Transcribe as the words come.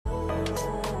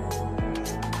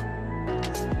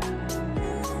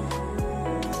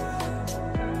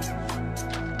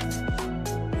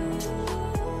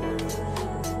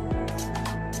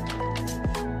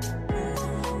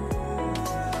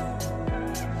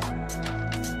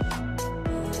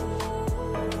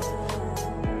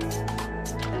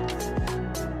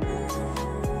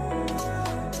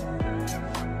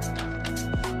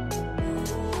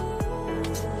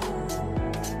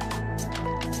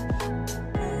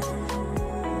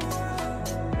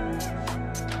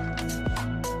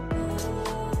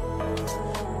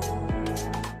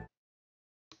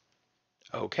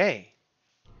Okay.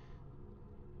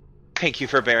 Thank you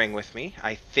for bearing with me.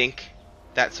 I think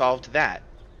that solved that.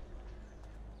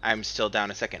 I'm still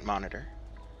down a second monitor.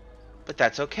 But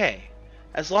that's okay.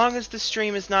 As long as the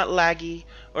stream is not laggy,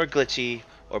 or glitchy,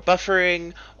 or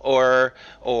buffering, or.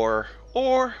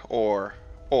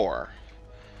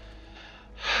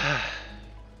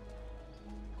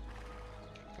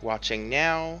 Watching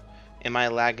now, am I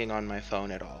lagging on my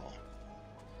phone at all?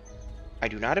 I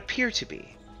do not appear to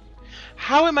be.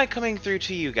 How am I coming through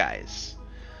to you guys?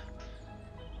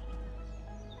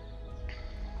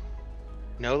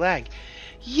 No lag.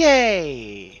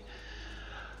 Yay!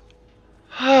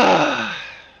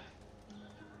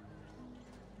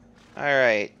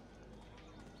 Alright.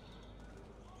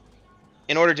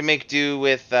 In order to make do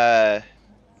with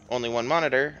only one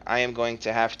monitor, I am going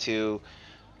to have to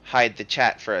hide the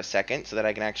chat for a second so that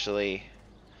I can actually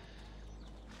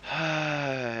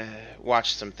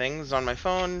watch some things on my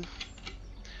phone.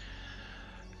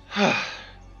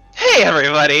 Hey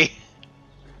everybody!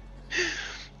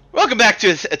 Welcome back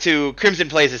to Krimzon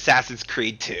Plays Assassin's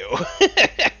Creed 2.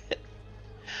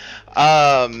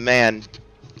 Oh man.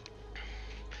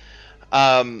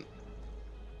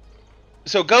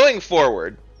 So going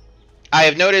forward, I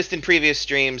have noticed in previous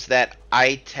streams that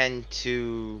I tend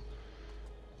to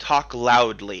talk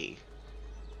loudly,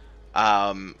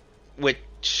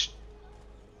 which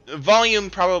volume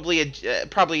probably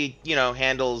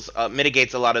handles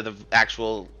mitigates a lot of the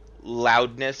actual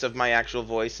loudness of my actual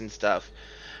voice and stuff.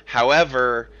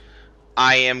 However,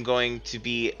 I am going to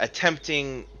be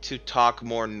attempting to talk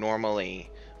more normally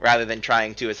rather than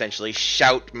trying to essentially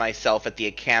shout myself at the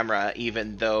camera,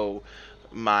 even though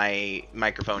my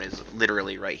microphone is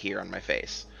literally right here on my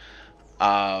face.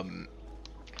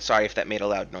 Sorry if that made a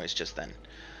loud noise just then.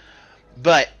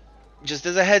 But just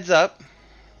as a heads up,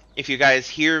 if you guys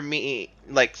hear me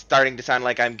like starting to sound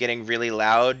like I'm getting really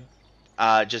loud,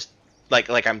 just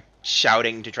like I'm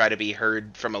shouting to try to be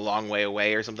heard from a long way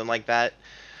away or something like that,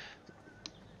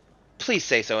 please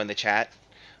say so in the chat.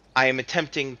 I am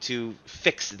attempting to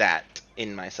fix that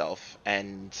in myself,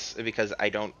 and because I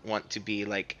don't want to be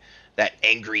like that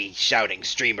angry shouting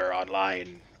streamer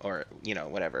online or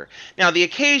whatever. Now the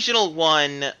occasional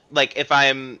one, like if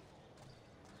I'm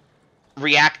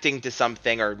reacting to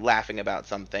something or laughing about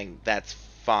something, that's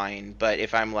fine, but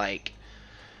if I'm like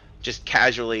just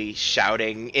casually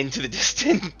shouting into the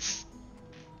distance,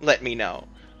 let me know,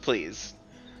 please.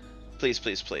 Please,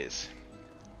 please, please.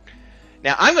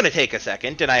 Now I'm going to take a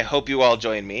second, and I hope you all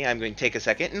join me. I'm going to take a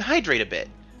second and hydrate a bit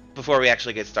before we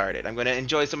actually get started. I'm going to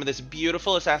enjoy some of this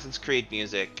beautiful Assassin's Creed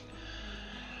music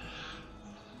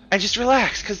and just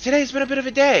relax, because today's been a bit of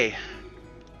a day.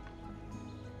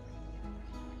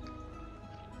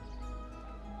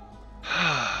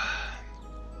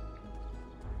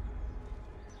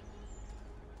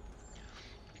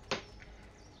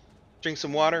 Drink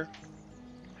some water,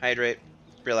 hydrate,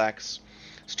 relax.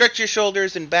 Stretch your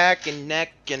shoulders and back and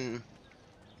neck and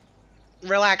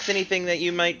relax anything that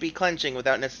you might be clenching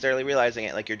without necessarily realizing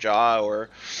it, like your jaw or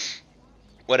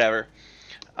whatever.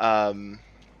 As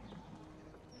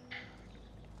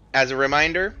a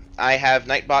reminder, I have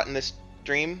Nightbot in this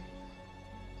stream.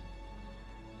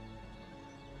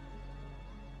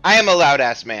 I am a loud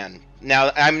ass man. Now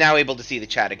I'm now able to see the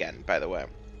chat again, by the way.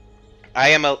 I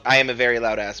am a very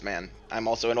loud ass man. I'm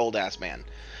also an old ass man.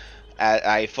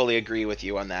 I fully agree with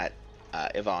you on that,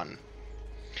 Yvonne.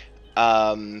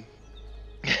 I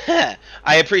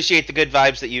appreciate the good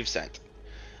vibes that you've sent.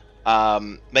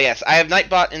 But yes, I have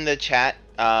Nightbot in the chat.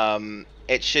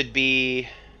 It should be...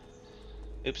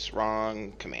 Oops,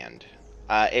 wrong command.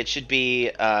 It should be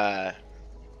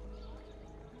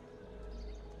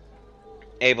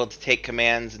able to take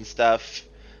commands and stuff.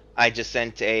 I just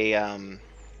sent a...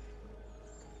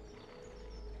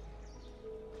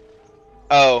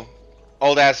 Oh,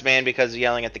 old ass man because of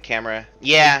yelling at the camera.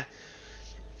 Yeah,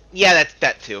 that's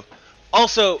that too.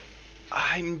 Also,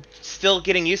 I'm still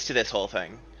getting used to this whole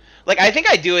thing. Like, I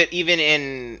think I do it even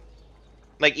in,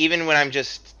 like, even when I'm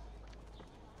just...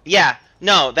 Yeah,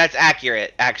 no, that's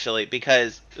accurate, actually,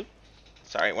 because... Oops,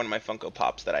 sorry, one of my Funko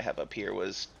Pops that I have up here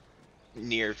was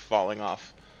near falling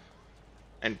off.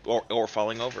 And, or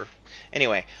falling over.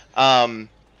 Anyway,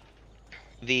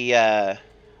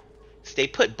 Stay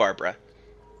put, Barbara.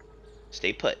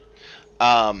 Stay put.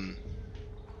 I'm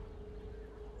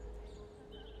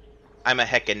a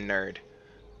heckin' nerd.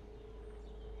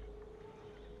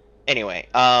 Anyway,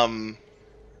 yeah,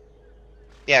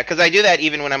 because I do that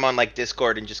even when I'm on like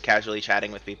Discord and just casually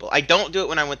chatting with people. I don't do it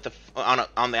when I'm with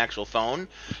on the actual phone,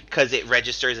 because it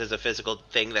registers as a physical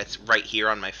thing that's right here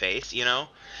on my face,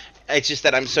 It's just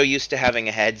that I'm so used to having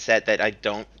a headset that I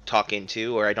don't talk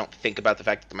into, or I don't think about the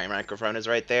fact that my microphone is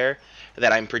right there,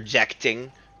 that I'm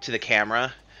projecting to the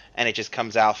camera, and it just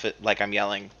comes out like I'm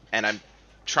yelling, and I'm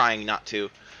trying not to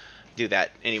do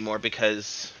that anymore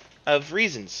because of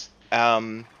reasons.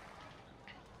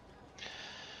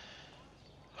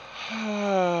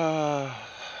 Oh,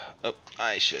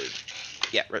 I should,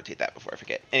 yeah, rotate that before I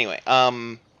forget. Anyway,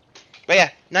 but yeah,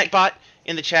 Nightbot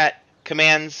in the chat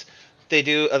commands. They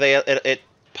do. It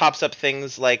pops up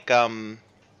things like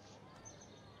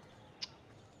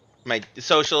my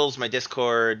socials, my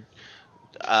Discord,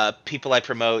 people I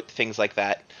promote, things like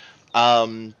that.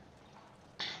 I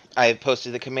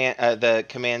posted the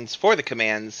commands for the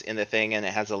commands in the thing, and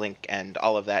it has a link and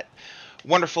all of that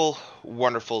wonderful,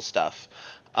 wonderful stuff.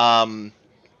 Should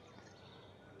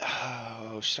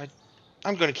I?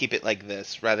 I'm going to keep it like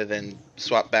this rather than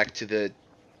swap back to the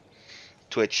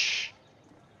Twitch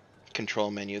control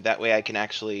menu. That way I can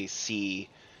actually see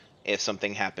if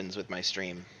something happens with my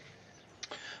stream.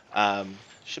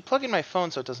 Should plug in my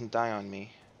phone so it doesn't die on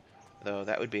me, though.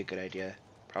 That would be a good idea,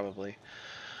 probably.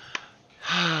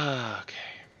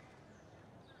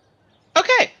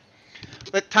 Okay.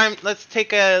 Let's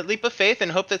take a leap of faith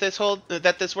and hope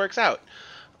that this works out.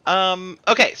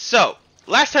 Okay, so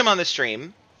last time on the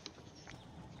stream,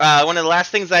 one of the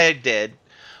last things I did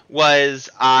was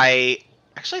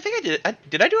actually, I think I did.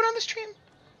 Did I do it on the stream?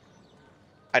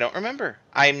 I don't remember.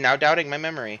 I'm now doubting my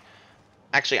memory.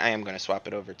 Actually, I am going to swap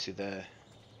it over to the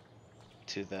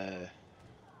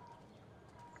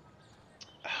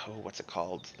oh, what's it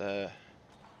called? The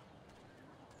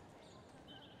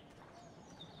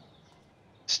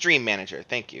stream manager.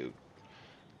 Thank you.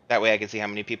 That way I can see how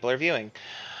many people are viewing.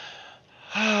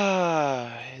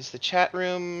 Is the chat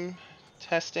room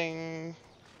testing?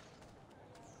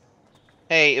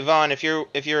 Hey, Yvonne, if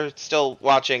you're still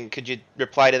watching, could you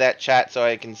reply to that chat so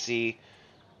I can see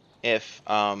if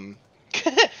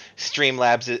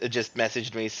Streamlabs just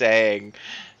messaged me saying,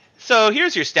 so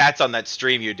here's your stats on that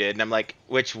stream you did. And I'm like,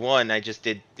 which one? I just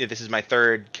did. This is my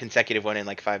third consecutive one in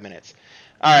like 5 minutes.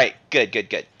 All right,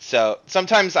 good. So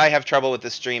sometimes I have trouble with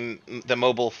the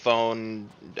mobile phone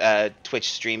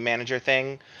Twitch stream manager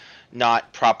thing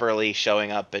not properly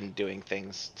showing up and doing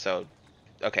things. So,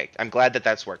 okay, I'm glad that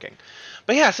that's working.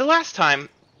 But yeah, so last time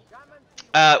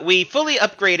we fully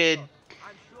upgraded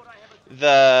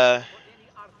the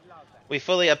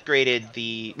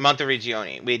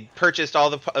Monteregione. We'd purchased all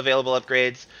the available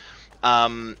upgrades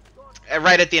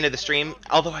right at the end of the stream.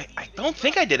 Although I don't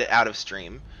think I did it out of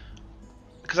stream,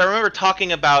 because I remember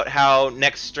talking about how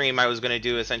next stream I was going to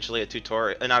do essentially a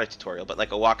tutorial, not a tutorial, but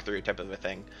like a walkthrough type of a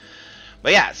thing.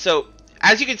 But yeah, so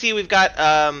as you can see, we've got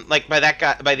like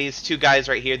by these two guys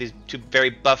right here, these two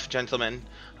very buff gentlemen,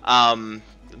 the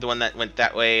one that went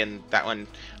that way and that one.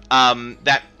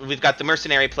 That we've got the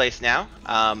mercenary place now.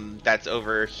 That's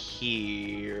over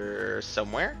here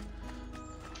somewhere.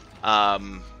 I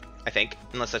think,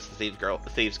 unless that's the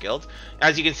Thieves Guild.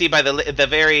 As you can see by the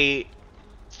very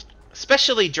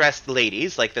specially dressed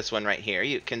ladies, like this one right here,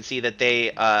 you can see that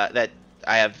that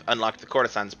I have unlocked the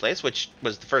courtesan's place, which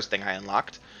was the first thing I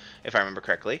unlocked, if I remember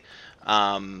correctly.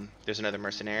 There's another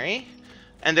mercenary.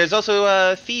 And there's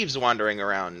also thieves wandering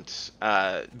around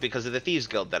because of the Thieves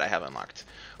Guild that I have unlocked.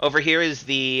 Over here is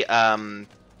the...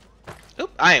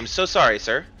 Oop, I am so sorry,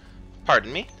 sir.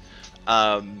 Pardon me.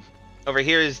 Over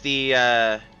here is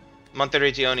the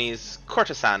Monteregione's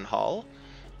Courtesan Hall.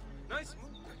 Nice.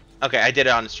 Okay, I did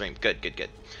it on the stream. Good.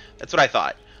 That's what I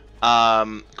thought.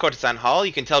 Courtesan Hall,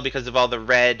 you can tell because of all the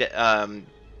red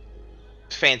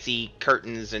fancy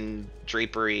curtains and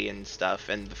drapery and stuff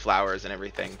and the flowers and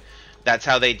everything. That's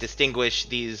how they distinguish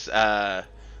these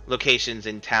locations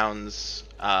in towns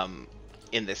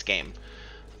in this game.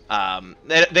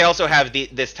 They also have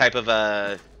this type of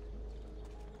a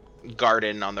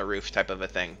garden on the roof type of a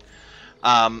thing.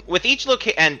 With each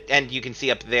location, and you can see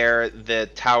up there the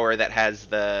tower that has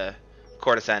the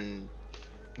courtesan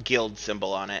guild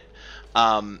symbol on it.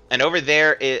 And over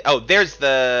there is, there's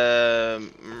the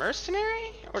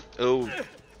mercenary?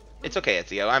 It's okay,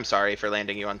 Ezio. I'm sorry for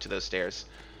landing you onto those stairs.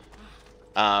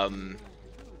 I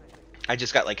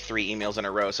just got like 3 emails in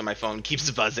a row, so my phone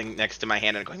keeps buzzing next to my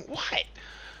hand and going, what?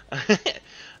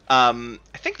 I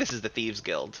think this is the Thieves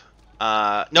Guild.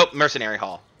 Nope, Mercenary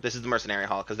Hall. This is the Mercenary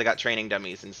Hall, because they got training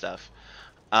dummies and stuff.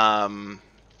 And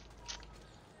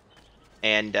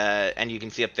you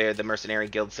can see up there the Mercenary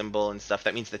Guild symbol and stuff.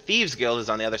 That means the Thieves Guild is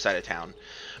on the other side of town.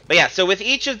 But yeah, so with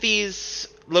each of these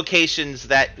locations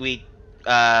that we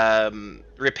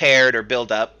repaired or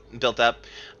built up,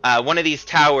 one of these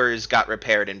towers got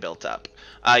repaired and built up.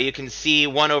 You can see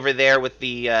one over there with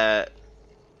the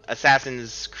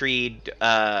Assassin's Creed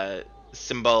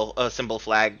symbol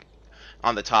flag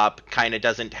on the top kind of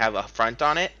doesn't have a front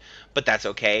on it, but that's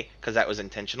okay because that was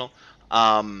intentional.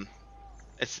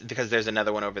 It's because there's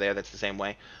another one over there that's the same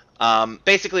way.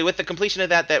 Basically, with the completion of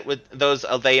that with those,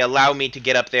 they allow me to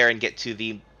get up there and get to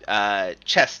the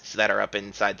chests that are up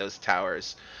inside those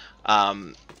towers,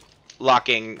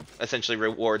 locking essentially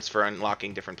rewards for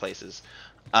unlocking different places.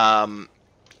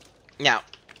 Now,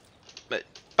 but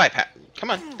bypass.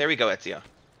 Come on, there we go, Ezio.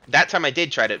 That time I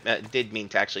did mean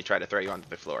to actually try to throw you onto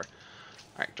the floor.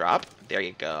 All right, drop. There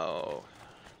you go.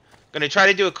 Gonna try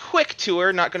to do a quick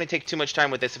tour. Not gonna take too much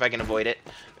time with this if I can avoid it.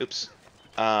 Oops.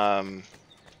 All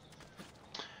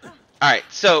right.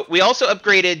 So we also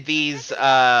upgraded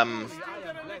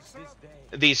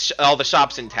all the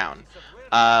shops in town.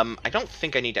 I don't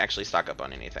think I need to actually stock up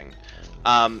on anything,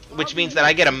 which means that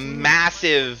I get a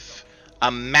massive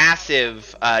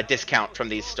discount from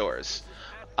these stores.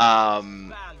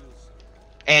 And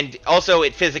also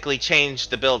it physically changed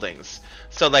the buildings.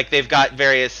 So, like, they've got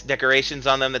various decorations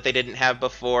on them that they didn't have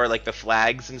before, like the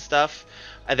flags and stuff.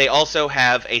 They also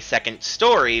have a second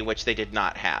story, which they did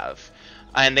not have.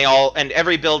 And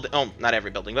every not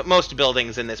every building, but most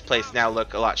buildings in this place now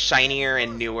look a lot shinier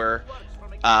and newer.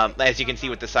 As you can see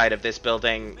with the side of this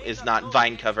building is not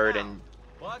vine covered and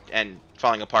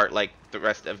falling apart like the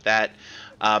rest of that.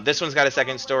 This one's got a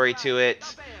second story to it.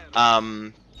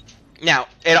 Now,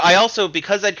 I also,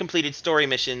 because I'd completed story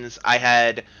missions, I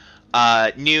had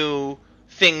new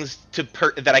things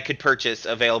that I could purchase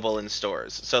available in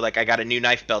stores. So, like, I got a new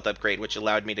knife belt upgrade, which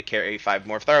allowed me to carry 5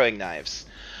 more throwing knives,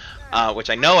 which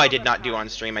I know I did not do on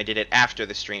stream. I did it after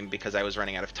the stream because I was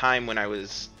running out of time when I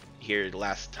was here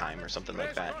last time or something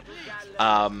like that.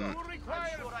 I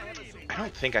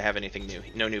don't think I have anything new.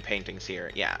 No new paintings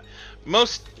here. Yeah.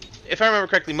 If I remember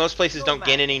correctly, most places don't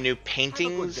gain any new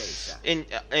paintings. In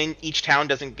each town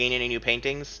doesn't gain any new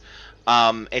paintings.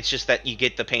 It's just that you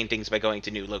get the paintings by going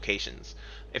to new locations,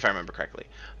 if I remember correctly.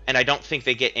 And I don't think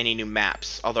they get any new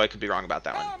maps, although I could be wrong about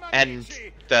that one. And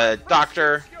the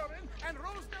doctor...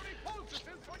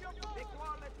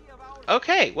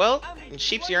 Okay, well,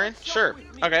 sheep's urine, sure.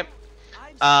 Okay.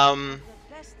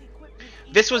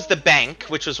 This was the bank,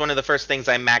 which was one of the first things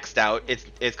I maxed out.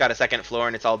 It's got a second floor,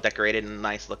 and it's all decorated and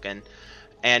nice looking.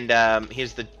 And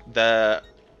here's the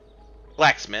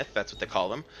blacksmith, that's what they call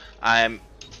them.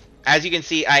 As you can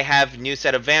see, I have new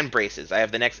set of van braces. I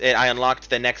unlocked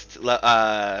the next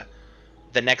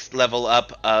level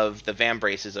up of the van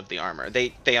braces of the armor.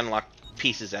 They unlock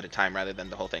pieces at a time rather than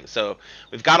the whole thing. So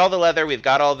we've got all the leather, we've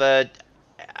got all the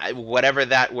whatever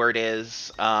that word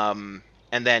is, and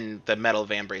then the metal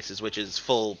van braces, which is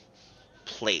full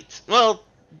plate. Well,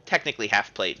 technically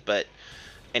half plate, but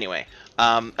anyway.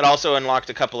 It also unlocked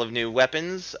a couple of new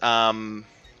weapons. The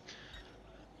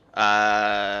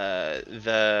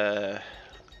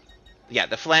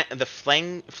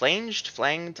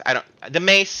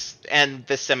mace and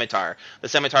the scimitar. The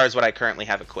scimitar is what I currently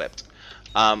have equipped.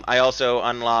 I also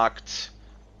unlocked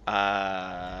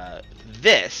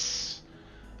this,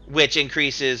 which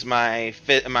increases my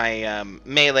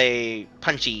melee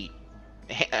punchy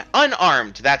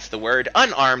unarmed. That's the word,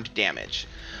 unarmed damage.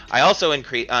 I also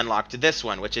unlocked this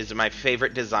one, which is my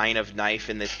favorite design of knife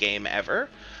in this game ever.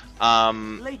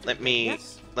 Let me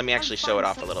actually show it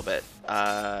off a little bit,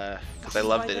 because I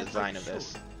love the design of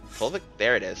this.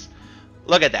 There it is.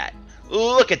 Look at that.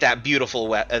 Look at that beautiful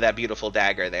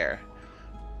dagger there.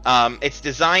 Its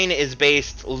design is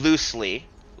based loosely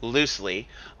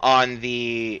on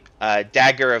the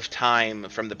Dagger of Time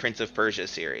from the Prince of Persia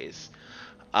series,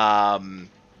 and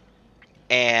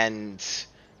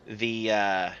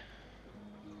the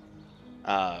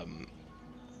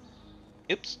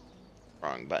oops,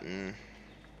 wrong button.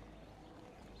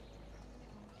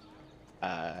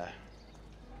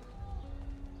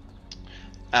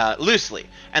 Loosely.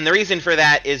 And the reason for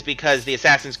that is because the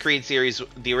Assassin's Creed series,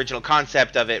 the original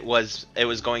concept of it was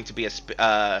going to be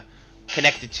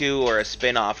connected to or a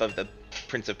spin-off of the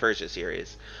Prince of Persia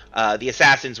series. The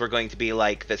assassins were going to be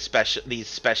like these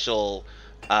special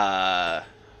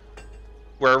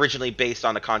were originally based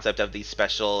on the concept of these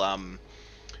special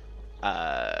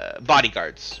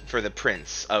bodyguards for the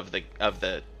prince of the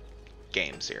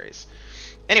game series.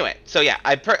 Anyway, so yeah,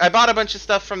 I bought a bunch of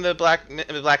stuff from the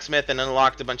blacksmith and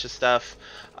unlocked a bunch of stuff.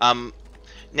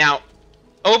 Now,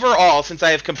 overall, since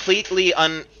I have completely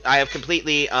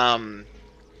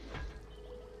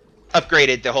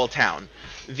upgraded the whole town,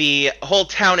 the whole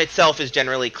town itself is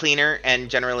generally cleaner and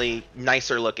generally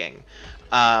nicer looking.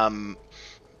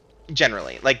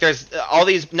 Generally, like there's all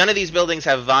these. None of these buildings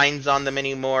have vines on them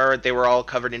anymore. They were all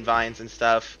covered in vines and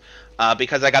stuff.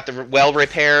 Because I got the well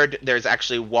repaired. There's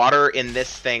actually water in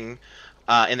this thing,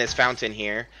 in this fountain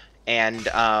here, and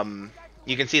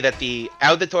you can see that the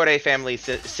Auditore family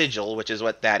sigil, which is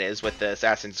what that is, with the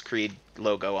Assassin's Creed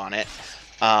logo on it,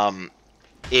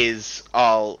 is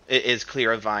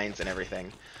clear of vines and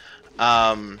everything.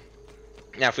 Now,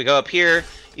 if we go up here,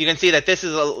 you can see that this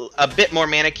is a bit more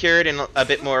manicured and a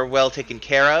bit more well taken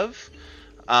care of.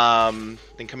 Then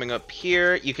coming up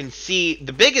here, you can see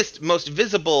the biggest, most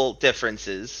visible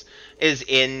differences is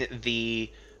in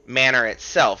the manor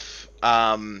itself.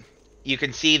 You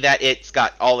can see that it's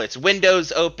got all its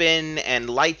windows open and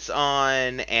lights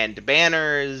on and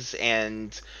banners,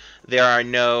 and there are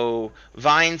no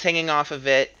vines hanging off of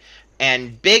it.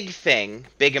 And big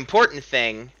important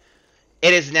thing,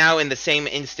 it is now in the same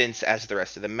instance as the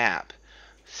rest of the map.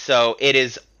 So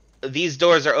these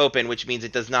doors are open, which means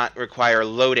it does not require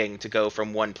loading to go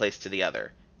from one place to the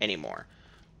other anymore,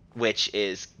 which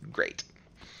is great.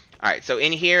 Alright, so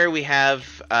in here we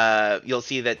have, you'll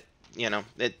see that,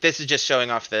 this is just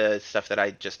showing off the stuff that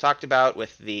I just talked about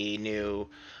with the new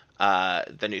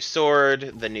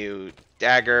sword, the new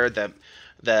dagger,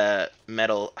 the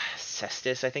metal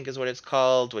cestus, I think is what it's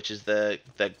called, which is the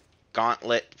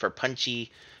gauntlet for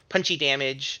punchy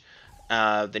damage,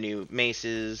 the new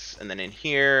maces, and then in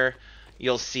here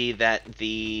you'll see that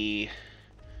the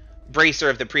bracer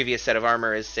of the previous set of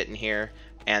armor is sitting here,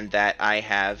 and that I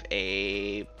have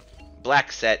a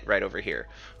black set right over here.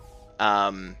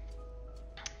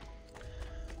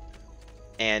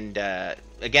 And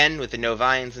again, with the no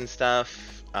vines and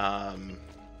stuff, I'm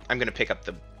gonna pick up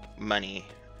the money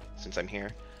since I'm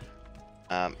here.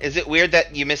 Is it weird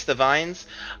that you missed the vines?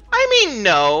 I mean,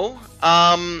 no.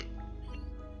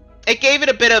 It gave it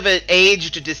a bit of an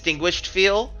aged, distinguished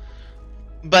feel,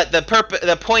 but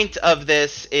the point of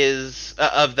this is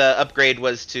of the upgrade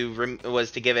was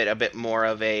to give it a bit more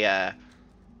of a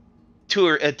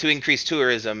to increase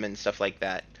tourism and stuff like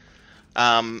that.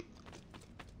 I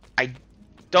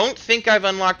don't think I've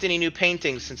unlocked any new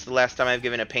paintings since the last time I've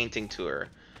given a painting tour.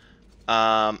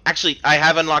 Actually, I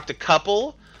have unlocked a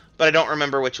couple, but I don't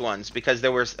remember which ones, because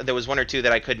there was one or two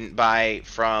that I couldn't buy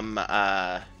from.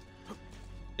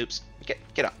 Oops,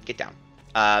 get down.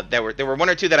 There were one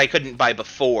or two that I couldn't buy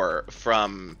before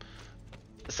from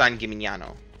San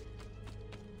Gimignano.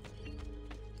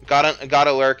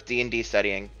 Gotta lurk D&D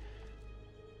studying.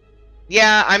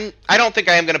 Yeah, I don't think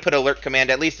I am gonna put a lurk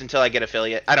command, at least until I get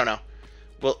affiliate. I don't know.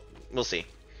 We'll see.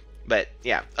 But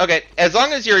yeah, okay. As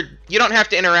long as you don't have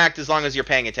to interact, as long as you're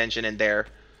paying attention in there.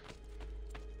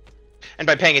 And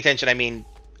by paying attention, I mean,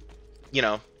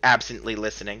 absently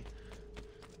listening.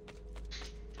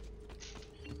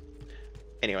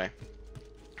 Anyway,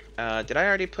 did I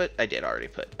already put? I did already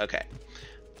put. Okay.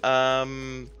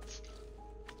 And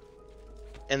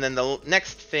then the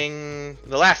last thing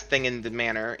in the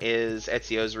manor is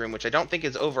Ezio's room, which I don't think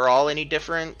is overall any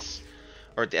different,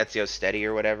 or Ezio's steady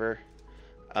or whatever.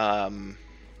 But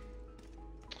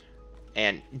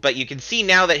you can see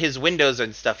now that his windows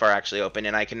and stuff are actually open,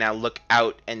 and I can now look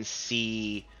out and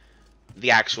see the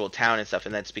actual town and stuff,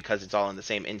 and that's because it's all in the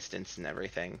same instance and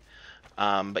everything.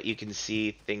 But you can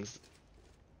see things.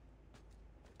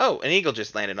 Oh, an eagle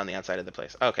just landed on the outside of the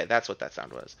place. Okay, that's what that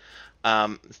sound was.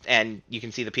 And you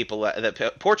can see the people,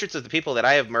 the portraits of the people that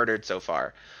I have murdered so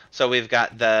far. So we've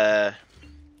got the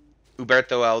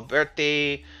Uberto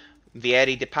Alberti,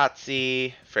 Vieri de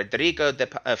Pazzi, Francesco de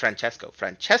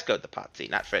Pazzi,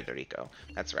 not Federico.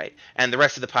 That's right. And the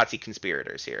rest of the Pazzi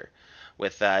conspirators here,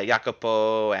 with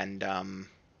Jacopo and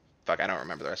fuck, I don't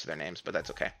remember the rest of their names, but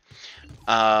that's okay.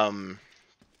 And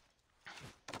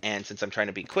since I'm trying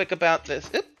to be quick about this,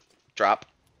 drop.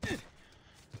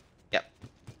 Yep.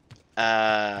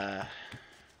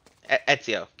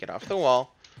 Ezio, get off the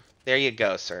wall. There you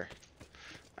go, sir.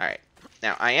 All right.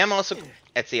 Now I am also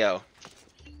Ezio.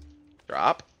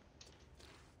 Drop.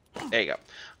 There you go.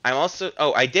 I'm also.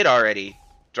 Oh, I did already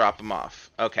drop them off.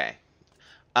 Okay.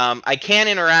 I can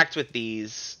interact with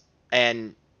these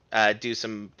and do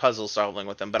some puzzle solving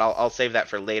with them, but I'll save that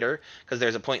for later, because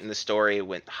there's a point in the story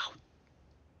when. Oh,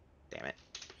 damn it.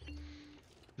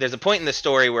 There's a point in the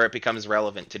story where it becomes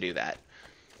relevant to do that.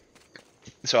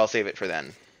 So I'll save it for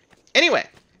then. Anyway,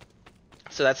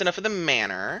 so that's enough of the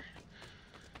manor.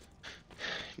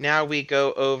 Now we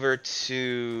go over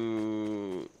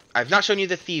to... I've not shown you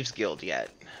the Thieves Guild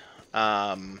yet.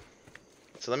 So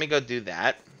let me go do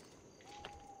that.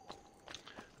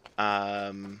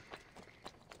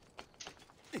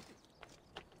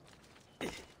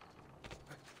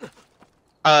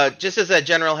 Just as a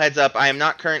general heads up, I am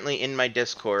not currently in my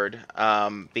Discord,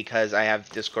 because I have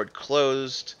Discord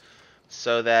closed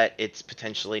so that it's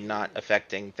potentially not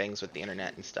affecting things with the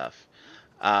internet and stuff.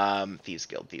 Thieves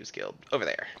Guild, over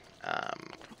there.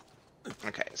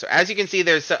 Okay, so as you can see,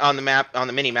 there's on the map, on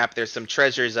the mini map, there's some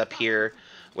treasures up here,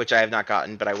 which I have not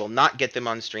gotten, but I will not get them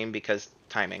on stream because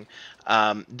timing.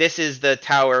 This is the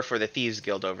tower for the Thieves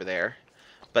Guild over there,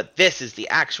 but this is the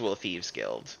actual Thieves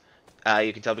Guild.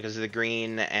 You can tell because of the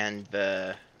green and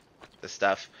the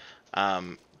stuff.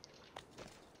 Drop.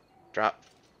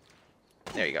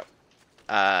 There you go.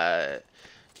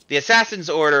 The Assassin's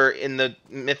Order in the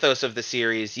mythos of the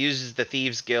series uses the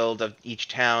Thieves Guild of each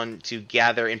town to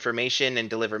gather information and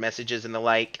deliver messages and the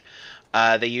like.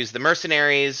 They use the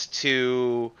mercenaries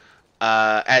to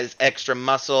as extra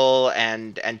muscle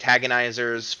and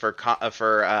antagonizers for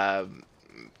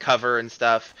cover and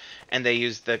stuff, and they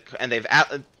use the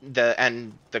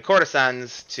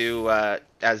courtesans to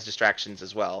as distractions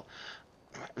as well.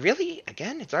 Really?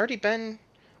 Again, it's already been.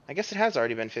 I guess it has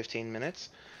already been 15 minutes.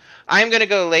 I'm going to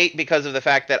go late because of the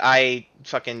fact that I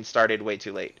fucking started way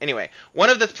too late. Anyway, one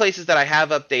of the places that I have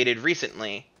updated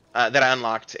recently, that I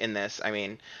unlocked in this,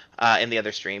 in the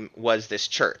other stream, was this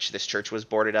church. This church was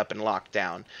boarded up and locked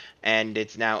down, and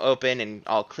it's now open and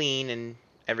all clean and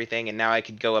everything, and now I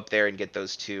could go up there and get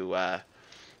those two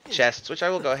chests, which I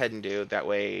will go ahead and do. That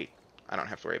way I don't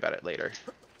have to worry about it later.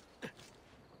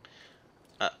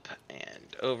 Up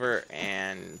and over,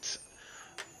 and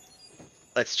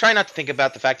let's try not to think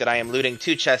about the fact that I am looting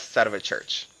 2 chests out of a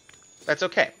church. That's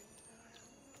okay.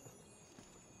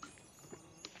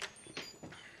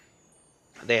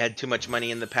 They had too much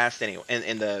money in the past anyway,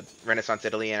 in the Renaissance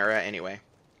Italy era anyway.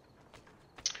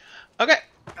 Okay.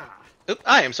 Oop,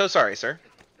 I am so sorry, sir.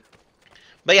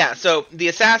 But yeah, so the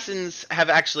assassins have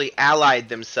actually allied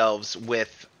themselves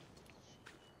with,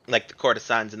 like, the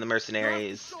courtesans and the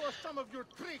mercenaries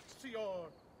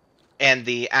and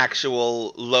the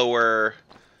actual lower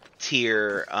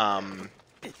tier.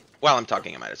 While I'm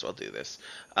talking, I might as well do this.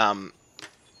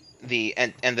 The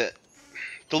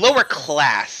lower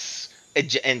class,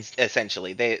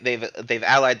 essentially, they've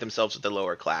allied themselves with the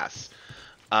lower class,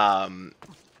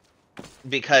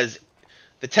 because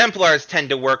the Templars tend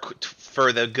to work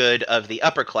for the good of the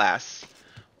upper class,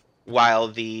 while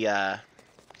the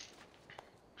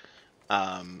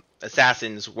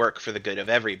assassins work for the good of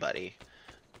everybody,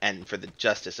 and for the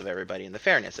justice of everybody and the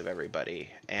fairness of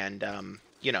everybody. And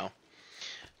you know.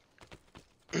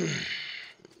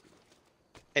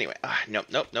 Anyway, nope.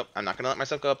 I'm not gonna let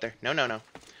myself go up there. No.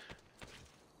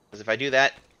 Because if I do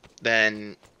that,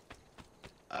 then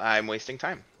I'm wasting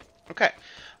time. Okay.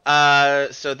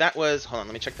 So that was... Hold on,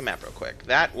 let me check the map real quick.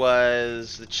 That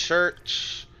was the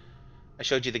church. I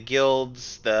showed you the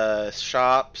guilds, the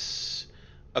shops.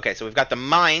 Okay, so we've got the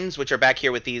mines, which are back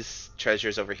here with these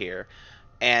treasures over here.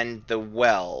 And the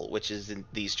well, which is in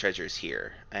these treasures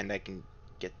here. And I can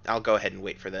get... I'll go ahead and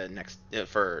wait for the next...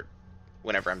 for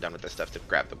whenever I'm done with this stuff to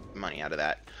grab the money out of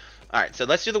that. Alright, so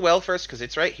let's do the well first, because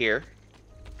it's right here.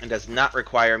 And does not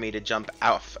require me to jump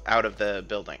out of the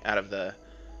building, out of the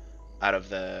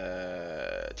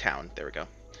town. There we go.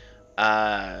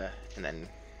 And then,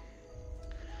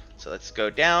 so let's go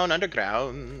down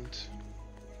underground,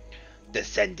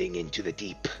 descending into the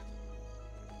deep.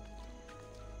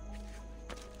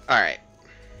 All right.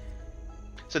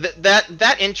 So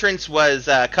that entrance was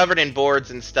covered in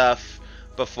boards and stuff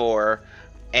before,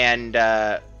 and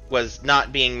was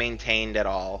not being maintained at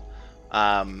all.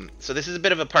 So this is a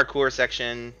bit of a parkour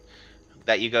section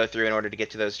that you go through in order to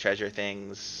get to those treasure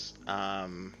things.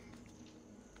 And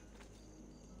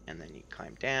then you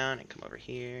climb down and come over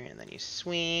here, and then you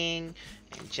swing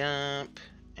and jump,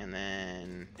 and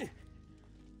then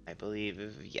I believe,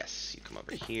 yes, you come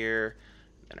over here,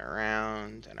 then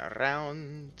around and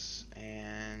around,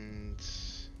 and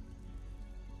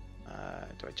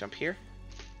do I jump here?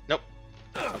 Nope.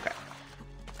 Okay.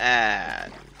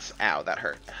 And ow, that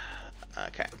hurt.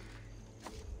 Okay.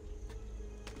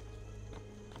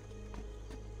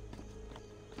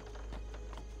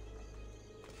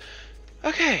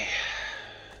 Okay.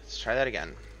 Let's try that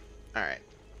again. Alright.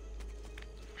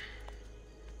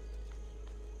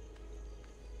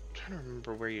 I'm trying to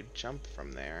remember where you jump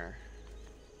from there.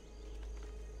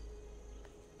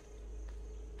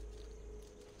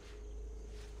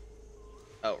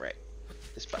 Oh, right.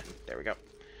 This button. There we go.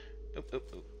 Oop,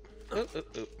 oop, oop. Oop,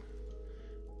 oop, oop.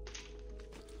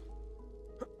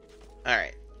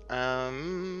 Alright.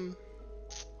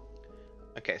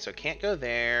 Okay, so I can't go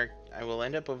there. I will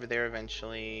end up over there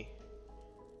eventually.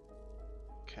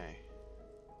 Okay.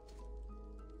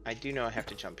 I do know I have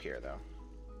to jump here, though.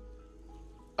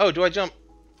 Oh, do I jump?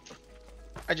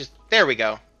 There we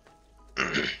go.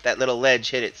 That little ledge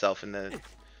hit itself in the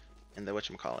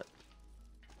whatchamacallit.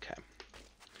 Okay.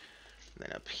 And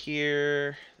then up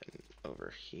here, then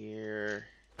over here,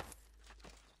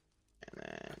 and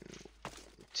then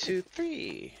 2,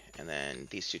 3, and then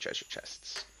these 2 treasure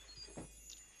chests.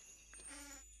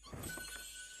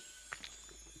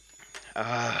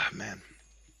 Ah, man.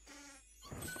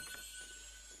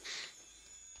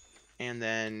 And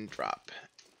then drop.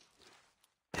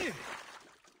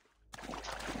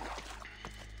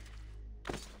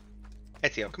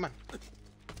 Ezio, come on.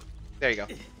 There you go.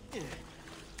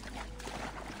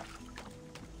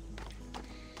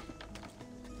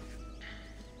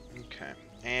 Okay.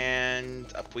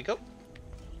 And up we go.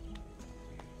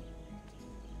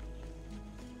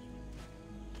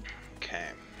 Okay.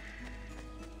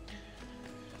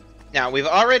 Now we've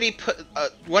already put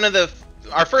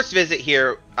our first visit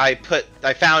here. I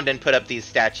found and put up these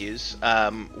statues,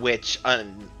 which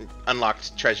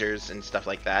unlocked treasures and stuff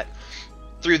like that.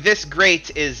 Through this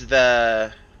grate is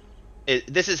this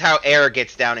is how air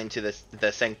gets down into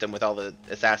the sanctum with all the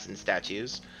assassin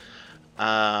statues.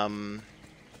 Now,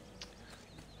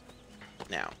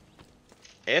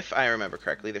 if I remember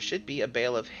correctly, there should be a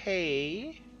bale of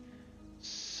hay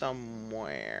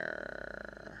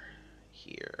somewhere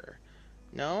here.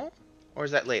 No? Or is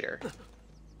that later? I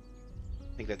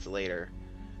think that's later.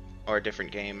 Or a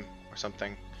different game or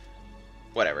something.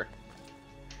 Whatever.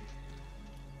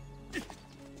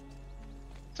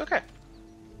 It's okay.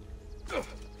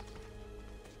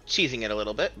 Cheesing it a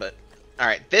little bit, but...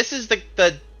 Alright, this is the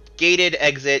gated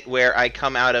exit where I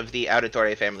come out of the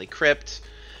Auditore family crypt,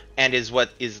 and is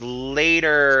what is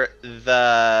later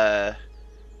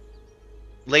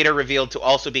revealed to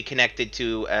also be connected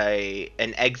to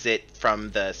an exit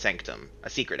from the sanctum, a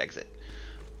secret exit.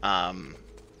 Ezio.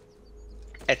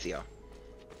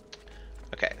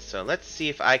 Okay, so let's see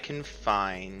if I can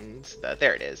find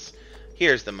there it is.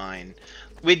 Here's the mine.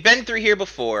 We'd been through here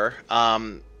before,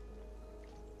 I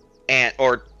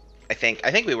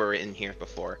think we were in here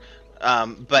before,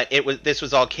 but this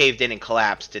was all caved in and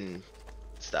collapsed and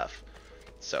stuff.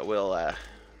 So we'll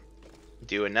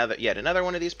do yet another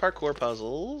one of these parkour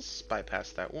puzzles.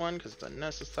 Bypass that one because it's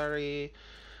unnecessary.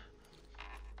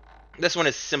 This one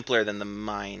is simpler than the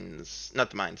mines.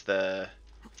 Not the mines. The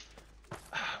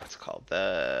what's it called?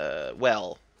 The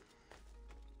well.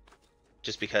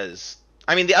 Just because.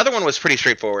 I mean, the other one was pretty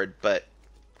straightforward, but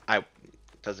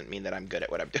doesn't mean that I'm good at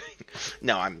what I'm doing.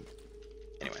 No,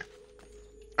 anyway.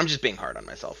 I'm just being hard on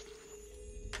myself.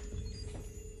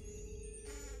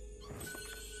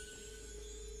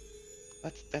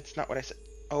 That's not what I said.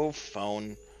 Oh,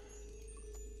 phone.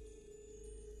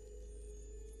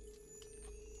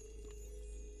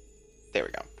 There we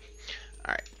go.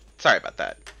 Alright. Sorry about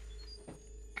that.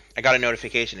 I got a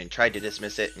notification and tried to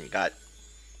dismiss it and got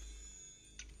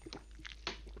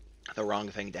the wrong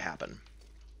thing to happen.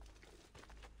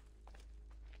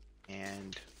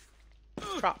 And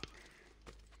drop.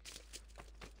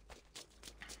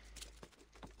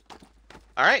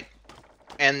 Alright.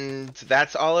 And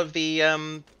that's all of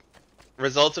the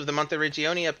results of the Monte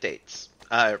Regione updates,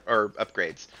 or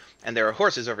upgrades. And there are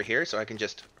horses over here, so I can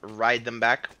just ride them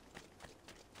back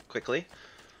quickly.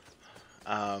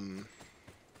 So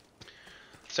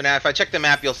now if I check the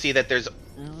map, you'll see that there's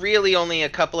really only a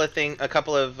couple of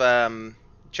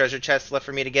treasure chests left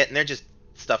for me to get, and they're just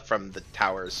stuff from the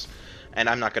towers. And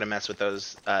I'm not going to mess with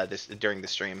those during the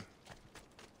stream.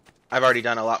 I've already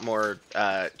done a lot more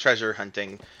treasure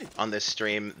hunting on this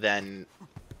stream than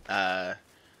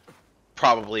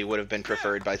probably would have been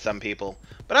preferred by some people.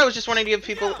 But I was just wanting to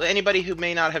give anybody who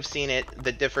may not have seen it,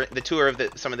 the tour of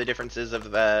some of the differences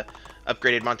of the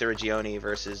upgraded Monte Regione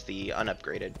versus the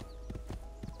unupgraded.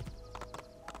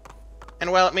 And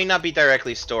while it may not be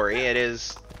directly story, it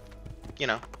is,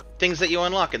 things that you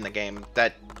unlock in the game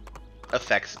that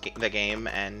affects the game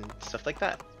and stuff like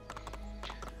that.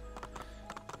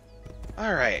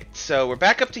 Alright, so we're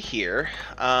back up to here.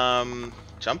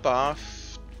 Jump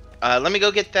off. Let me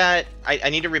go get that. I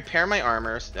need to repair my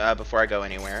armor before I go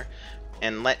anywhere.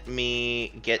 And let me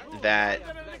get that,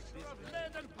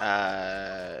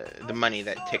 the money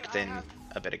that ticked in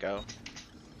a bit ago.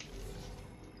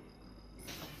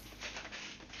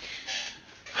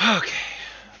 Okay.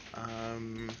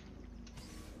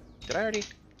 Did I already?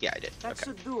 Yeah, I did. That okay.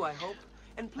 should do, I hope.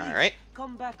 And please, all right.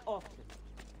 come back often.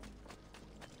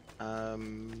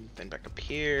 Then back up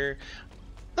here.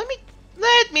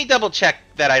 Let me double check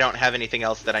that I don't have anything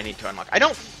else that I need to unlock. I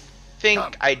don't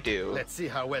think I do. Let's see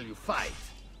how well you fight.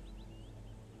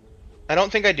 I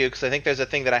don't think I do, because I think there's a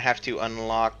thing that I have to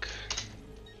unlock.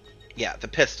 Yeah, the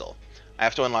pistol. I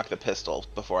have to unlock the pistol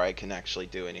before I can actually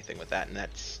do anything with that, and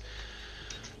that's...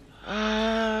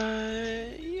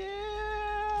 yeah...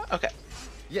 Okay.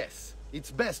 Yes,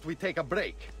 it's best we take a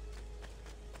break.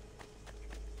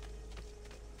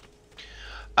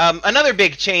 Another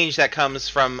big change that comes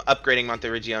from upgrading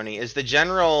Monteriggioni is the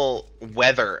general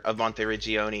weather of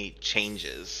Monteriggioni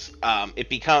changes. It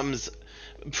becomes...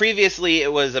 Previously,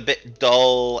 it was a bit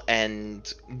dull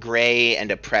and gray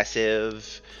and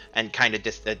oppressive and kind of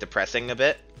depressing a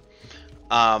bit.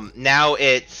 Now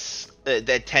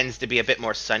that tends to be a bit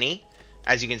more sunny.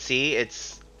 As you can see, it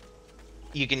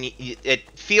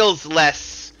feels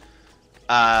less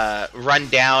run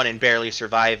down and barely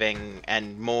surviving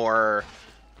and more,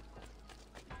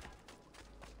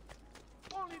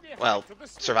 well,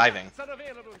 surviving.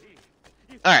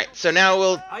 Alright, so now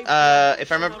we'll,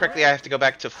 if I remember correctly, I have to go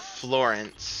back to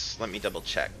Florence. Let me double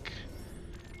check.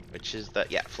 Which is the,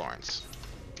 yeah, Florence.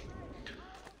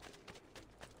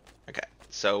 Okay,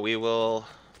 so we will...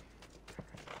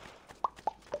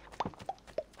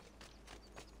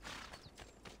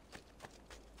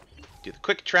 do the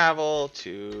quick travel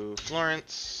to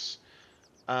Florence.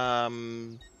 We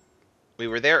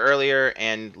were there earlier,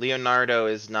 and Leonardo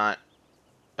is not...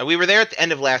 we were there at the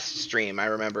end of last stream, I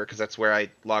remember, because that's where I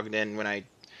logged in when I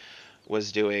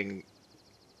was doing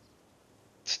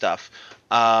stuff.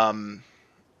 And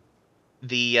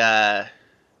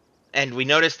we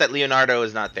noticed that Leonardo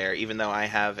is not there, even though I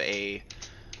have a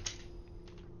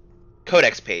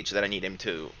codex page that I need him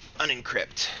to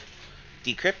unencrypt.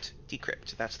 Decrypt?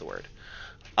 Decrypt, that's the word.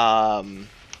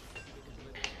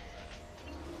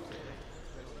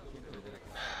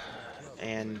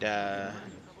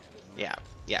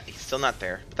 Yeah, he's still not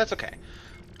there, but that's okay.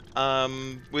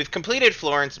 We've completed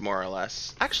Florence more or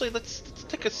less. Actually, let's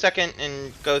take a second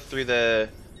and go through the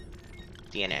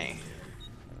DNA.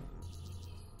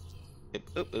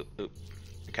 Oop.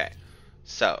 Okay,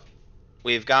 so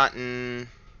we've gotten...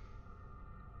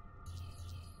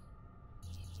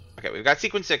 okay, we've got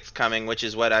Sequence 6 coming, which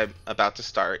is what I'm about to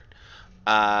start.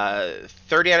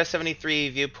 30 out of 73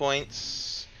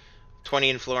 viewpoints, 20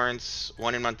 in Florence,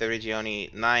 1 in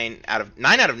Monteriggioni, 9 out of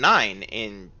 9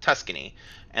 in Tuscany,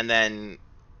 and then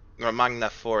Romagna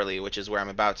Forlì, which is where I'm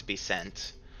about to be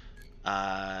sent.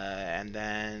 And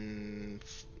then,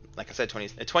 like I said,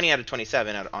 20 out of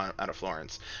 27 out of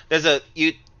Florence. There's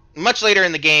much later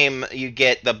in the game, you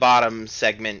get the bottom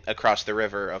segment across the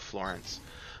river of Florence.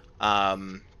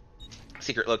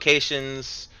 Secret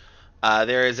locations.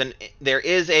 There is an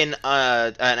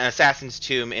assassin's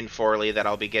tomb in Forlì that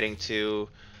I'll be getting to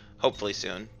hopefully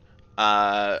soon.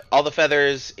 All the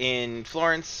feathers in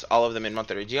Florence, all of them in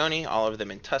Monteriggioni, all of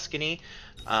them in Tuscany.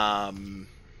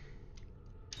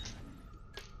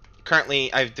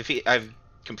 Currently, I've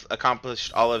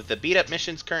accomplished all of the beat up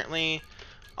missions currently,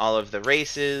 all of the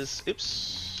races,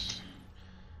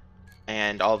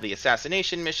 and all the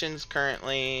assassination missions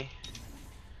currently.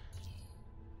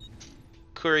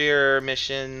 Courier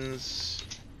missions,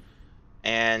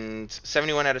 and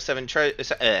 71 out of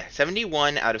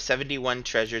 71 out of 71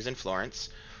 treasures in Florence,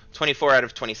 24 out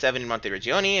of 27 in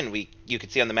Monteriggioni, and you can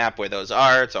see on the map where those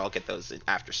are, so I'll get those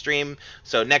after stream.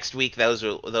 So next week those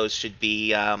should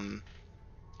be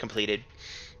completed,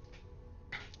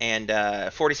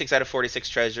 and 46 out of 46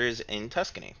 treasures in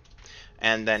Tuscany,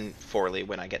 and then Forlì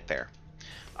when I get there.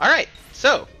 All right,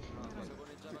 so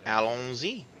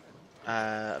allons-y.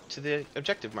 Up to the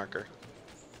objective marker.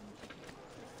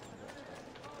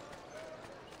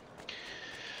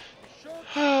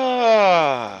 This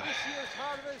year's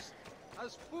harvest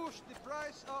has pushed the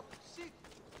price up.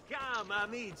 Come,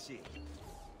 amici.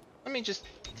 Let me just...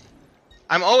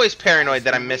 I'm always paranoid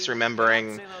that I'm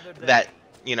misremembering that,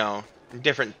 you know,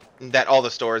 that all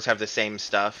the stores have the same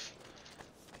stuff.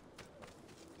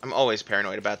 I'm always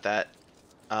paranoid about that.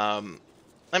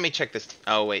 Let me check this.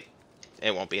 Oh, wait.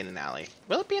 It won't be in an alley.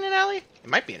 Will it be in an alley? It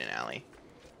might be in an alley.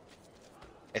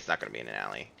 It's not going to be in an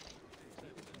alley.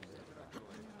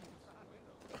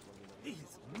 He's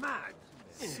mad.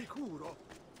 Sicuro.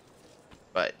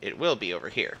 But it will be over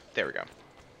here. There we go.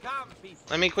 Come, people.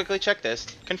 Let me quickly check this.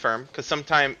 Confirm. Because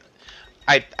sometimes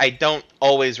I don't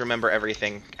always remember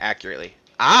everything accurately.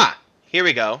 Ah! Here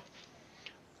we go.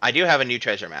 I do have a new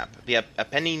treasure map. The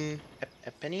Apennine,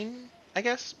 I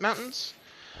guess? Mountains?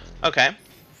 Okay.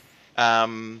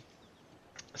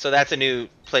 So that's a new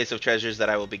place of treasures that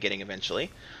I will be getting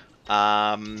eventually.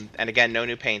 And again, no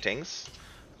new paintings.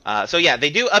 So yeah,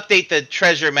 they do update the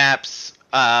treasure maps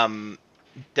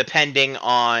depending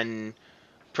on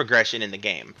progression in the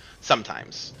game,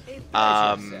 sometimes.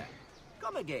 Come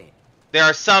again. There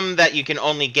are some that you can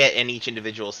only get in each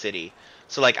individual city.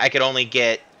 So like I could only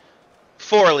get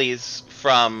Forlì's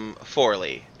from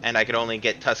Forli, and I could only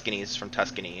get Tuscany's from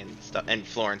Tuscany and stuff, and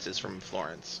Florence's from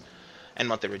Florence, and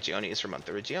Monteriggioni's from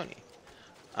Monteriggioni.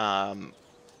 And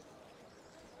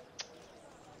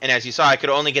as you saw, I could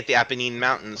only get the Apennine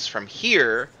Mountains from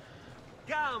here,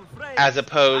 Come, friends. as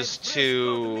opposed I've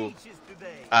to frescoed the beaches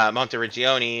today.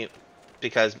 Monteriggioni,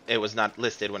 because it was not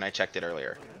listed when I checked it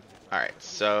earlier. Alright,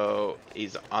 so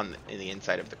he's in the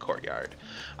inside of the courtyard.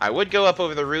 I would go up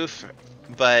over the roof,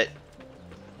 but...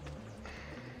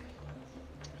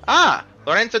 Ah!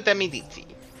 Lorenzo de Medici.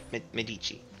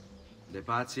 Medici. The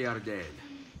Pazzi are dead.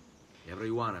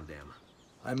 Every one of them.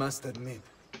 I must admit,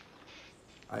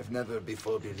 I've never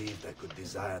before believed I could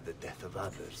desire the death of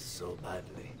others so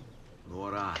badly.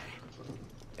 Nor I.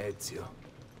 Ezio,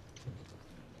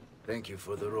 thank you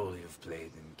for the role you've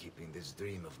played in keeping this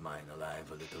dream of mine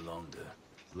alive a little longer.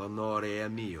 L'onore è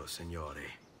mio, signore.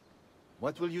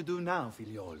 What will you do now,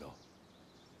 figliolo?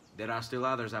 There are still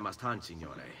others I must hunt,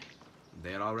 signore.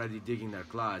 They're already digging their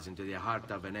claws into the heart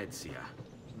of Venezia.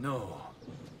 No.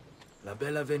 La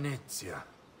bella Venezia.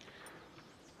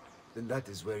 Then that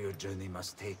is where your journey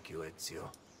must take you, Ezio.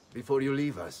 Before you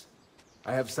leave us,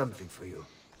 I have something for you.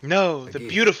 No, the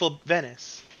beautiful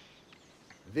Venice.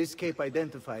 This cape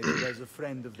identifies you as a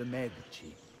friend of the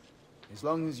Medici. As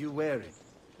long as you wear it,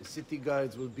 the city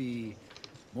guards will be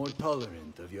more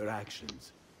tolerant of your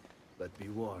actions. But be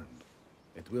warned,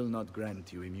 it will not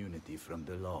grant you immunity from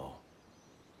the law.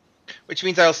 Which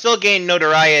means I'll still gain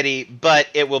notoriety, but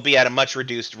it will be at a much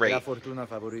reduced rate. La fortuna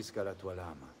favorisca la tua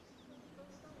lama.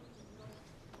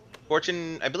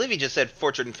 Fortune, I believe he just said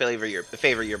fortune favor your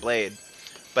blade,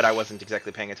 but I wasn't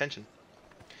exactly paying attention.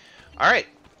 Alright.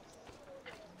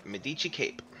 Medici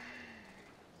Cape.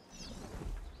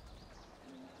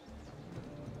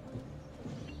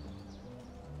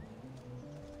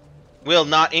 Will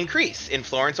not increase in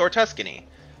Florence or Tuscany.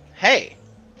 Hey.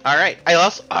 Alright. I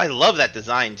love that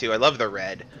design too. I love the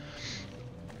red.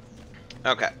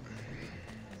 Okay.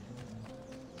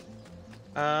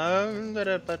 Pardon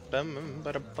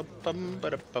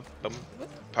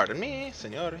me,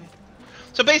 signore.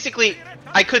 So basically,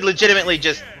 I could legitimately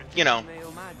just, you know,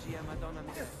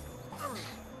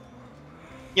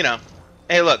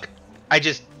 hey look, I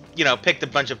just, picked a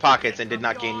bunch of pockets and did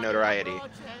not gain notoriety.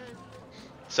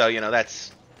 So,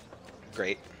 that's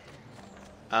great.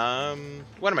 What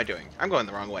am I doing? I'm going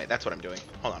the wrong way. That's what I'm doing.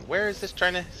 Hold on, where is this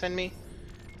trying to send me?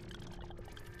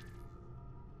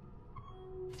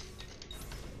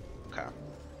 Okay.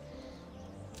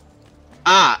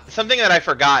 Ah, something that I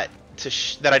forgot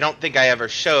that I don't think I ever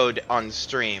showed on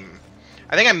stream.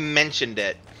 I think I mentioned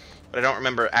it, but I don't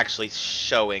remember actually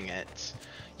showing it.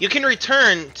 You can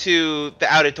return to the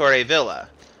Auditore Villa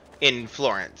in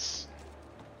Florence.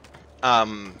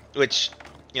 Which,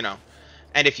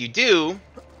 and if you do,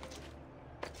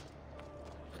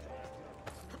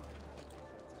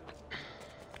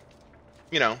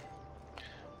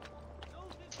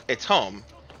 it's home.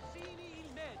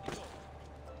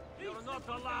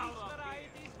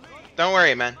 Don't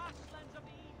worry, man.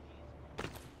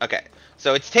 Okay,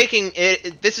 so it's taking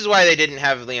it. This is why they didn't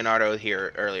have Leonardo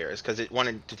here earlier, is because it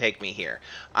wanted to take me here.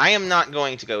 I am not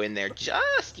going to go in there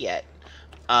just yet.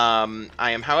 I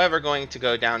am, however, going to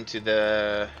go down to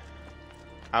the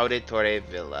Auditore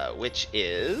Villa, which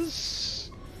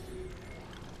is,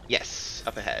 yes,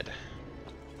 up ahead.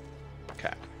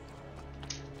 Okay,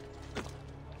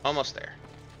 almost there.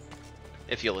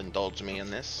 If you'll indulge me in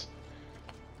this.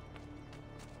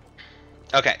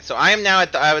 Okay, so I am now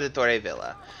at the Auditore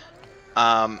Villa.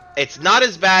 It's not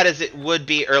as bad as it would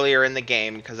be earlier in the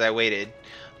game because I waited.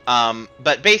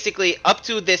 But basically, up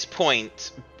to this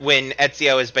point, when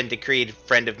Ezio has been decreed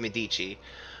Friend of Medici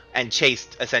and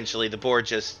chased, essentially, the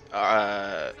Borgias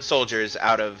soldiers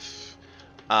out of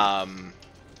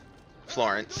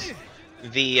Florence,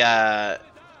 the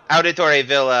Auditore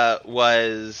Villa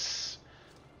was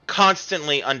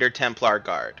constantly under Templar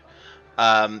guard.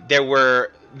 There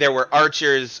were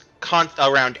archers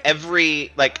around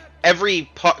every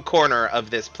corner of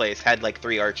this place had like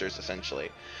 3 archers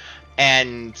essentially.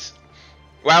 And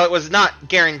while it was not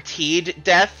guaranteed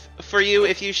death for you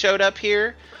if you showed up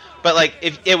here, but like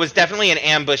if it was definitely an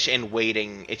ambush in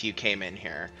waiting if you came in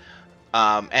here.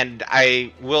 And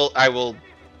I will admit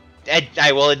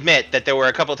that there were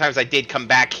a couple of times I did come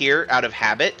back here out of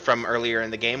habit from earlier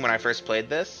in the game when I first played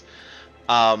this.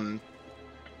 And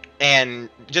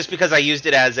just because I used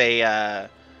it as a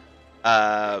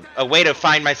way to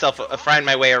find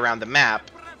my way around the map,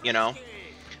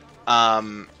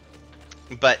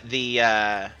 but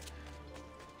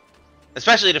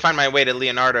especially to find my way to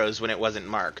Leonardo's when it wasn't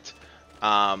marked.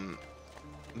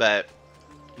 But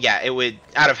yeah, it would,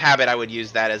 out of habit, I would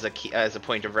use that as a key, as a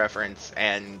point of reference,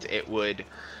 and it would,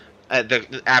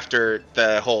 after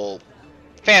the whole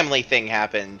family thing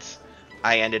happened,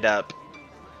 I ended up,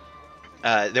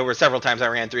 there were several times I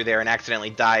ran through there and accidentally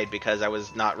died because I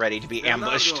was not ready to be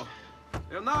ambushed.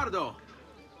 Leonardo!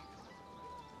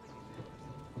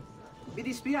 Mi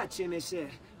dispiace, messer,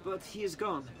 but he is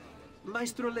gone.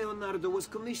 Maestro Leonardo was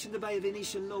commissioned by a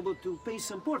Venetian noble to paint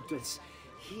some portraits.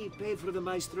 He paid for the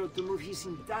maestro to move his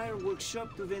entire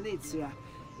workshop to Venezia.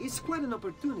 It's quite an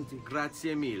opportunity.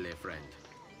 Grazie mille, friend.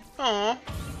 Aww.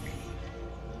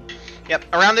 Yep,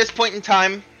 around this point in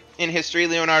time in history,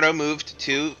 Leonardo moved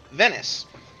to Venice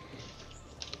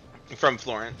from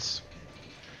Florence.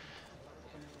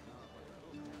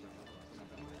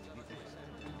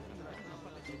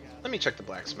 Let me check the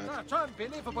blacksmith.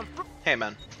 Hey,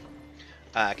 man.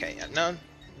 Okay, yeah, no,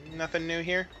 nothing new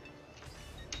here.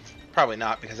 Probably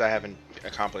not, because I haven't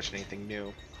accomplished anything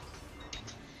new.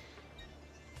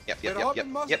 Yep.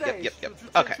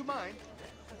 Okay.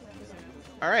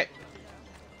 Alright.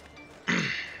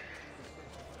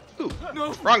 Ooh,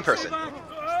 wrong person.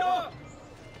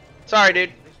 Sorry,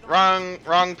 dude.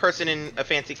 Wrong person in a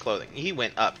fancy clothing. He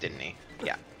went up, didn't he?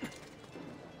 Yeah.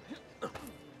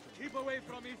 Keep away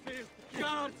from me, Phil.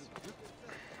 Guards!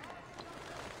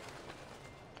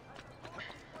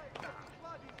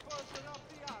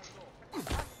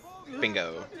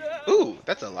 Bingo. Ooh,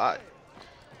 that's a lot.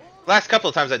 Last couple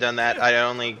of times I've done that, I'd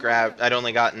only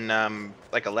gotten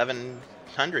like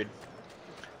 1100.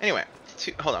 Anyway,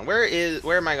 hold on.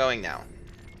 Where am I going now?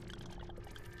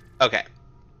 Okay.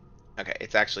 Okay,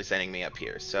 it's actually sending me up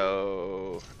here.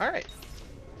 So, all right.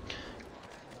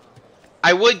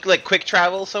 I would like quick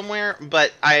travel somewhere,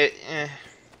 but in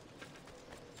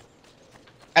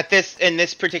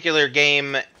this particular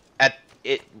game,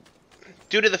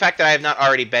 due to the fact that I have not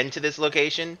already been to this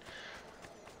location,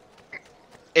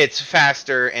 it's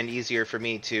faster and easier for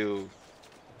me to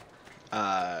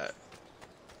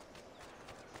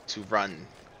run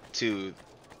to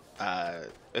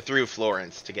through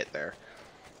Florence to get there,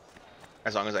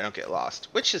 as long as I don't get lost,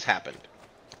 which has happened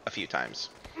a few times.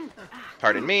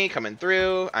 Pardon me, coming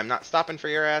through. I'm not stopping for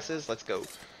your asses. Let's go.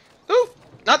 Ooh,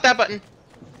 not that button.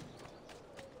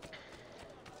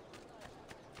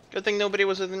 Good thing nobody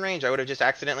was within range. I would have just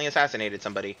accidentally assassinated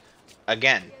somebody.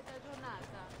 Again.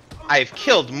 I've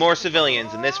killed more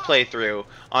civilians in this playthrough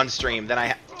on stream than I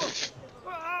have.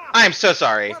 I'm so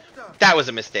sorry. That was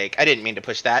a mistake. I didn't mean to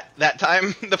push that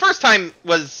time. The first time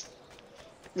was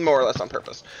more or less on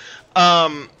purpose.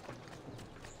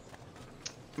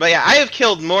 But yeah, I have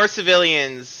killed more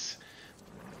civilians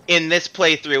in this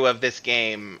playthrough of this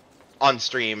game on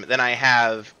stream than I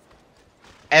have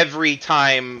every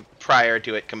time prior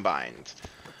to it combined,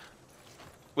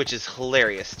 which is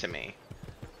hilarious to me.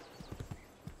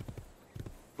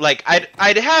 Like,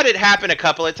 I'd had it happen a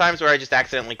couple of times where I just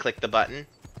accidentally clicked the button,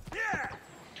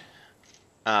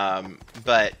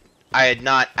 but I had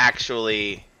not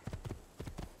actually,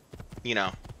 you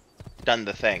know, done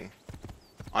the thing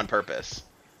on purpose.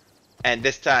 And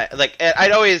this time, like,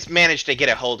 I'd always managed to get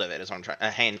a hold of it, is what I'm trying,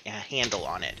 a handle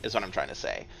on it, is what I'm trying to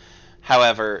say.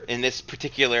 However, in this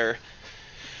particular,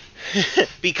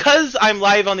 because I'm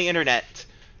live on the internet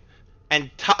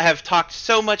and have talked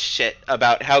so much shit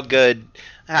about how good,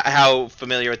 how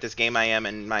familiar with this game I am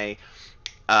and my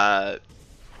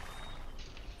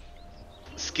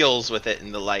skills with it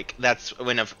and the like, that's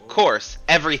when, of course,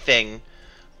 everything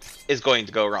is going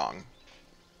to go wrong.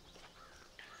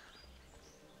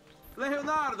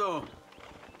 Leonardo!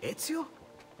 Ezio?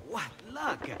 What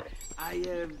luck!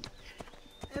 I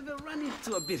ever run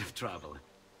into a bit of trouble.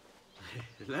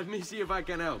 Let me see if I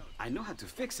can help. I know how to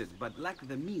fix it, but lack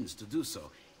the means to do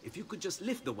so. If you could just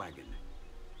lift the wagon.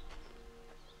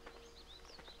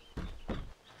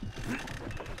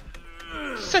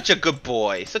 Such a good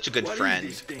boy, such a good friend.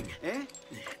 What is this thing? Eh?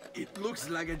 It looks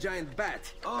like a giant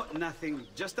bat. Oh, nothing.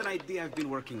 Just an idea I've been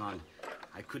working on.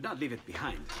 I could not leave it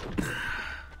behind.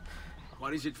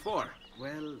 What is it for?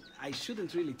 Well, I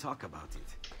shouldn't really talk about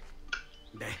it.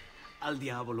 Al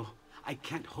diavolo. I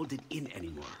can't hold it in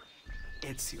anymore.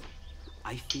 Ezio,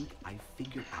 I think I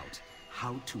figured out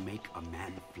how to make a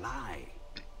man fly.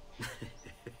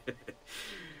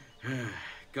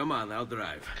 Come on, I'll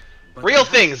drive. But Real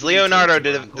things Leonardo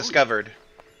discovered.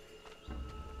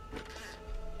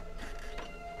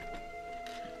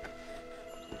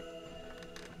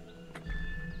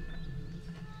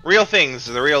 Real things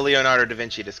the real Leonardo da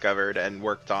Vinci discovered and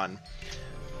worked on.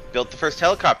 Built the first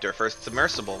helicopter, first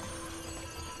submersible.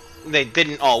 They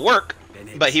didn't all work,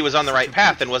 but he was on the right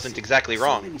path and wasn't exactly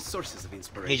wrong.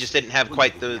 He just didn't have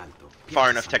quite the far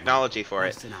enough technology for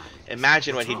it.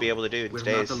 Imagine what he'd be able to do in We're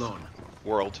today's not alone.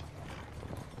 world.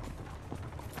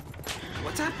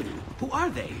 What's happening? Who are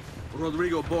they?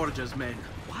 Rodrigo Borgia's men.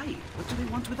 Why? What do they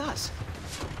want with us?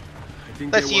 I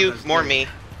think Less they you, want us more dead. me.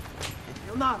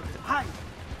 Leonardo, hide!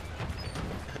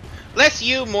 Less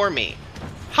you, more me.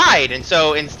 Hide, and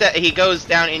so instead he goes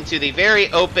down into the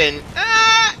very open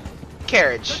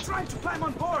carriage. Trying to climb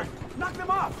on board! Knock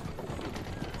them off!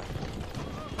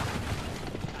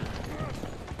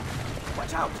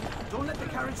 Watch out! Don't let the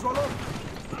carriage roll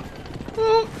over.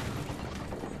 Ooh.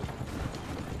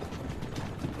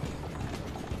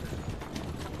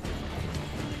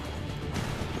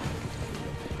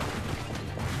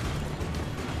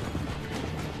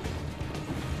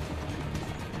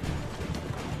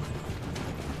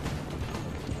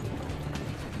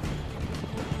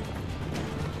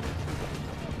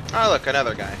 Oh, look,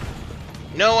 another guy.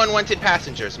 No unwanted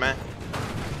passengers, man.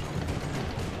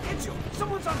 Ezio,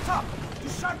 someone's on top!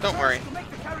 Use sharp Don't turns worry. to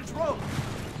make the carriage roll!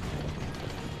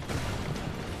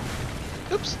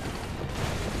 Oops.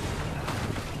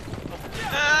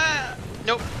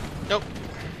 Nope. Nope.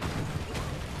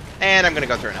 And I'm gonna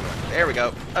go through another one. There we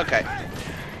go. Okay.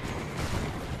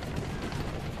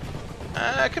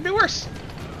 Could be worse.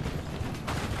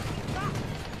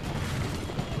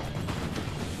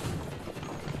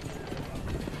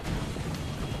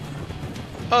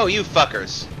 Oh, you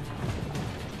fuckers.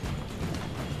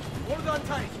 Hold on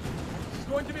tight. It's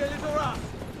going to be a little rough.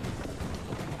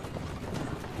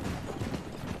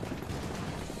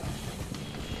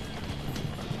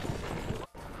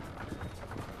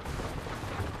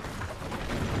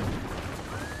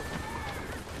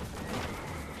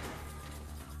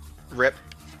 Rip.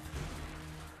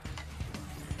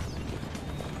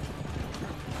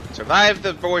 Survive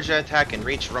the Borgia attack and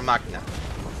reach Romagna.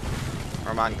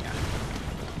 Romagna.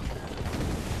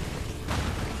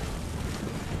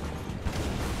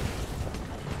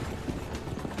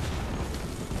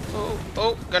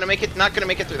 Oh, gonna make it, not gonna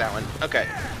make it through that one. Okay.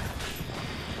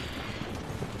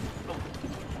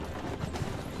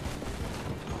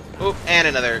 Oh, and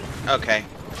another, okay.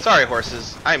 Sorry,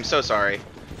 horses. I'm so sorry.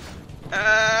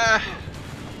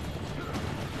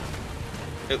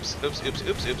 Oops, oops, oops,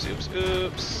 oops, oops, oops,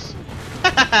 oops.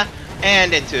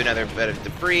 And into another bit of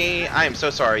debris. I am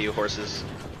so sorry, you horses.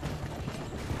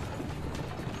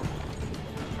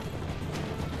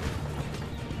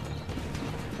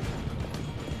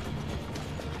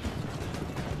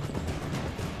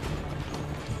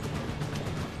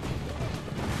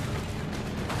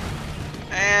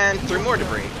 And through more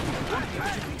debris.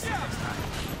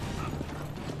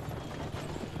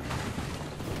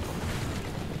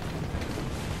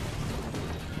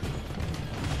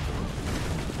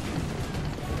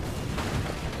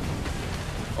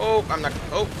 Oh, I'm not.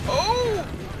 Oh,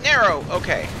 narrow.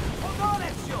 Okay. Hold on,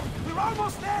 Ezio! We're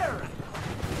almost there!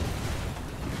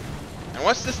 And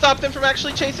what's to stop them from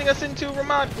actually chasing us into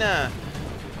Romagna?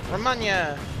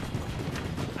 Romagna.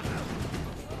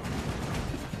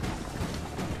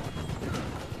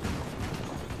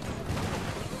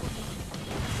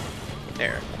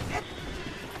 There.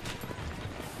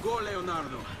 Go,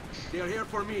 Leonardo. They are here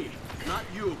for me, not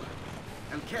you.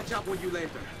 I'll catch up with you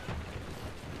later.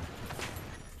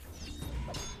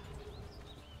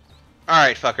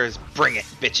 Alright, fuckers. Bring it,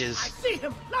 bitches. See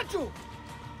him! Not you!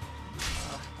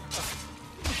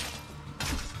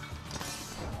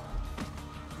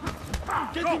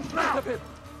 Get in front of him.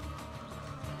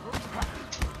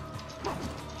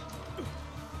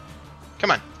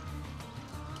 Come on.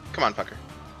 Come on, fucker.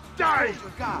 Die!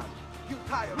 God, you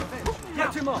tire of it.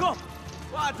 Get him up.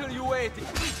 What are you waiting?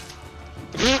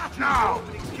 Now!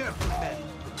 Openings carefully, men.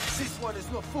 This one is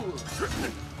no fool.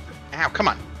 Ow, come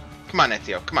on. Come on,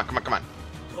 Ezio. Come on, come on, come on.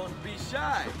 Don't be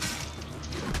shy.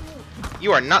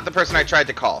 You are not the person I tried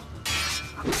to call.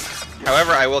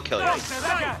 However, I will kill you.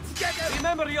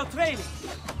 Remember your training.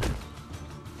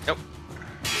 Nope.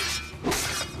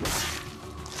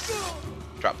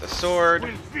 Drop the sword.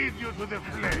 Feed you to the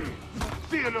flame.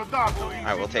 Deodato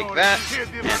I will take that,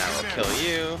 and I will kill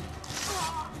you.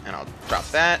 And I'll drop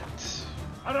that.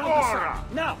 Ora!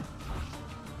 Now!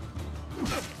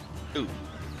 Ooh.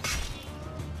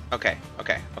 Okay,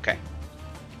 okay, okay.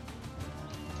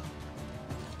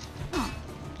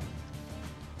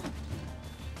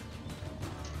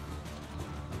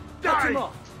 Get him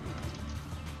off!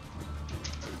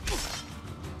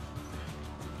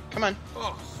 Come on.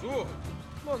 Oh, su.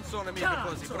 Non sono mica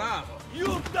così bravo.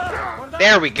 You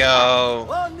There we go.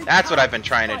 That's what I've been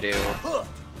trying to do.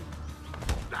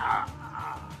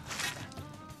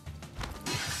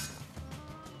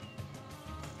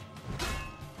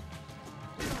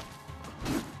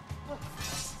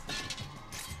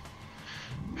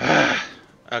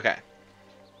 Okay.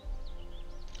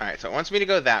 Alright, so it wants me to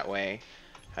go that way.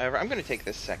 However, I'm going to take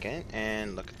this second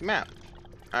and look at the map.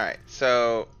 Alright,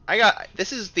 so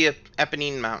this is the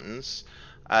Apennine Mountains.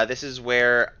 This is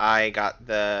where I got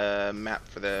the map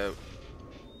for the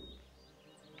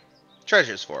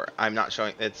treasures for.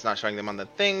 It's not showing them on the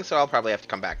thing, so I'll probably have to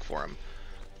come back for them,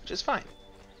 which is fine.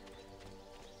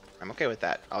 I'm okay with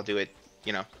that. I'll do it,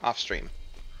 you know, off stream.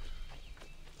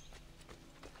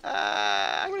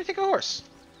 I'm going to take a horse.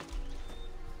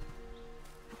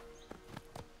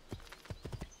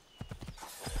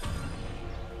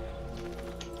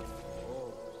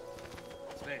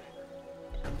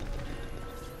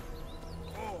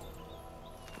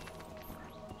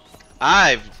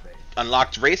 I've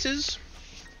unlocked races,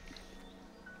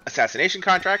 assassination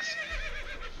contracts,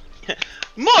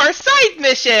 more side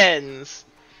missions!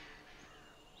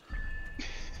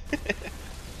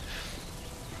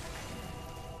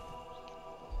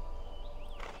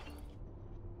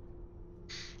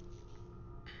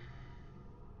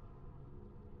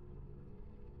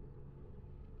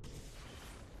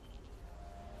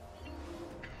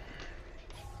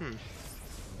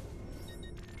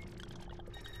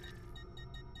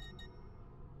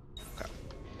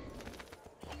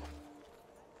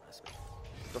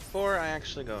 Before I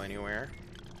actually go anywhere.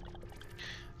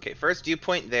 Okay, first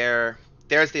viewpoint there.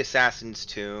 There's the assassin's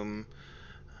tomb.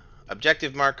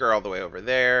 Objective marker all the way over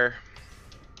there.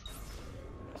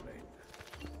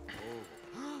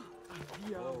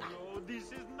 Diablo, this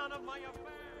is none of my affair.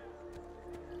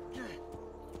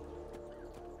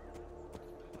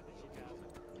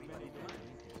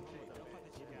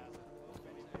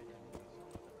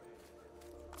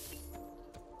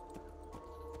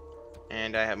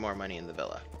 And I have more money in the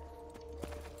villa.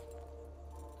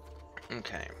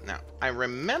 Okay, now, I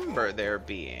remember there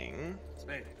being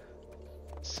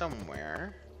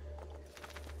somewhere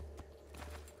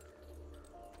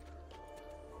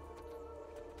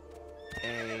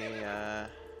a,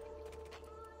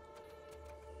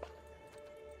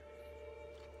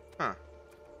 huh.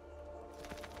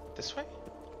 This way?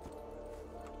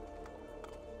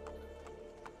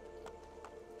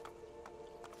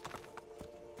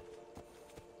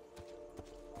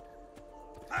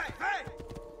 Hey, hey!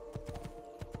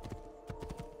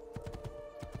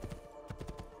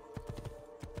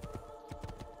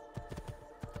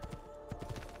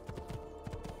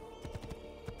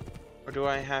 Or do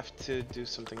I have to do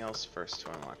something else first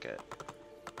to unlock it?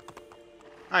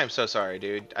 I'm so sorry,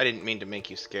 dude. I didn't mean to make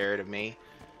you scared of me.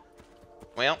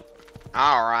 Well,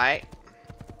 alright.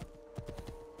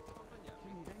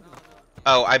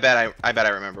 Oh, I bet I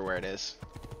remember where it is.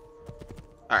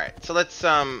 Alright, so let's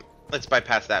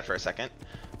bypass that for a second.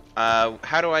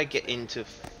 How do I get into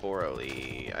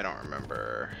Forley? I don't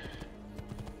remember.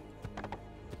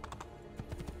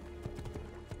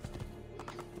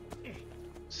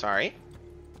 Sorry.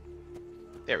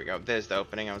 There we go. There's the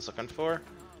opening I was looking for.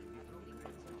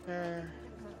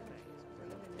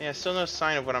 Yeah, still no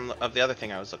sign of of the other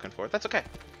thing I was looking for. That's okay.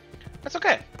 That's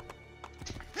okay.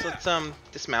 So let's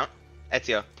dismount.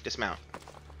 Ezio, dismount.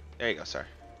 There you go, sir.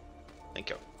 Thank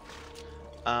you.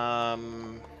 Oh,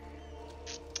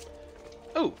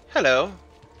 hello.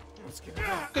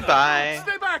 Goodbye.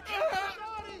 Stay back!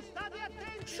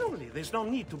 Surely there's no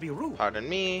need to be rude. Pardon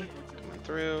me. Coming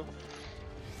through.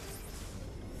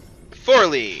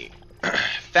 Forley!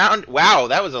 Found. Wow,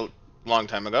 that was a long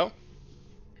time ago.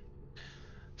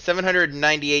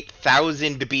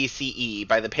 798,000 BCE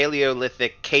by the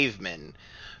Paleolithic cavemen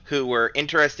who were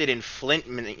interested in flint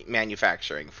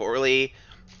manufacturing. Forley.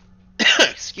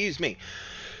 Excuse me.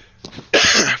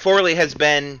 Forley has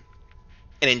been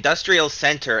an industrial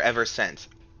center ever since.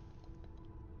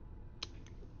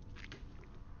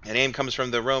 The name comes from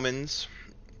the Romans.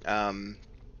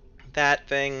 That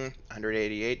thing,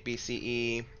 188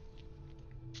 BCE.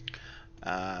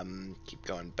 Keep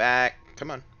going back.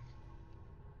 Come on.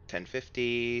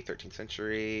 1050, 13th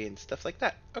century, and stuff like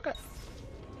that. Okay.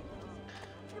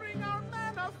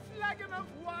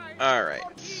 Alright.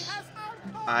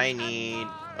 I need...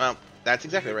 Well, that's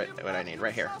exactly what I need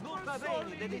right here.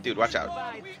 Dude, watch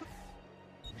out.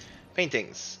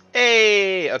 Paintings.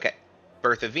 Hey! Okay.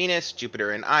 Birth of Venus,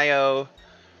 Jupiter and Io.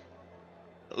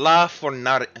 La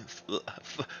Fornarnia! The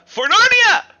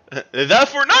Fornarnia!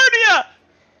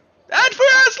 And for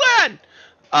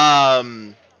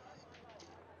Aslan!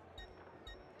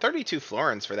 32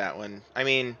 florins for that one. I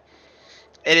mean,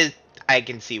 it is... I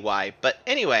can see why. But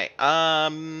anyway,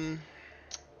 and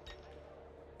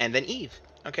then Eve.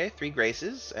 Okay, 3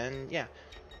 graces, and yeah.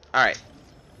 Alright.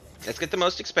 Let's get the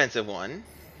most expensive one,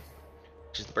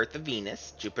 which is the Birth of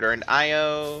Venus, Jupiter and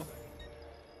Io.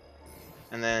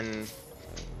 And then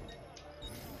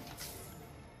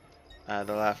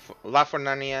The La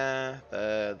Fornania,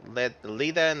 the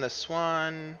Leda and the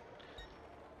Swan,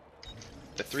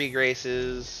 the Three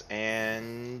Graces,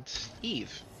 and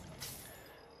Eve.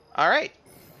 Alright.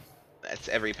 That's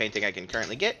every painting I can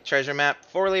currently get. Treasure map,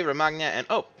 Forli, Romagna, and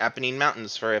oh, Apennine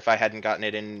Mountains for if I hadn't gotten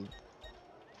it in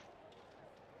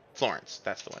Florence.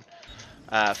 That's the one.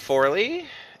 Forli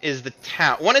is the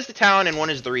town. One is the town and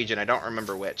one is the region. I don't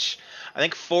remember which. I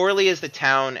think Forli is the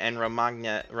town and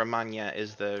Romagna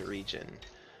is the region.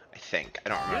 I think. I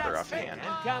don't remember offhand.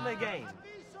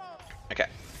 Okay.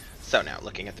 So now,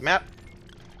 looking at the map.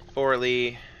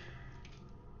 Forli.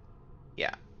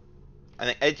 Yeah. I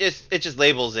think it just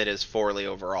labels it as Forli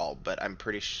overall, but I'm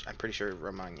pretty sure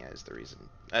Romagna is the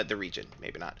region,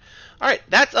 maybe not. All right,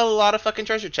 that's a lot of fucking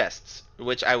treasure chests,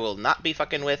 which I will not be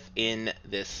fucking with in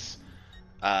this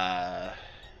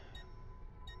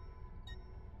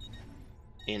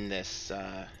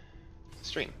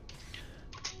stream.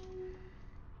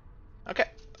 Okay,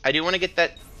 I do want to get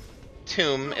that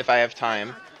tomb if I have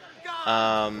time.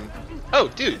 Oh,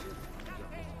 dude.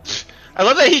 I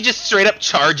love that he just straight up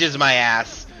charges my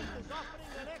ass.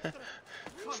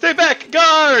 Stay back,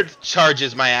 guard!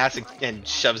 Charges my ass and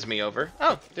shoves me over.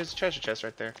 Oh, there's a treasure chest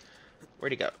right there.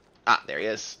 Where'd he go? Ah, there he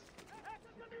is.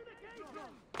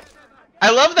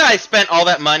 I love that I spent all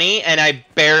that money and I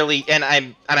barely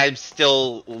I'm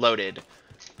still loaded.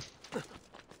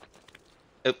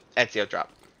 Oop, Ezio drop.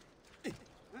 You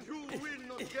will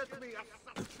not get me,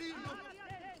 assassino.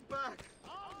 Back.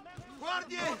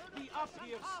 Guardia!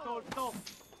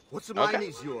 What's mine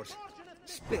is yours.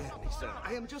 Spare me, sir.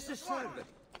 I am just a servant.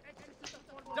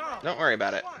 Don't worry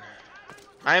about it.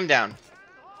 I am down.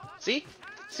 See?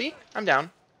 See? I'm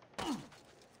down.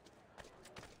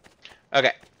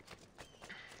 Okay.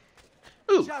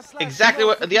 Ooh, exactly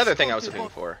what the other thing I was looking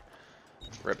for.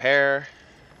 Repair.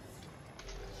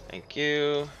 Thank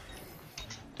you.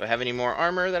 Do I have any more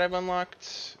armor that I've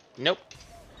unlocked? Nope.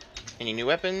 Any new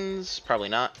weapons? Probably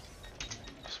not.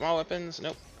 Small weapons?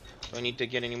 Nope. Do I need to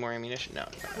get any more ammunition? No.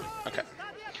 Okay.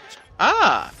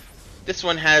 Ah! This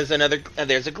one has another...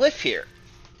 there's a glyph here.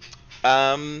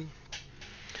 The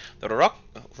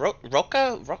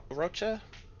Rocha?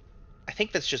 I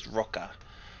think that's just Roca.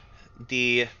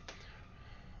 The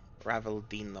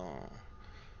Ravaldino.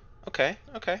 Okay.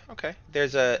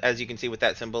 There's a... as you can see with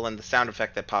that symbol and the sound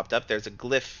effect that popped up, there's a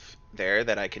glyph there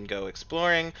that I can go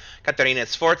exploring. Caterina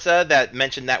Sforza, that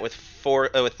mentioned that with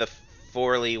the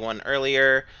Forli one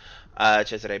earlier.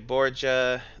 Cesare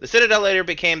Borgia. The Citadel later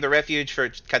became the refuge for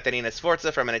Caterina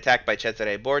Sforza from an attack by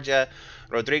Cesare Borgia,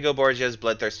 Rodrigo Borgia's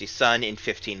bloodthirsty son, in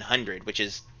 1500, which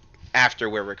is after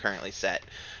where we're currently set.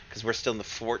 Because we're still in the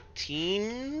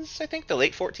 14s, I think? The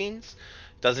late 14s?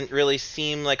 Doesn't really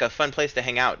seem like a fun place to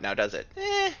hang out now, does it?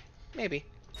 Maybe.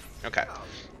 Okay.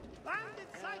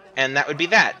 And that would be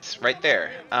that, right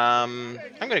there. I'm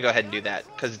going to go ahead and do that,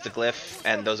 because it's a glyph,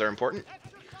 and those are important.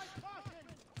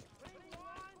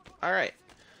 Alright.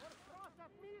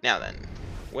 Now then.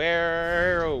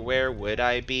 Where would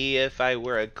I be if I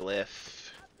were a glyph?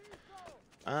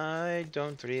 I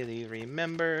don't really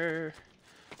remember.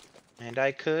 And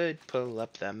I could pull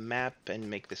up the map and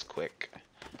make this quick.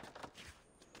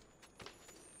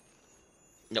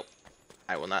 Nope.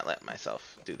 I will not let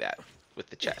myself do that with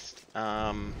the chest.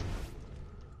 Let's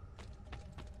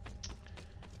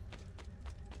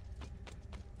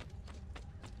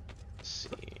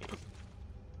see.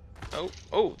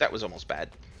 Oh, that was almost bad.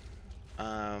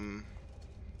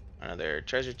 Another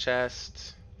treasure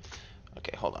chest.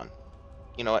 Okay, hold on.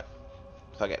 You know what?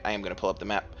 Fuck it, I am gonna pull up the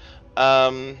map.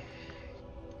 Un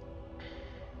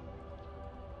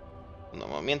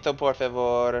momento, por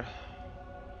favor.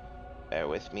 Bear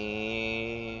with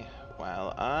me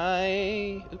while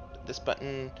I... Oop, this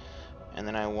button. And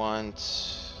then I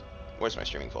want... Where's my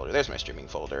streaming folder? There's my streaming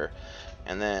folder.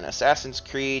 And then Assassin's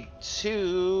Creed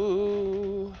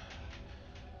 2...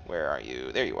 Where are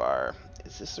you? There you are.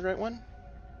 Is this the right one?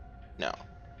 No.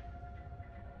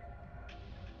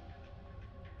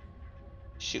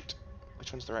 Shoot.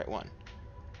 Which one's the right one?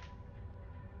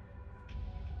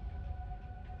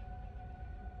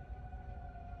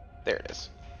 There it is.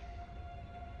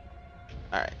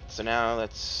 Alright, so now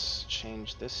let's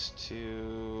change this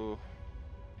to...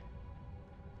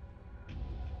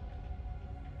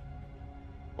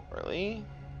 Poorly.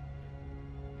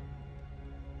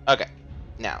 Okay,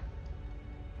 now.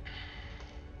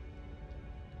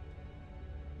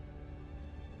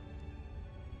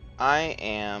 I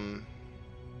am...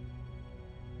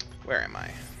 Where am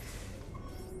I?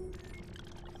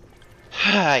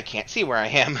 I can't see where I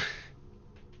am.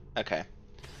 Okay.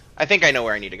 I think I know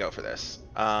where I need to go for this.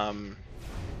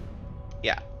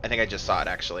 Yeah, I think I just saw it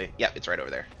actually. Yep, it's right over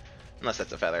there. Unless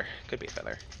that's a feather. Could be a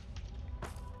feather.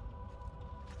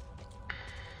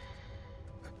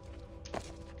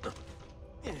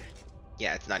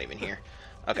 Yeah, it's not even here.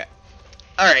 Okay.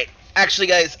 Alright. Actually,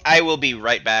 guys, I will be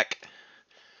right back.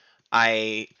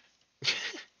 I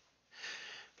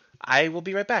will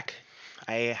be right back.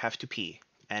 I have to pee.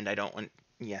 And I don't want...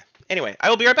 Yeah. Anyway, I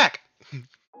will be right back.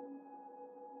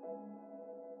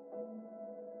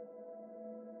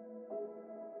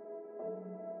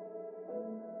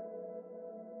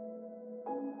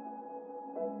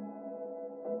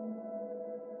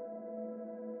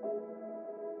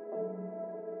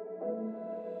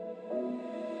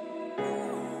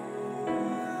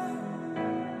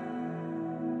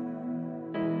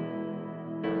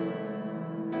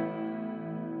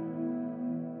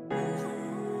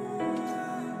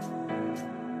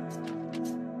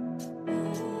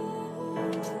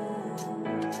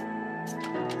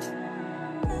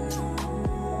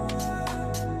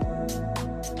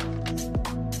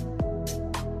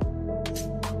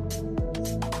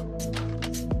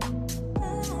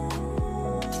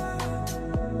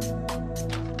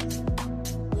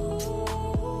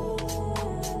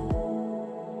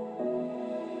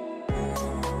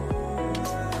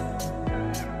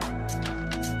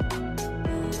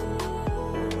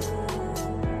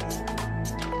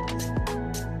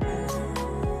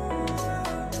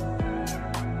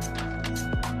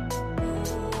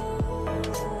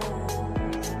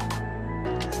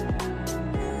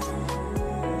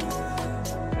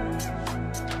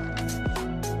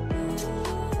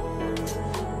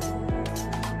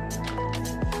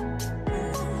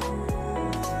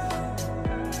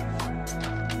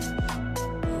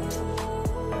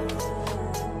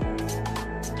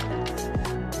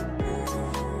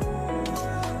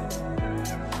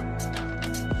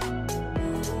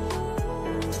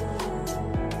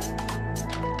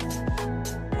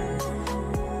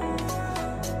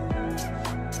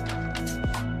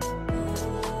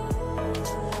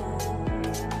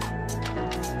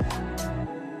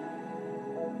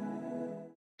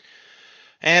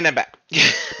 And I'm back.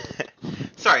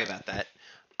 Sorry about that.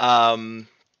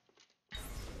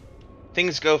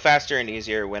 Things go faster and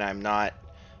easier when I'm not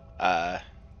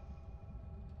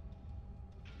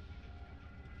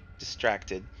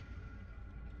distracted.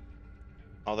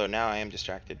 Although now I am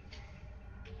distracted.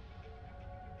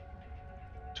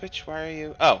 Twitch, why are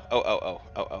you... Oh,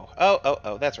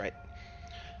 that's right.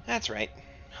 That's right.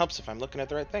 Helps if I'm looking at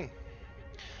the right thing.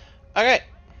 Okay.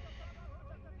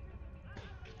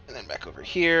 And then back over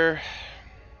here.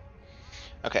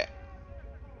 Okay.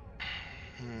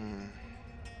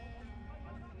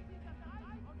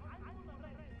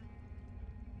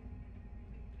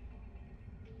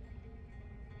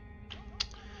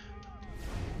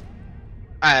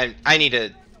 I need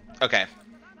to... Okay.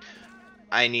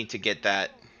 I need to get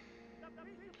that.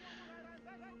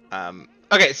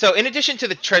 Okay, so in addition to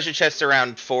the treasure chests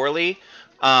around Forley,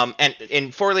 and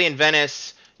in Forley and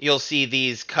Venice, you'll see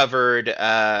these covered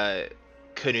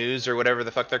canoes or whatever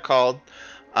the fuck they're called,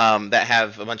 that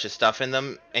have a bunch of stuff in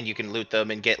them, and you can loot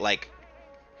them and get like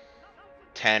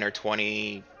 10 or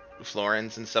 20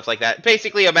 florins and stuff like that.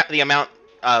 Basically, about the amount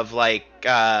of like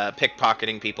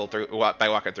pickpocketing people through by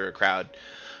walking through a crowd.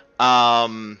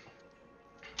 And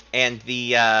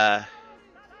the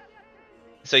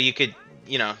so you could,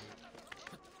 you know,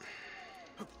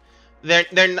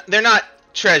 they're not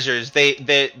treasures.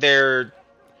 They're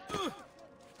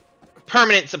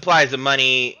permanent supplies of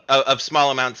money, of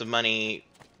small amounts of money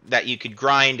that you could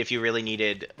grind if you really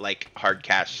needed like hard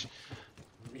cash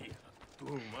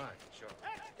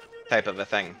type of a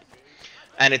thing.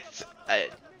 And it's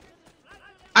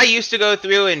I used to go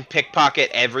through and pickpocket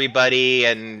everybody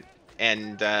and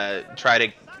try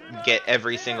to get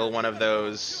every single one of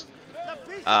those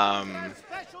and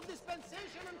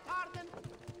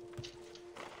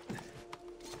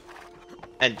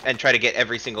try to get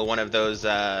every single one of those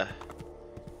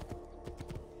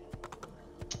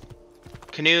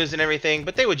canoes and everything,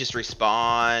 but they would just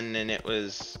respawn and it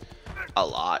was a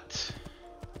lot.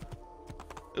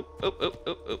 Oop, oop, oop,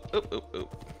 oop, oop, oop, oop,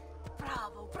 oop.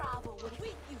 Bravo, bravo, we're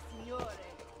with you, signore.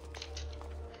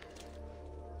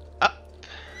 Up.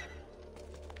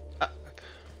 Up.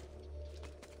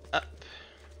 Up.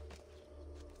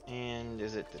 And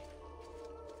is it the...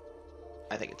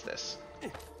 I think it's this. I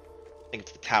think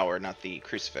it's the tower, not the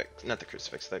crucifix. Not the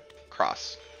crucifix, the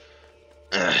cross.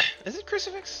 Is it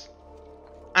crucifix?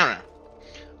 I don't know.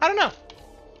 I don't know.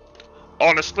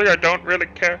 Honestly, I don't really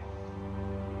care.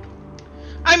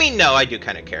 I mean, no, I do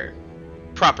kind of care.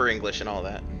 Proper English and all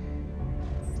that.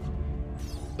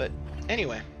 But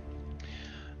anyway.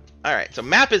 Alright, so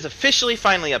map is officially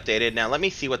finally updated. Now let me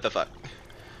see what the fuck.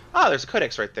 Oh, there's a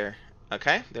codex right there.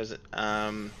 Okay, there's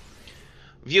a,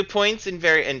 viewpoints in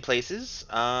places.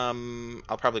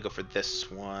 I'll probably go for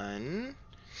this one.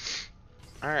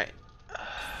 Alright.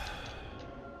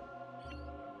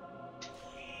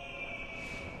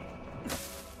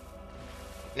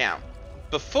 Now,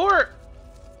 before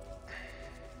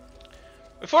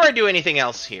I do anything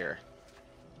else here,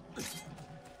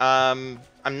 I'm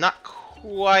not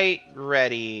quite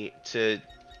ready to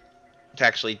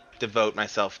actually devote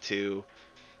myself to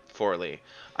Forli.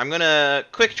 I'm gonna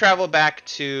quick travel back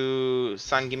to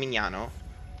San Gimignano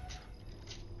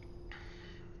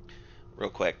real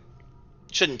quick.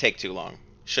 Shouldn't take too long.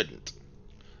 Shouldn't.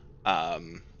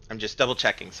 I'm just double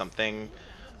checking something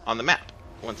on the map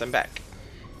once I'm back.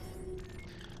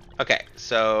 Okay,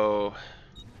 so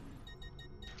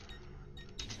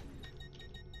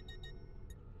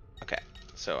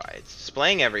it's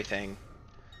displaying everything.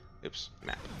 Oops,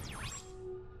 map.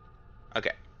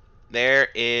 Okay, there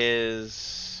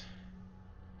is,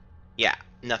 yeah,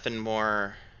 nothing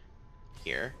more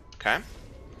here. Okay.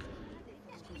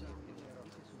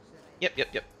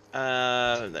 Yep.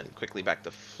 Then quickly back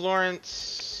to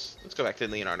Florence. Let's go back to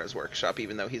Leonardo's workshop,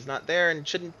 even though he's not there, and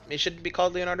it shouldn't be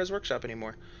called Leonardo's workshop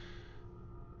anymore.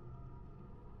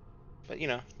 But you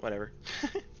know, whatever.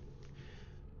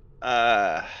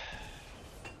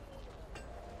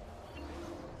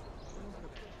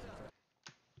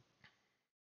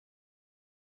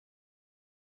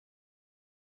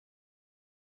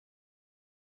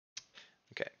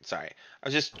 Okay, sorry. I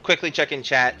was just quickly checking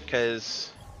chat because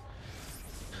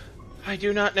I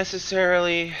cannot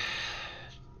necessarily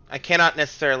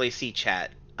see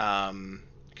chat.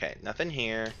 Okay, nothing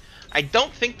here. I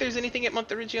don't think there's anything at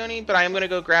Monteriggioni, but I am gonna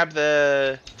go grab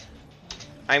the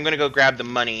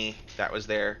money that was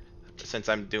there since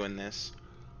I'm doing this.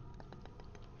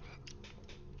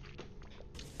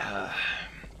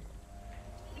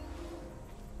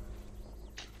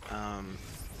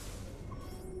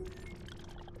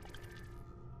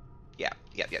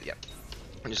 Yep.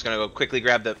 I'm just gonna go quickly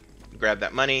grab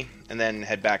that money and then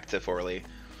head back to Forli.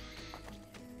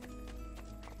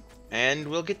 And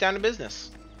we'll get down to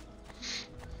business.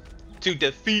 To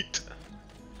defeat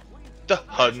the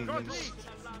Huns.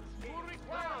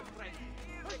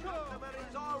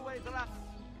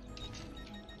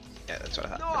 Yeah, that's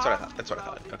what I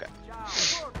thought. Okay.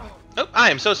 Oh,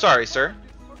 I am so sorry, sir.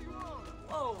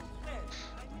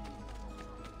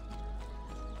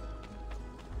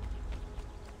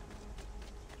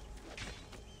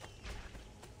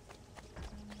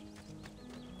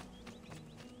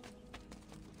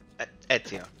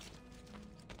 Ezio.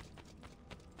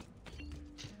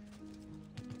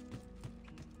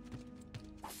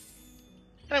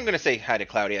 And I'm going to say hi to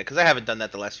Claudia, because I haven't done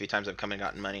that the last few times I've come and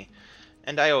gotten money.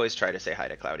 And I always try to say hi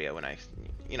to Claudia when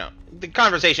you know, the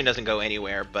conversation doesn't go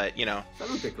anywhere, but, you know.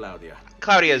 Salute, Claudia.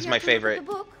 Claudia is my favorite,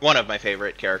 one of my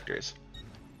favorite characters.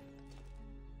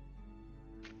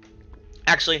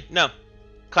 Actually, no.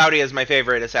 Claudia is my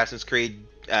favorite Assassin's Creed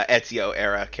Ezio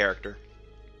era character.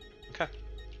 Okay.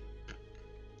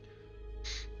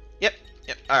 Yep.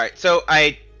 Alright, so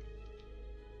I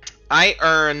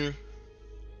earn,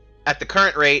 at the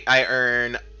current rate, I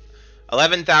earn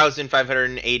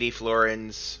 11,580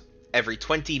 florins every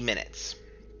 20 minutes.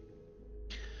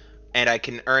 And I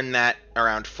can earn that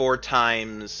around 3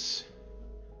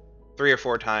 or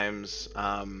 4 times,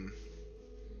 I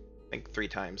think 3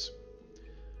 times.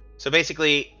 So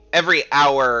basically, every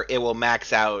hour it will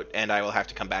max out and I will have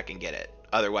to come back and get it.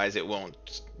 Otherwise it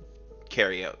won't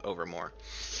carry over more.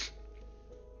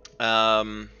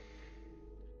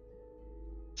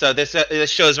 So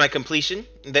this shows my completion.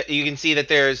 That you can see that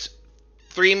there's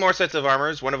 3 more sets of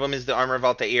armors. One of them is the armor of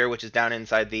Altair, which is down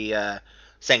inside the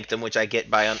sanctum, which I get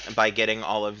by getting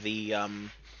all of the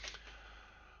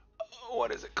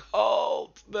what is it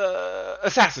called? The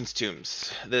Assassin's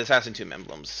Tombs, the Assassin Tomb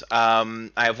emblems. I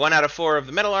have 1 out of 4 of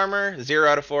the metal armor, 0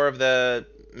 out of 4 of the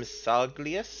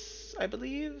Misaglius, I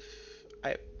believe.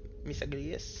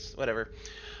 Misaglius, whatever.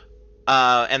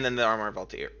 And then the armor of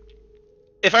Altair.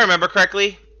 If I remember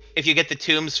correctly, if you get the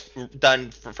tombs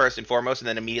done first and foremost, and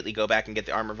then immediately go back and get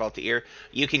the armor of Altair,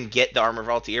 you can get the armor of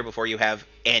Altair before you have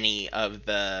any of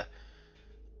that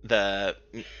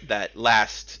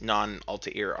last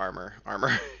non-Altair armor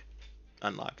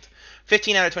unlocked.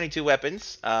 15 out of 22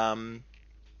 weapons, 19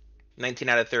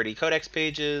 out of 30 codex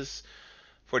pages,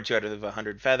 42 out of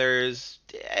 100 feathers,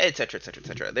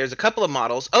 etc. There's a couple of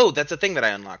models. Oh, that's a thing that I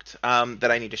unlocked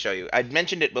that I need to show you. I'd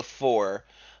mentioned it before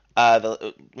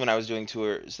when I was doing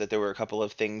tours, that there were a couple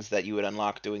of things that you would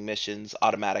unlock doing missions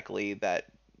automatically that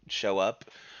show up.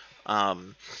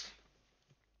 Um,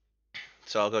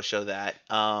 so I'll go show that.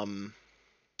 3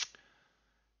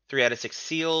 out of 6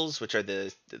 seals, which are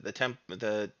the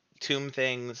tomb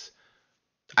things.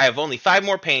 I have only 5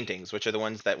 more paintings, which are the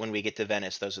ones that when we get to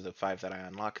Venice, those are the 5 that I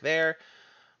unlock there.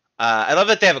 I love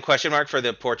that they have a question mark for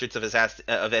the portraits of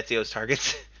Ezio's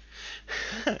targets.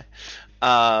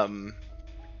 All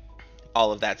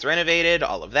of that's renovated.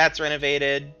 All of that's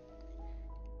renovated.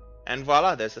 And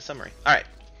voila, there's the summary. All right.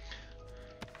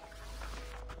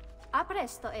 A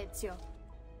presto, Ezio.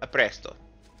 A presto.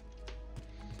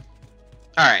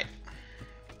 All right.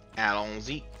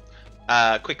 Allons-y.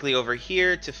 Quickly over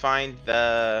here to find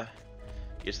the...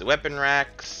 Here's the weapon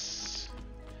racks.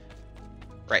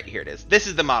 Right, here it is. This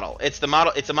is the model. It's the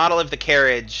model. It's a model of the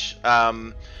carriage.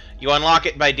 You unlock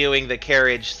it by doing the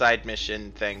carriage side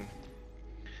mission thing.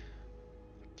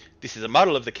 This is a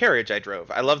model of the carriage I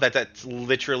drove. I love that that's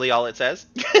literally all it says.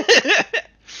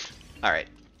 Alright.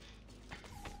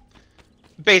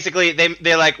 Basically,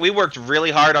 they're like, we worked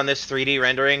really hard on this 3D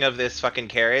rendering of this fucking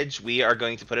carriage. We are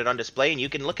going to put it on display, and you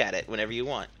can look at it whenever you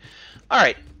want.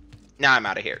 Alright. Now I'm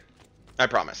out of here. I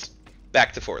promise.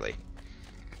 Back to Forley.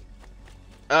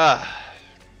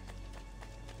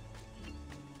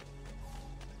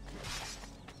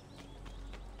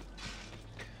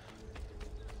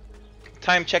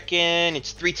 Time check-in,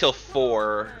 it's 3 till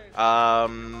 4.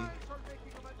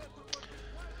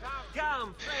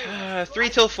 3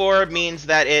 till 4 means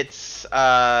that it's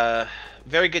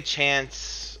very good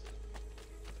chance.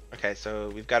 Okay, so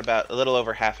we've got about a little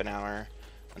over half an hour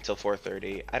until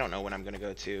 4:30. I don't know when I'm gonna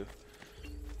go to.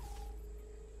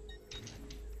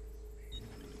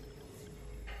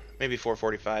 Maybe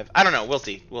 4:45. I don't know. We'll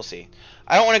see. We'll see.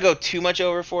 I don't want to go too much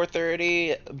over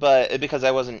 4:30, but because I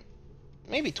wasn't.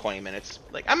 Maybe 20 minutes.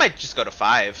 Like, I might just go to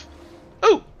 5.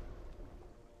 Ooh!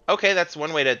 Okay, that's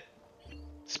one way to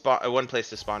spawn, one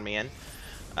place to spawn me in.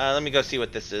 Let me go see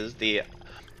what this is. The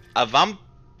Avamposto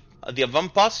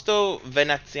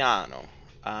Veneziano.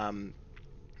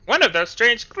 One of those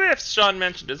strange glyphs Sean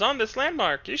mentioned is on this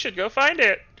landmark. You should go find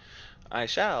it. I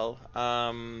shall.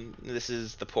 This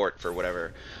is the port for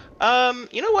whatever.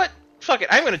 You know what? Fuck it.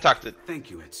 I'm gonna talk to...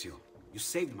 Thank you, Ezio. You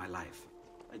saved my life.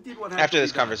 I did what After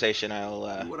this conversation, I'll...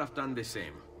 You would have done the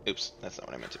same. Oops, that's not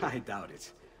what I meant to do. I doubt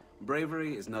it.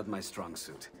 Bravery is not my strong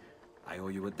suit. I owe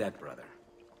you a debt, brother.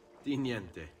 Di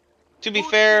niente. To be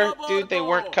fair, dude, they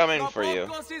weren't coming for you.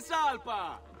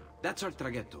 That's our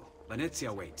traghetto.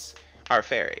 Venezia waits. Our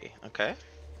ferry, okay.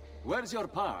 Where's your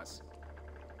pass?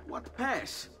 What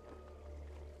pass?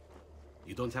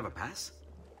 You don't have a pass?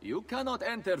 You cannot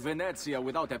enter Venezia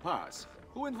without a pass.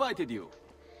 Who invited you?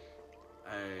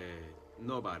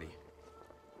 Nobody.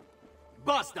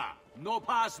 Basta! No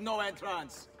pass, no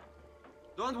entrance!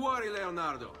 Don't worry,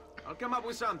 Leonardo. I'll come up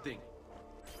with something.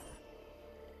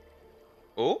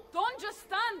 Oh? Don't just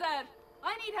stand there!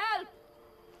 I need help!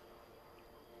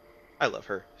 I love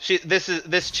her.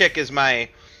 This chick is my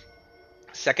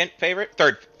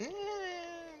third.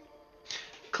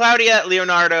 Claudia,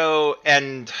 Leonardo,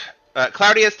 and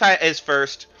Claudia's is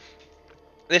first.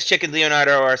 This chick and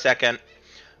Leonardo are second.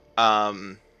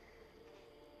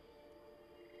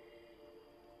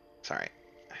 Sorry,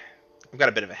 I've got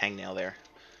a bit of a hangnail there.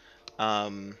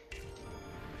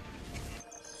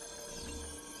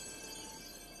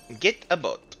 Get a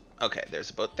boat. Okay,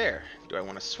 there's a boat there. Do I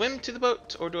want to swim to the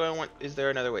boat, or do I want... Is there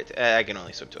another way to... I can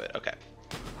only swim to it. Okay.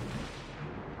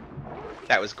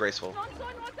 That was graceful.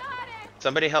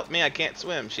 Somebody help me, I can't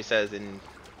swim, she says in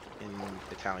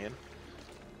Italian.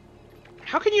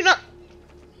 How can you not...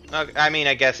 I mean,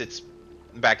 I guess it's...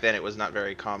 Back then it was not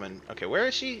very common. Okay, where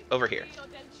is she? Over here.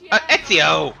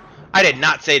 Ezio! I did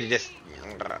not say to just...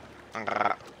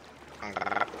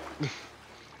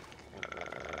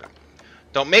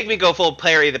 Don't make me go full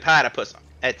Perry the Platypus,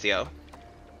 Ezio.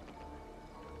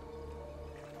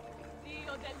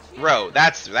 Row,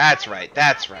 that's right,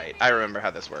 that's right. I remember how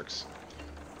this works.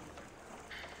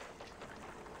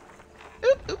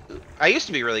 Oop, oop, oop. I used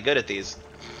to be really good at these.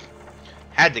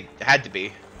 Had to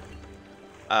be.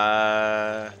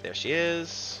 There she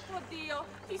is.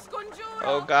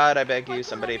 Oh God, I beg you,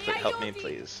 somebody help me,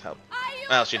 please. Help.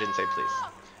 Well, she didn't say please.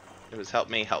 It was help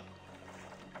me, help.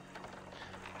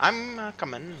 I'm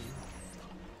coming.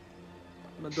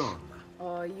 Madonna.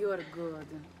 Oh, you're good.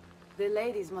 The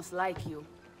ladies must like you.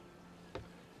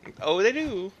 Oh, they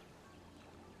do.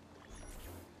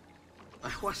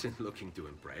 I wasn't looking to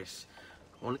impress.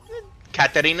 Only...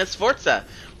 Caterina Sforza,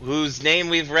 whose name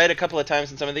we've read a couple of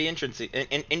times in some of the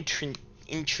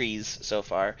entries so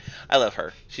far. I love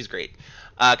her. She's great.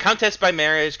 Countess by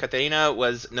marriage, Caterina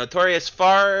was notorious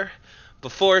far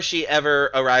before she ever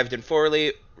arrived in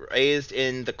Forley, Raised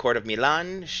in the court of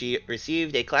Milan, she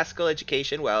received a classical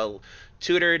education while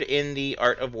tutored in the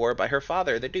art of war by her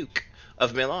father, the Duke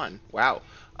of Milan. Wow.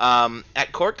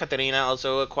 At court, Caterina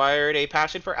also acquired a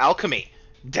passion for alchemy.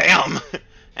 Damn!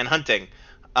 And hunting.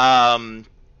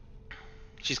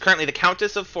 She's currently the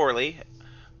Countess of Forli.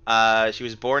 She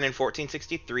was born in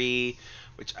 1463,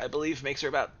 which I believe makes her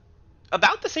about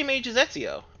the same age as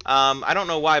Ezio. I don't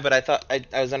know why, but I thought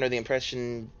I was under the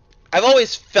impression... I've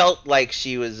always felt like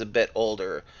she was a bit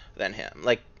older than him.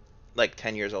 Like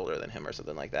 10 years older than him or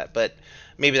something like that. But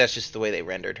maybe that's just the way they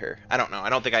rendered her. I don't know. I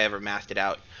don't think I ever mathed it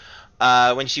out.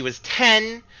 When she was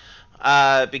 10,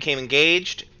 became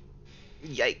engaged.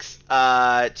 Yikes.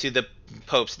 To the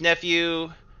Pope's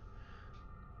nephew.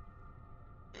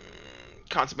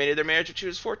 Consummated their marriage when she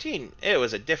was 14. It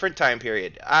was a different time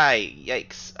period.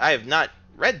 Yikes. I have not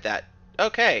read that.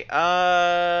 Okay.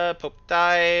 Pope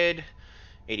died.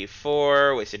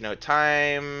 84. Wasted no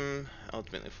time.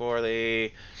 Ultimately,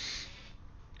 Forli.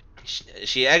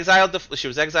 She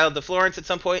was exiled to Florence at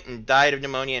some point and died of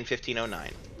pneumonia in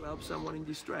 1509. To help someone in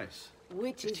distress.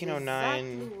 Which is 1509.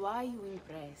 exactly why you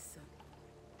impress.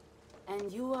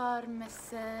 And you are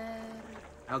Messer...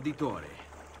 Auditore.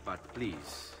 But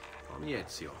please, call me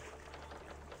Ezio.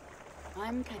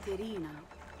 I'm Caterina.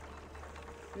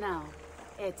 Now,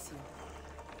 Ezio,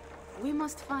 we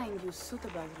must find you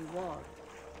suitable reward.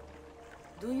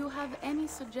 Do you have any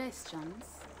suggestions?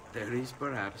 There is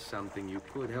perhaps something you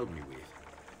could help me with.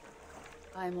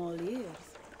 I'm all ears.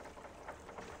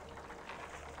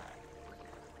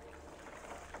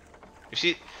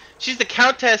 She's the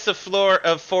Countess of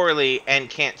Forli and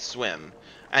can't swim,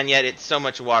 and yet it's so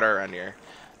much water around here.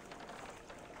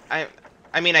 I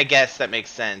mean, I guess that makes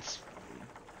sense,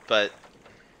 but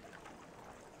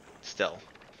still.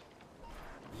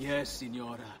 Yes,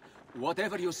 Signora.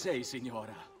 Whatever you say,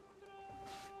 Signora.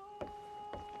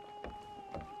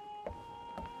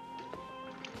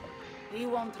 He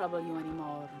won't trouble you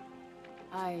anymore.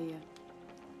 I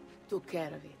took care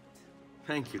of it.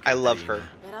 Thank you, I love her.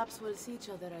 Perhaps we'll see each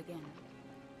other again.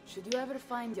 Should you ever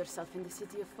find yourself in the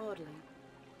city of Forli,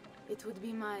 it would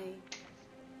be my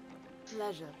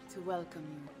pleasure to welcome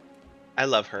you. I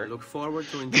love her. I look forward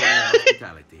to enjoying your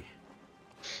hospitality.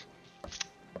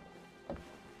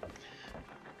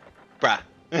 Bruh.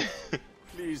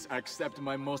 Please accept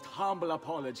my most humble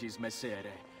apologies,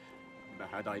 Messere.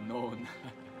 Had I known...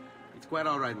 It's quite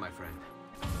all right, my friend.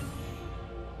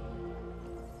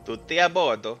 Tutti a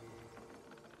bordo.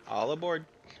 All aboard.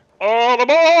 All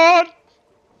aboard!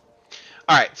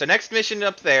 Alright, so next mission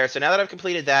up there. So now that I've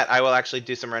completed that, I will actually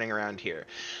do some running around here.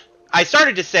 I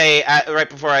started to say, right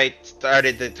before I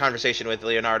started the conversation with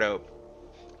Leonardo,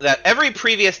 that every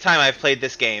previous time I've played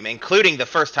this game, including the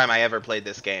first time I ever played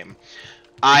this game,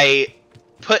 I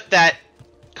put that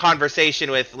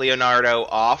conversation with Leonardo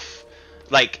off,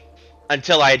 like,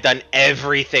 until I had done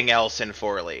everything else in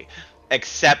Forli,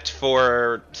 except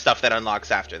for stuff that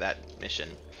unlocks after that mission.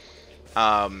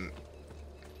 And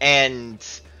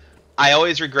I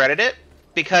always regretted it,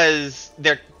 because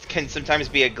there can sometimes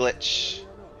be a glitch.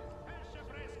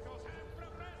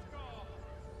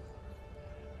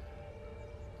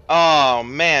 Oh,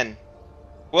 man.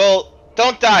 Well,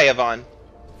 don't die, Yvonne.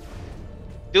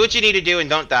 Do what you need to do and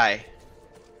don't die.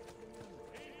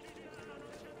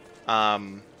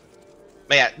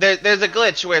 But yeah, there's a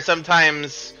glitch where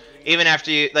sometimes, even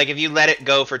after you, like, if you let it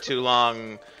go for too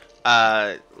long,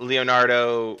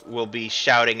 Leonardo will be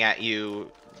shouting at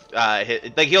you.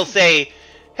 Like, he'll say,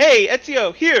 "Hey,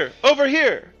 Ezio, here, over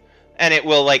here," and it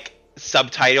will, like,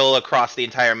 subtitle across the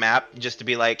entire map just to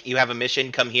be like, "You have a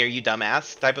mission, come here, you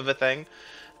dumbass," type of a thing.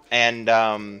 And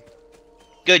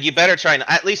good, you better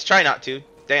at least try not to.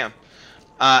 Damn.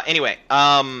 Anyway,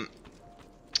 but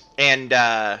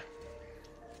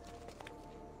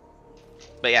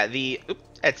yeah,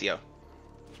 Ezio.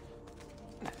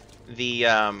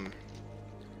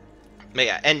 But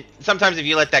yeah, and sometimes if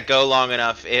you let that go long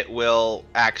enough, it will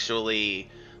actually,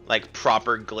 like,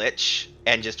 proper glitch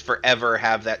and just forever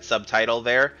have that subtitle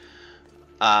there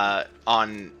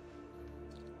on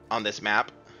this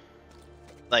map.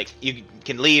 Like, you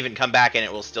can leave and come back and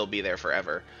it will still be there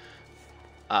forever.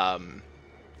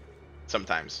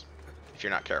 Sometimes, if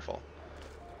you're not careful.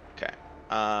 Okay.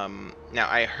 Now,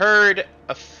 I heard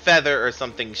a feather or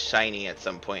something shiny at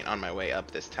some point on my way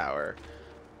up this tower.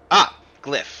 Ah!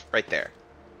 Glyph, right there.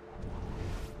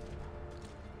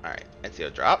 Alright,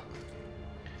 Ezio, drop.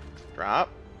 Drop,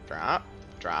 drop,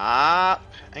 drop,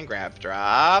 and grab,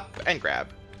 drop, and grab.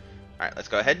 Alright, let's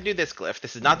go ahead and do this glyph.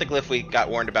 This is not the glyph we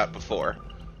got warned about before.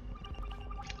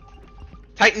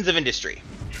 Titans of Industry.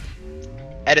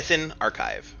 Edison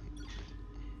Archive.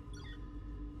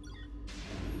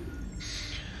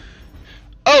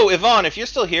 Oh, Yvonne, if you're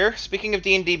still here, speaking of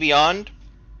D&D Beyond,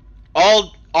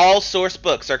 all source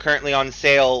books are currently on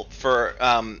sale for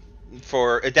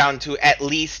down to at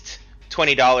least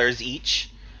 $20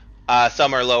 each.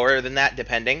 Some are lower than that,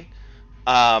 depending.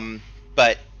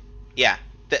 But yeah,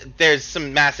 there's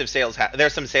some massive sales.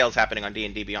 There's some sales happening on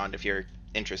D&D Beyond if you're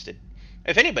interested.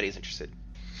 If anybody's interested.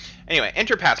 Anyway,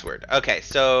 enter password. Okay,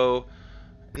 so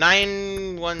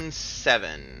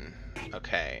 917.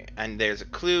 Okay, and there's a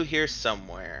clue here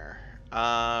somewhere.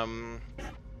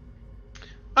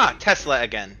 Tesla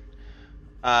again.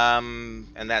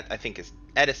 And that I think is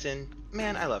Edison.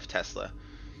 Man, I love Tesla.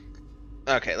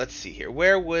 Okay, let's see here.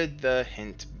 Where would the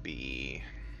hint be?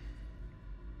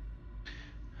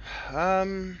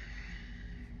 4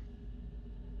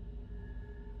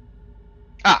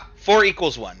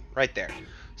 equals 1, right there.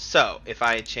 So, if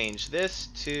I change this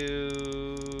to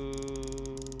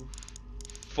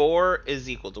 4 is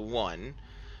equal to 1,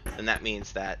 then that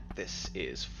means that this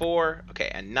is 4.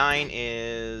 Okay, and 9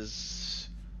 is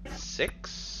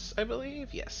 6, I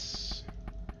believe? Yes.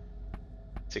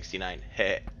 69.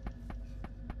 Heh.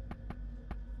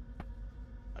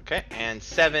 Okay, and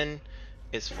 7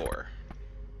 is 4.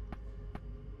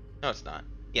 No, it's not.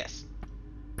 Yes.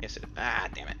 Yes, it is. Ah,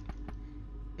 damn it.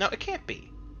 No, it can't be.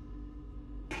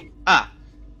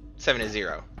 7 is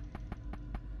 0.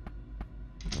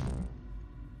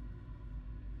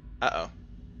 Uh-oh.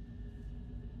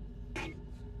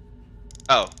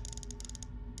 Oh.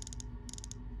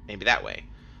 Maybe that way.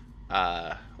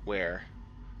 Where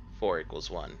 4 equals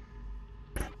 1.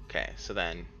 Okay, so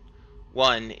then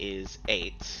 1 is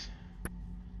 8.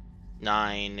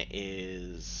 9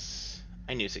 is...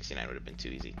 I knew 69 would have been too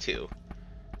easy. 2.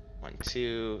 1,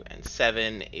 2, and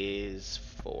 7 is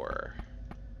 4.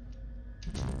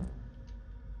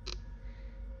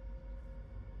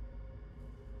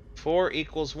 Four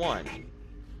equals 1.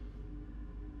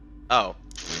 Oh.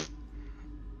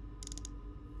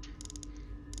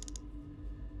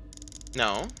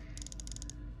 No.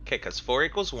 Okay, because 4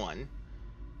 equals 1.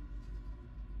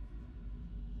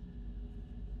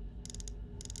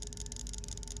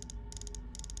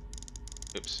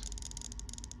 Oops.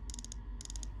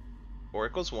 4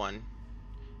 equals 1.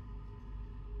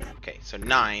 Okay, so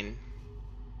 9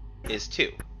 is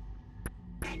 2.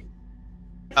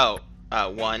 Oh,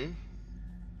 1.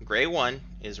 Gray 1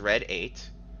 is red 8.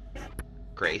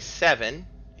 Gray 7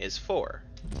 is 4.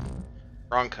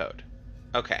 Wrong code.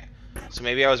 Okay, so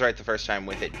maybe I was right the first time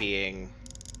with it being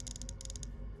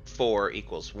 4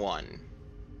 equals 1.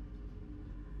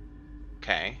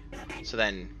 Okay, so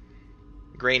then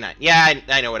gray 9. Yeah,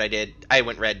 I know what I did. I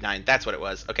went red 9. That's what it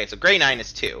was. Okay, so gray 9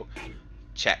 is 2.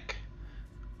 Check.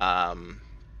 1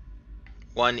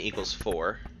 equals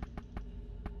 4.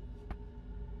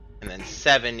 And then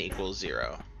 7 equals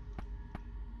 0.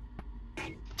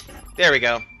 There we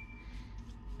go.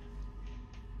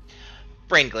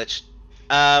 Brain glitch.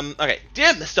 Okay.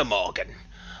 Dear Mr. Morgan,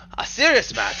 a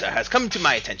serious matter has come to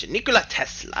my attention. Nikola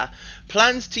Tesla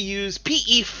plans to use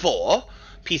PE4,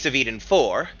 Piece of Eden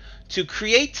 4, to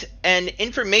create an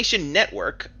information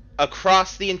network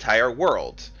across the entire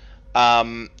world.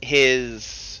 Oh,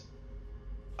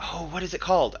 what is it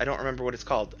called? I don't remember what it's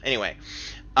called. Anyway.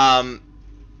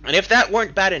 And if that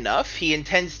weren't bad enough, he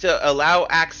intends to allow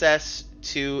access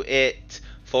to it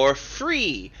for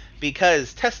free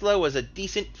because Tesla was a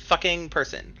decent fucking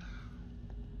person.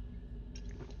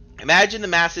 Imagine the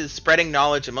masses spreading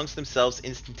knowledge amongst themselves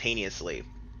instantaneously.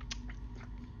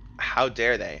 How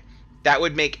dare they? That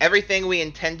would make everything we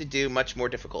intend to do much more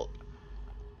difficult.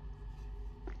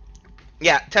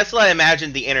 Yeah, Tesla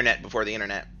imagined the internet before the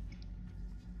internet.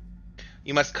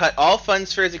 You must cut all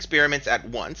funds for his experiments at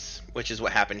once, which is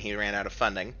what happened. He ran out of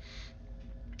funding.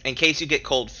 In case you get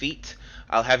cold feet,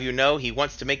 I'll have you know he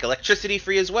wants to make electricity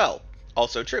free as well.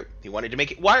 Also true. He wanted to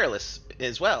make it wireless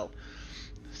as well.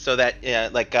 So that,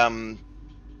 like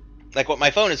what my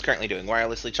phone is currently doing,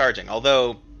 wirelessly charging.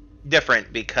 Although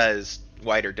different because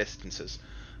wider distances.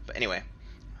 But anyway,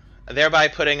 thereby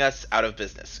putting us out of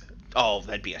business. Oh,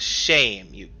 that'd be a shame.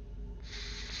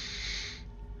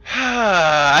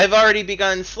 I've already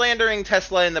begun slandering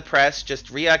Tesla in the press. Just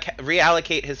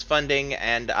reallocate his funding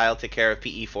and I'll take care of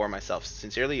PE4 myself.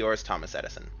 Sincerely yours, Thomas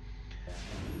Edison.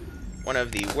 One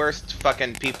of the worst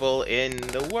fucking people in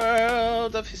the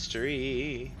world of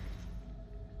history.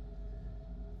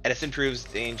 Edison proves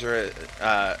dangerous.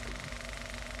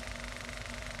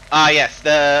 Yes,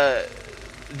 the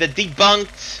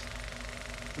debunked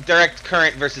direct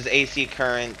current versus AC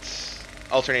current,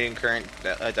 alternating current,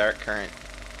 direct current.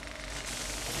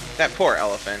 That poor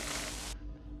elephant.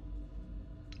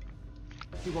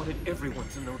 He wanted everyone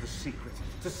to know the secret,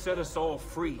 to set us all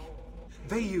free.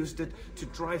 They used it to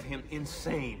drive him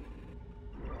insane.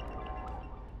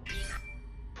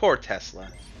 Poor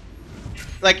Tesla.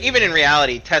 Like, even in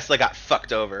reality, Tesla got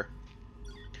fucked over.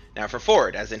 Now for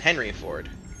Ford, as in Henry Ford.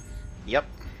 Yep.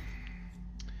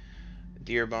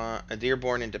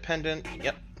 Dearborn Independent.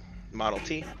 Yep. Model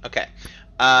T. Okay.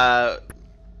 Alright,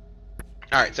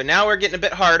 so now we're getting a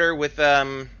bit harder with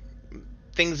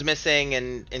things missing,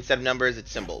 and instead of numbers,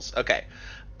 it's symbols. Okay.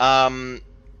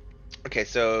 Okay,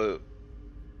 so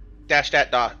dash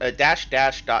dot dot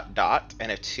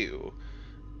and a 2.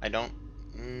 I don't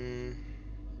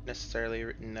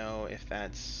necessarily know if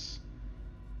that's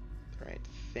the right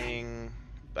thing,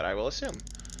 but I will assume.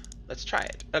 Let's try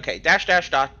it. Okay, dash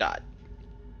dot dot.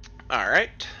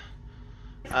 Alright.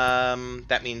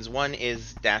 That means 1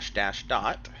 is dash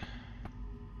dot.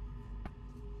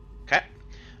 Okay.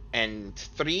 And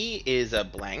 3 is a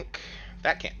blank.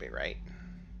 That can't be right.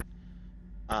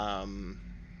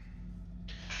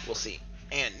 We'll see.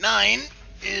 And 9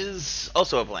 is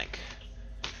also a blank.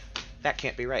 That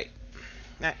can't be right.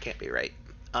 That can't be right.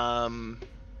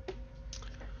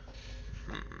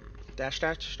 Dash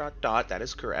dot dot, that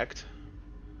is correct.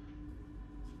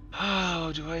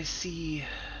 Oh, do I see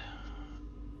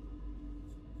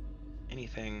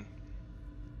anything?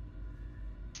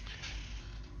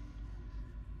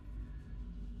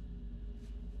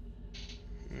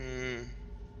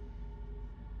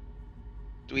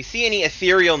 Do we see any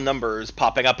ethereal numbers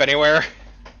popping up anywhere?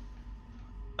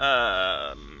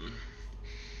 Hello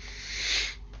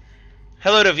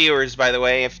to viewers, by the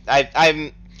way. If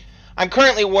I'm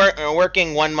currently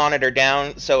working one monitor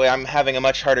down, so I'm having a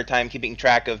much harder time keeping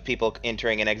track of people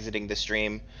entering and exiting the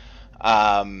stream.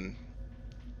 I'm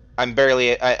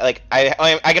barely I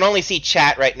can only see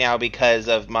chat right now because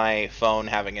of my phone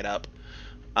having it up.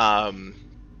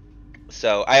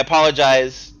 So I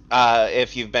apologize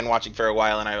if you've been watching for a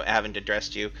while and I haven't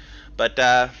addressed you, but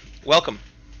welcome.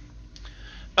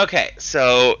 Okay,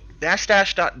 so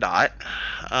dash dot dot.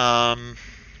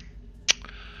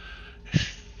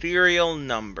 Ethereal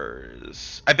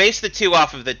numbers. I based the 2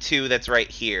 off of the 2 that's right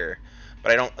here,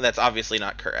 but I don't. That's obviously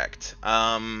not correct.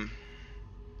 I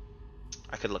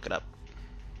could look it up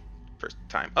first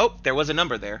time. Oh, there was a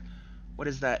number there. What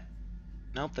is that?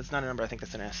 Nope, that's not a number. I think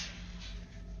that's an S.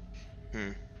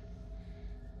 Damn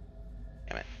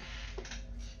it.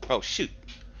 Oh, shoot.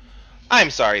 I'm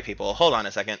sorry, people. Hold on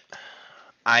a second.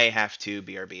 I have to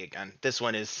BRB again. This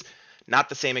one is not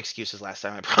the same excuse as last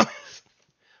time, I promise.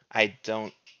 I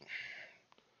don't...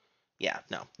 Yeah,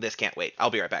 no. This can't wait. I'll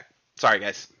be right back. Sorry,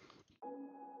 guys.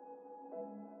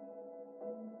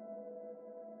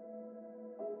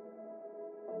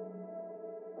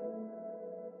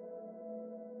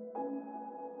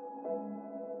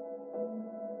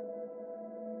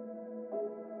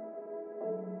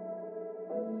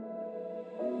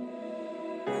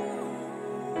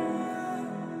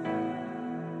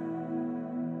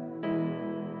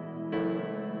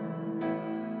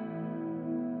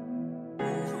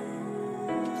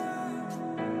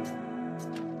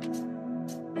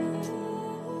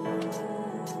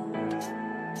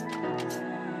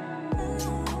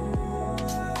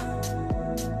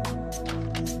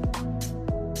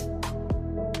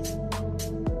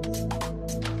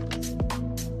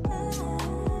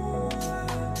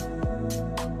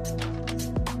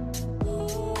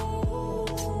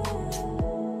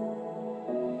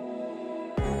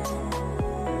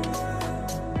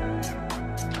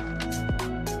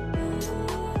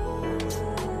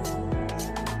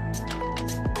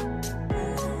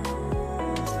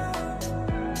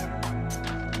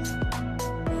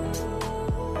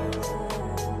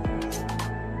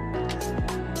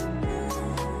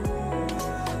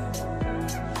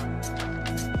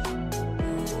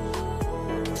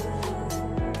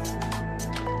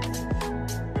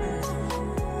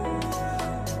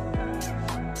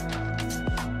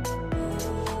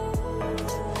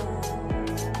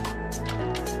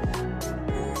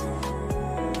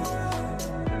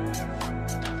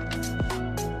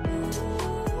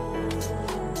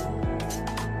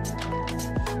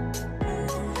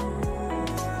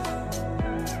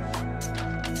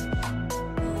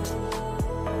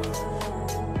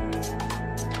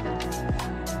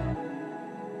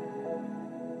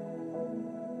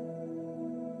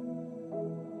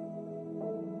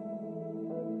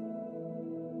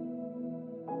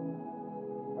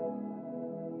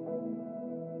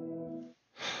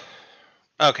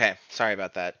 Okay, sorry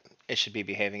about that. It should be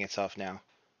behaving itself now.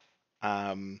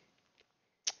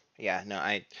 Yeah, no,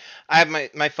 I have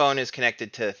my phone is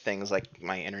connected to things like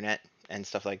my internet and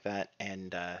stuff like that,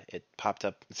 and it popped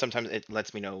up. Sometimes it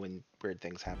lets me know when weird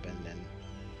things happen, and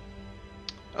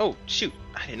Oh, shoot.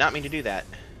 I did not mean to do that.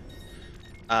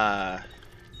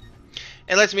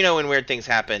 It lets me know when weird things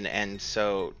happen, and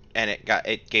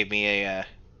it gave me a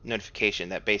notification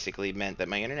that basically meant that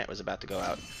my internet was about to go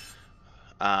out.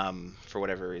 For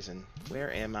whatever reason.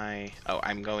 Where am I? Oh,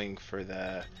 I'm going for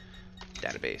the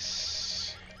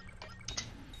database.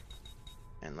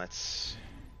 And let's...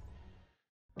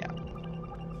 Yeah.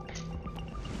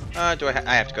 I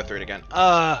have to go through it again.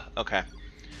 Okay.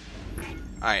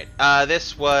 Alright,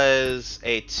 this was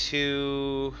a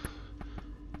 2...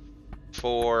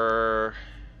 4...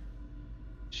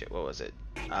 Shit, what was it?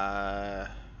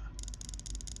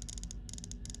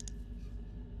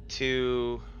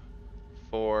 2...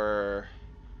 4...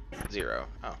 0.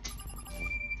 Oh.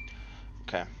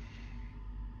 Okay.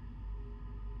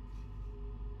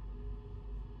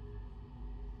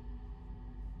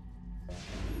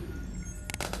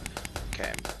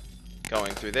 Okay.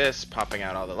 Going through this, popping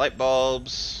out all the light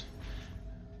bulbs.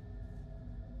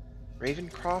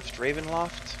 Ravencroft?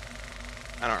 Ravenloft?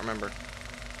 I don't remember.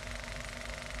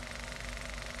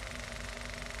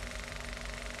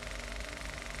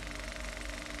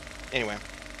 Anyway.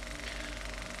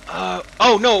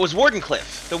 Oh no, it was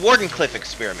Wardenclyffe. The Wardenclyffe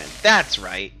experiment. That's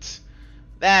right.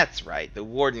 That's right. The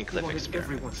Wardenclyffe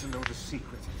experiment. Everyone to know the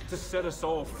secret, to set us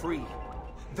all free.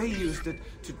 They used it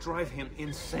to drive him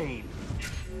insane.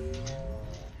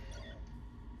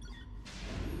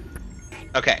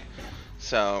 Okay.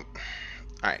 So,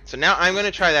 alright. So now I'm going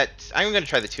to try that. I'm going to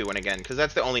try the 2 one again, because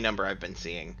that's the only number I've been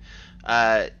seeing.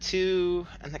 2,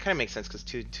 and that kind of makes sense, because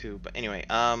 2, 2. But anyway,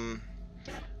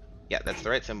 yeah, that's the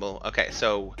right symbol. Okay,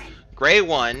 so gray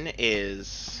 1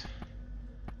 is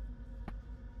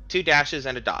 2 dashes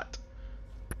and a dot.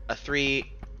 A 3...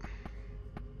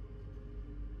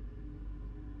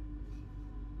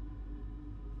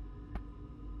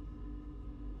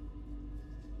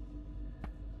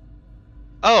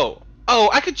 Oh,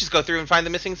 I could just go through and find the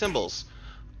missing symbols.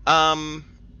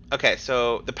 Okay,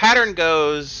 so the pattern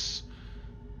goes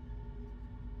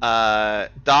dot,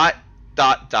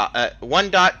 dot, dot, 1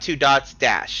 dot, 2 dots,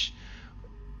 dash.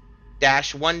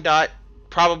 Dash, 1 dot,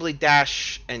 probably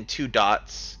dash and 2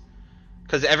 dots.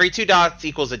 Because every 2 dots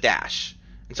equals a dash.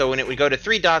 And so when we go to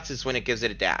 3 dots is when it gives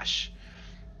it a dash.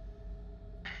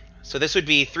 So this would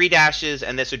be 3 dashes,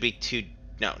 and this would be 2...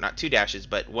 No, not 2 dashes,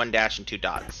 but 1 dash and 2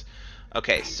 dots.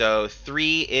 Okay, so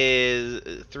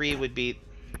 3 would be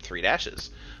 3 dashes.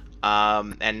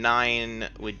 And 9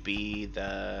 would be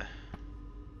that.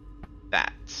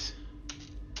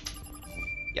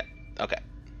 Yep, okay.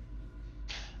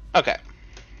 Okay.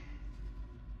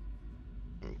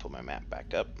 Let me pull my map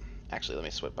back up. Actually, let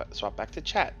me swap back to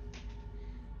chat.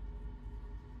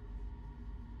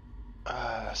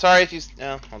 Sorry if you...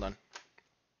 No, hold on.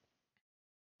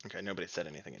 Okay, nobody said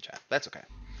anything in chat. That's okay.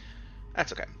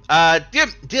 That's okay. Dear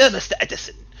Mr.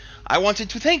 Edison, I wanted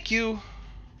to thank you.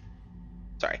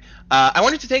 Sorry. I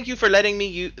wanted to thank you for letting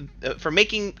me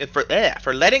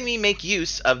letting me make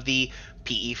use of the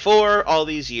PE4 all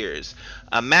these years.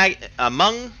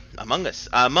 Among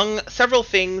several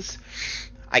things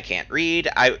I can't read,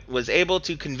 I was able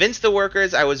to convince the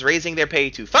workers I was raising their pay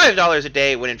to $5 a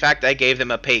day when in fact I gave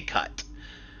them a pay cut.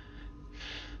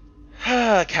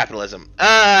 Capitalism.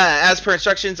 As per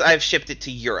instructions, I've shipped it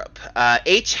to Europe.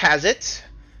 H has it,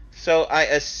 so I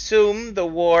assume the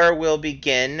war will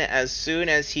begin as soon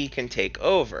as he can take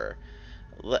over.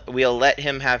 We'll let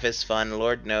him have his fun,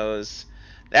 Lord knows.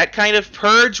 That kind of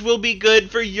purge will be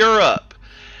good for Europe.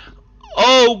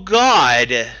 Oh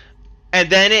God! And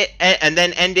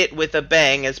then end it with a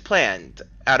bang as planned.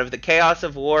 Out of the chaos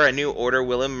of war, a new order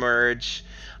will emerge.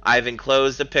 I've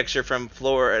enclosed a picture from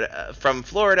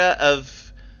Florida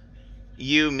of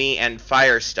you, me, and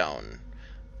Firestone.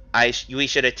 We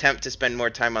should attempt to spend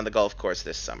more time on the golf course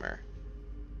this summer.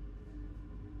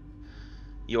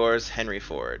 Yours, Henry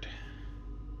Ford.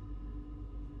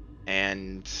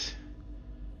 And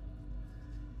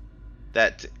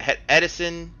that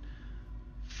Edison,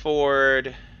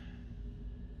 Ford,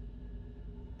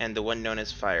 and the one known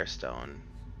as Firestone.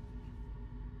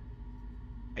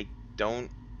 I don't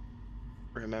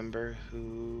remember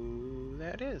who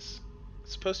that is.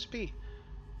 It's supposed to be.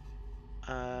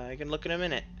 I can look in a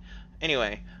minute.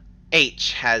 Anyway,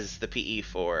 H has the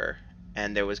PE4,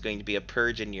 and there was going to be a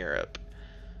purge in Europe.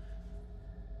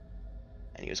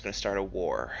 And he was going to start a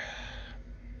war.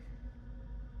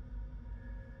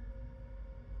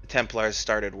 The Templars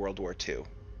started World War II.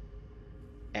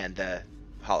 And the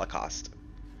Holocaust.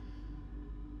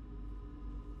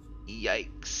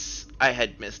 Yikes. I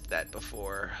had missed that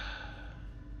before.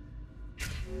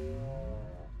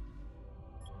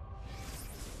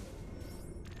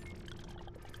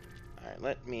 Alright,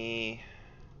 let me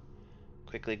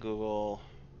quickly Google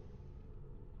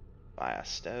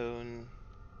Firestone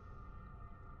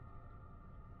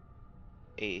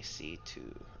AC2.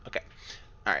 Okay.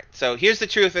 Alright, so here's the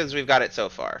truth as we've got it so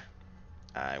far.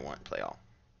 I want play all.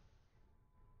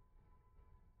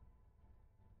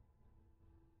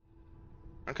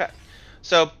 Okay.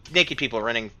 So naked people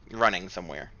running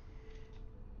somewhere.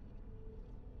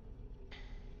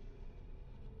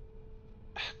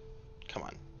 Come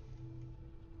on.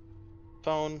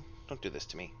 Phone, don't do this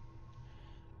to me.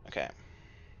 Okay.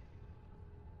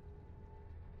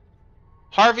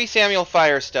 Harvey Samuel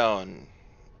Firestone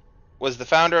was the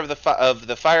founder of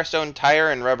the Firestone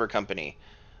Tire and Rubber Company,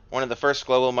 one of the first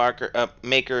global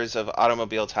makers of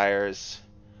automobile tires,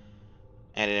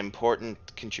 and an important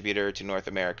contributor to North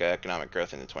America economic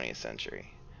growth in the 20th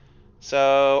century.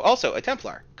 So, also a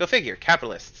Templar. Go figure.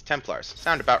 Capitalists, Templars.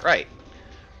 Sound about right.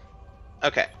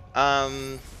 Okay.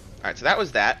 Alright, so that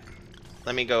was that.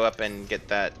 Let me go up and get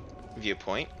that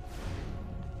viewpoint.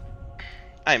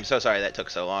 I am so sorry that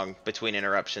took so long between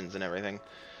interruptions and everything.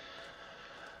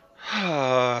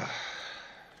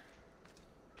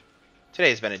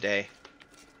 Today's been a day.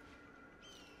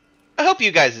 I hope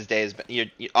you guys' day has been...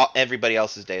 everybody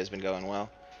else's day has been going well.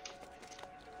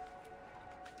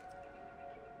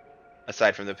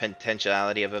 Aside from the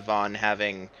potentiality of Yvonne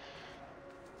having...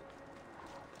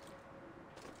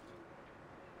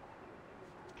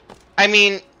 I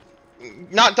mean,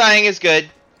 not dying is good.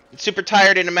 Super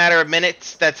tired in a matter of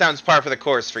minutes, that sounds par for the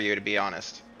course for you, to be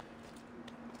honest.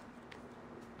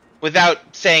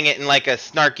 Without saying it in like a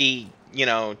snarky, you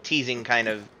know, teasing kind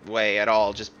of way at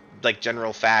all, just like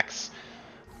general facts.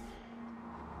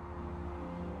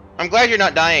 I'm glad you're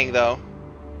not dying, though.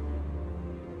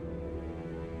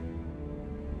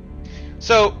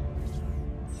 So,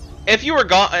 if you were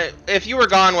gone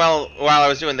while I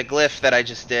was doing the glyph that I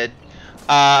just did,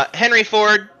 Henry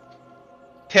Ford,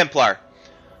 Templar.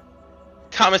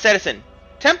 Thomas Edison,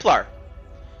 Templar.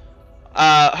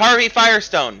 Harvey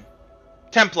Firestone,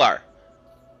 Templar.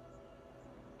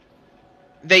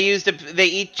 They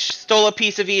each stole a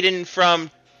piece of Eden from.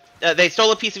 They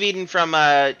stole a piece of Eden from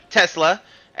Tesla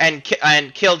and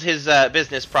killed his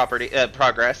business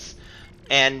progress,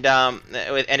 and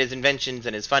his inventions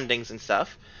and his fundings and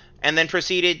stuff, and then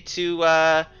proceeded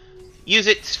to use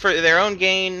it for their own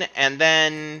gain, and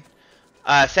then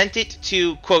sent it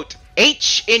to, quote,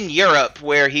 H in Europe,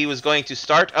 where he was going to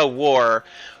start a war.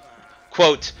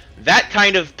 Quote, that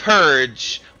kind of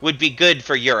purge would be good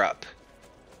for Europe.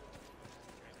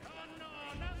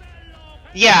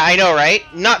 Yeah, I know, right?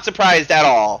 Not surprised at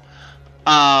all.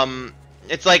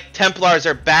 It's like Templars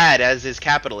are bad, as is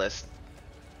capitalist.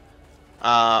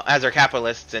 As are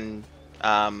capitalists and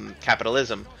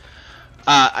capitalism.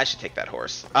 I should take that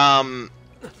horse.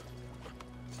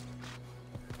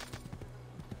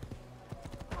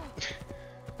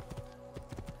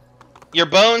 Your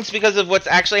bones because of what's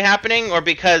actually happening, or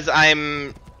because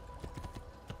I'm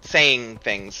saying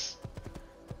things?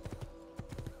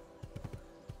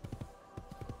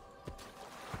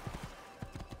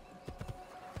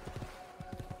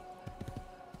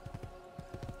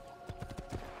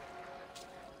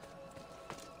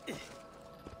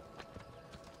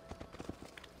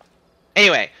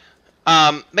 Anyway,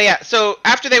 but yeah. So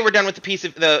after they were done with the piece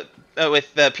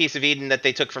of Eden that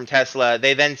they took from Tesla,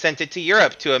 they then sent it to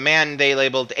Europe to a man they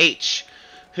labeled H,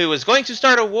 who was going to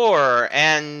start a war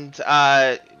and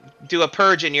do a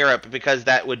purge in Europe because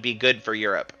that would be good for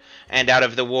Europe, and out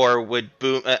of the war would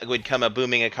come a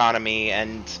booming economy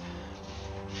and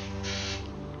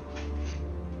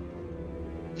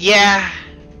yeah.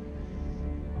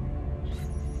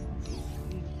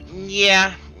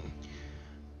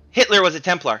 Hitler was a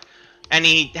Templar, and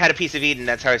he had a piece of Eden.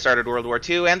 That's how he started World War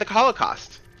II and the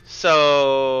Holocaust.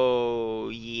 So,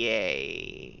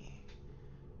 yay.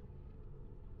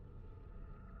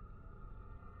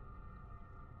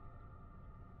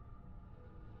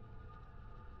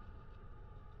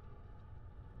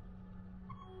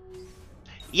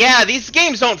 Yeah, these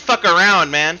games don't fuck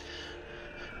around, man.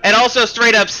 And also,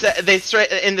 straight up,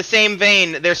 in the same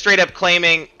vein, they're straight up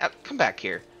claiming... come back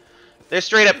here. They're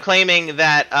straight up claiming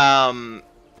that,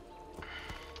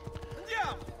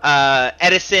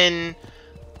 Edison,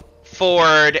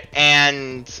 Ford,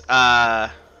 and, no,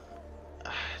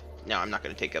 I'm not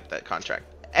going to take up that contract.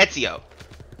 Ezio.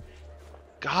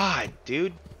 God,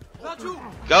 dude.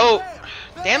 Go.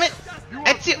 Damn it.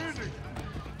 Ezio.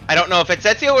 I don't know if it's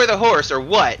Ezio or the horse or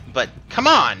what, but come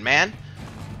on, man.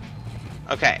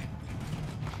 Okay.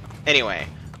 Anyway.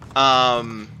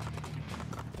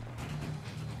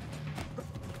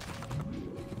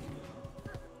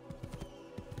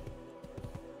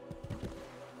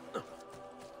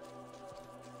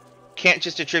 Can't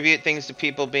just attribute things to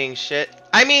people being shit.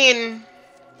 I mean...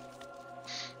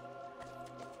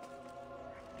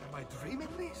 Am I dreaming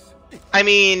this? I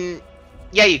mean...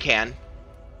 Yeah, you can.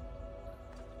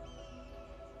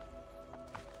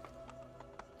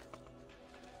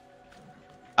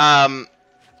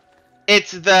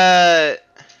 It's the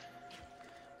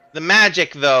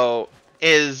magic, though,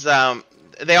 is,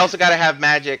 they also gotta have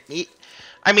magic.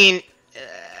 I mean,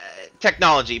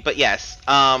 technology, but yes.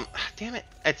 Damn it,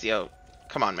 Ezio.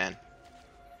 Come on, man.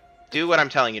 Do what I'm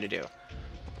telling you to do.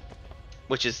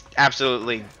 Which is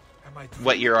absolutely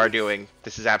what you are doing.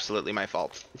 This is absolutely my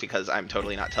fault, because I'm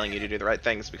totally not telling you to do the right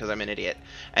things, because I'm an idiot,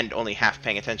 and only half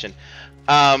paying attention.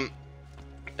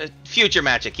 Future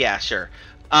magic, yeah, sure.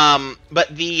 But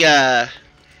the,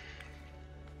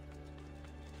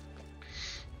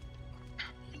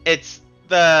 it's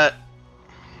the...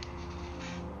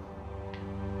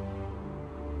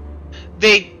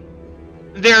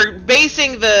 They're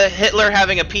basing the Hitler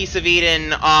having a piece of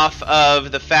Eden off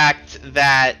of the fact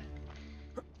that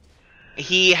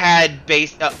he had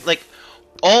like,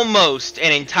 almost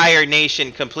an entire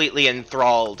nation completely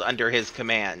enthralled under his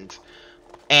command.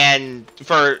 And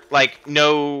for, like,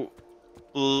 no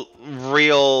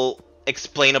real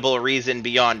explainable reason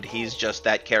beyond he's just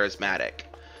that charismatic.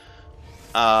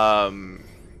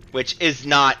 Which is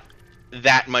not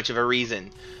that much of a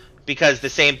reason. Because the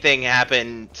same thing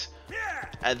happened...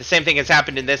 the same thing has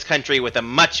happened in this country with a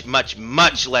much, much,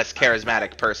 much less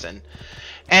charismatic person.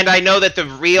 And I know that the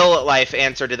real life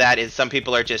answer to that is some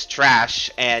people are just trash,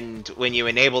 and when you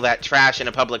enable that trash in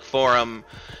a public forum,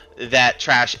 that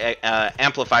trash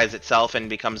amplifies itself and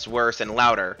becomes worse and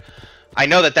louder. I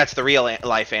know that that's the real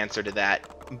life answer to that,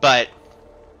 but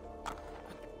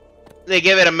they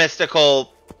give it a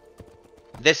mystical,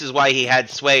 this is why he had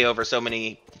sway over so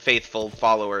many faithful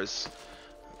followers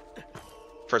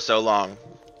for so long,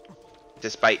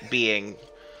 despite being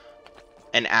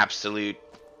an absolute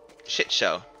shit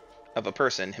show of a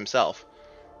person himself.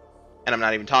 And I'm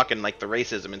not even talking like the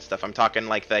racism and stuff. I'm talking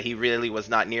like that he really was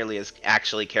not nearly as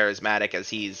actually charismatic as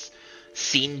he's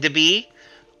seen to be.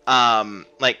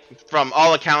 Like, from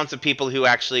all accounts of people who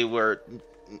actually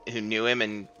who knew him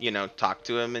and, you know, talked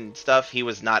to him and stuff, he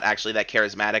was not actually that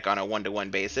charismatic on a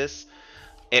one-to-one basis.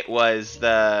 It was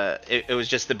it was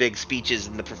just the big speeches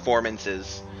and the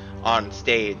performances on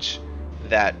stage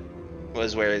that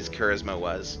was where his charisma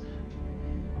was.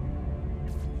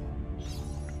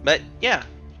 But yeah.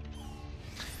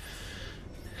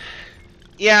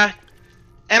 Yeah.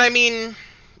 And I mean,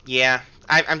 yeah.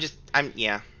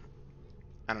 Yeah.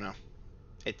 I don't know.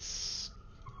 It's...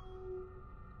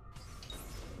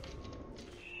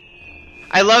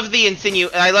 I love the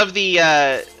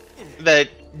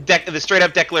the straight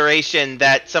up declaration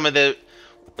that some of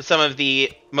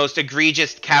the most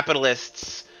egregious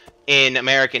capitalists in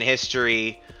American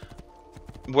history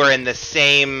were in the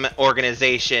same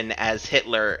organization as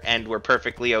Hitler and were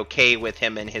perfectly okay with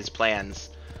him and his plans.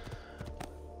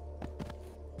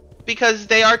 Because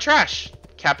they are trash.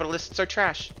 Capitalists are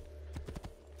trash.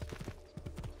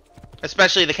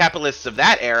 Especially the capitalists of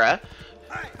that era,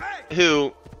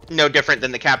 who, no different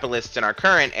than the capitalists in our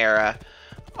current era,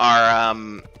 are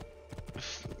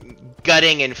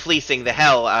gutting and fleecing the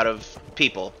hell out of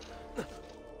people.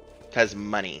 Because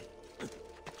money.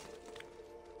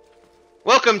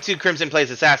 Welcome to Krimzon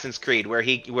Plays Assassin's Creed, where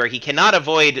he cannot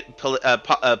avoid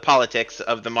politics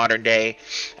of the modern day,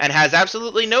 and has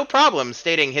absolutely no problem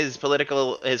stating his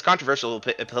controversial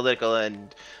political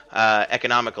and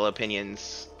economical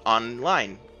opinions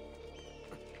online.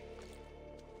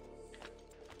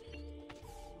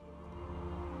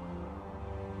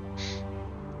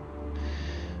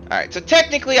 Alright, so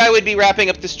technically I would be wrapping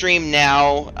up the stream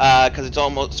now, because it's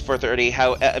almost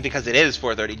 4:30, because it is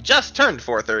 4:30, just turned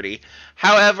 4:30.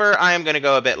 However, I am going to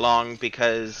go a bit long,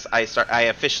 because I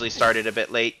officially started a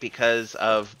bit late because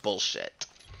of bullshit.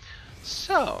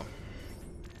 So,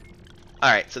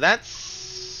 alright, so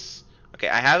that's... Okay,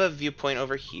 I have a viewpoint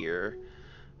over here.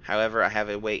 However, I have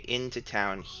a way into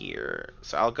town here.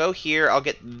 So I'll go here, I'll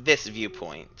get this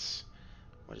viewpoint.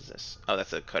 What is this? Oh,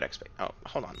 that's a codex. Oh,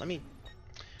 hold on, let me...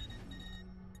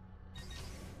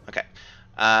 Okay,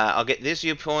 I'll get this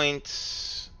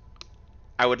viewpoint.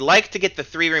 I would like to get the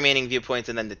 3 remaining viewpoints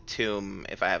and then the tomb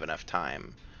if I have enough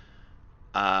time.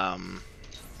 But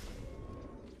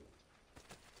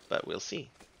we'll see.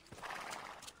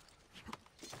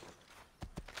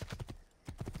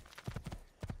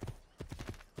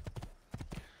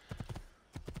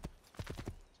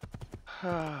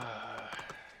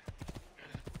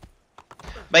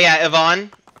 But yeah,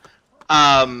 Yvonne,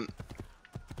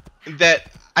 that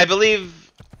I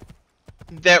believe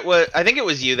I think it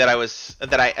was you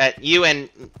you and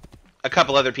a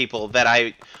couple other people that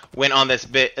I went on this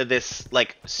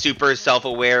like super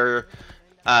self-aware,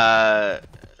 what's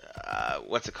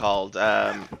it called?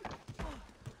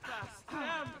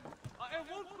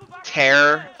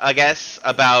 Tear, I guess,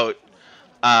 about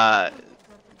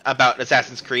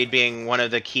Assassin's Creed being one of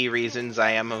the key reasons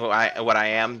I am what I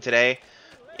am today,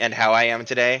 and how I am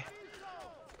today.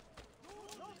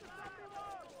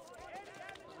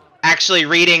 Actually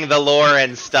reading the lore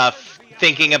and stuff,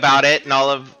 thinking about it, and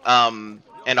all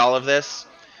of this.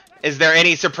 Is there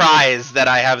any surprise that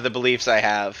I have the beliefs I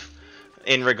have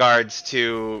in regards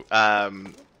to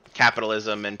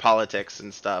capitalism and politics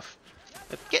and stuff?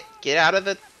 Get out of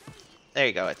the. There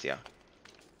you go, Ezio.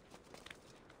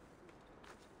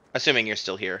 Assuming you're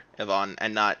still here, Yvonne,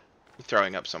 and not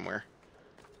throwing up somewhere.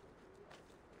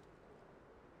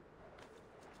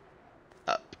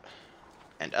 Up.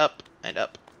 And up. And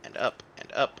up. And up.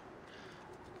 And up.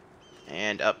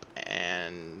 And up.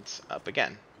 And up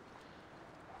again.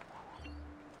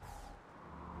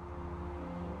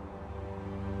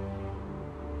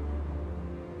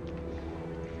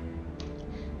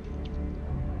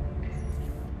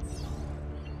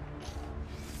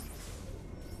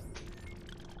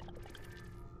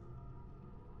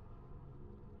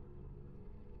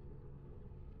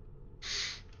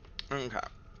 Okay.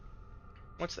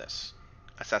 What's this?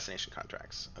 Assassination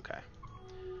contracts. Okay.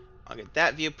 I'll get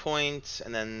that viewpoint,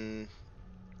 and then...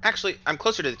 Actually, I'm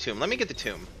closer to the tomb. Let me get the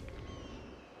tomb.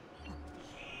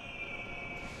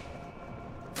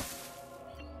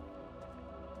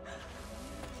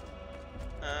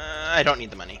 I don't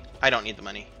need the money. I don't need the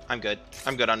money. I'm good.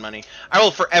 I'm good on money. I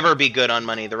will forever be good on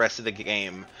money the rest of the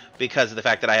game because of the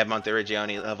fact that I have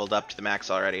Monteriggioni leveled up to the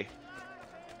max already.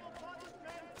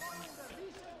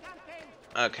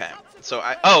 Okay, so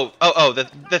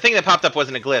the thing that popped up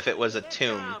wasn't a glyph, it was a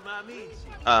tomb.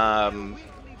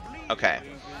 Okay.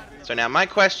 So now my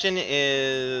question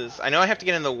is, I know I have to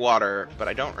get in the water, but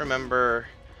I don't remember,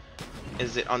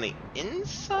 is it on the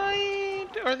inside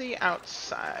or the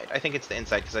outside? I think it's the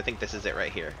inside, because I think this is it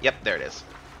right here. Yep, there it is.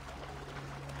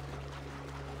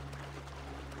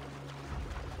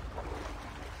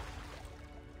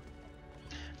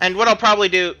 And what I'll probably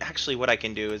do, actually what I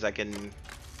can do is I can...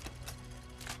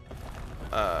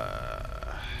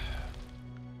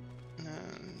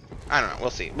 I don't know.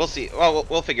 We'll see. We'll see. Well,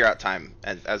 we'll figure out time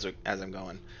as I'm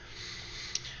going.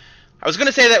 I was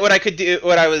gonna say that what I could do,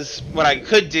 what I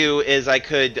could do is I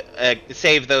could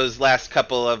save those last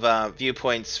couple of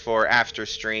viewpoints for after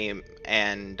stream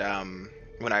and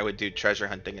when I would do treasure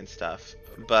hunting and stuff.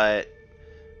 But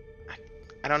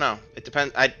I don't know. It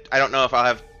depends. I don't know if I'll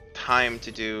have time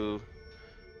to do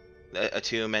a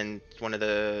tomb and one of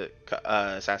the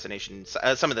assassinations,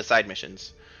 some of the side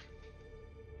missions.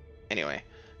 Anyway,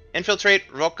 infiltrate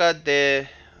Rocca de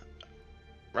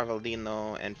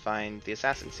Ravaldino and find the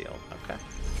assassin seal. Okay.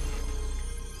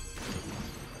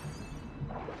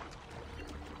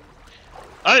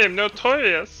 I am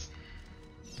notorious.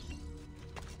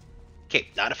 Okay,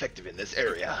 not effective in this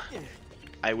area.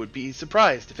 I would be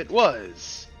surprised if it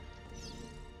was.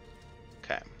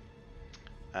 Okay.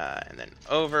 And then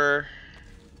over.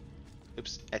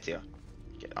 Oops, Ezio.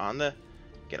 Get on the.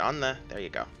 There you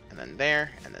go. And then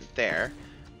there, and then there,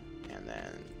 and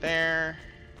then there,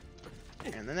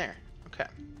 and then there. Okay.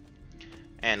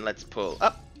 And let's pull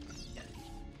up.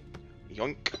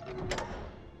 Yoink.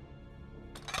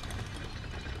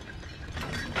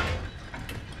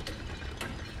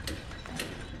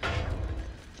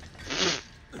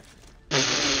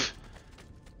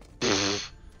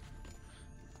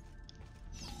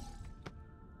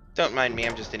 Don't mind me,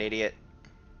 I'm just an idiot.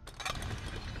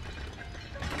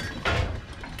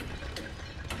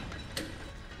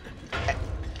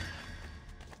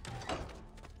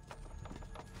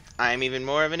 I'm even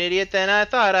more of an idiot than I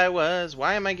thought I was.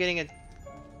 Why am I getting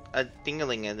a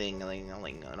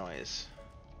ding-a-ling-a-ling-a-ling noise?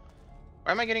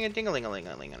 Why am I getting a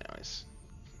ding-a-ling-a-ling-a-ling noise?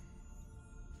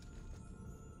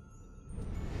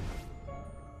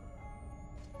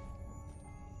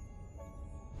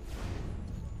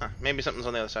 Huh, maybe something's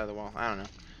on the other side of the wall. I don't know.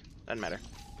 Doesn't matter.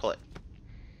 Pull it.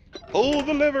 Pull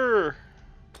the lever!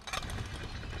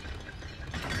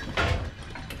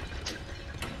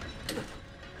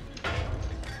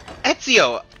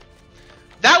 Ezio!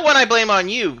 That one I blame on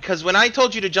you, because when I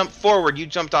told you to jump forward, you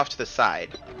jumped off to the side.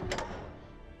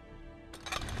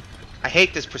 I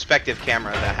hate this perspective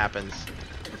camera that happens.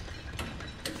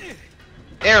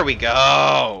 There we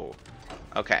go!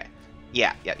 Okay.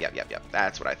 Yeah, yep.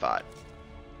 That's what I thought.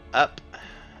 Up.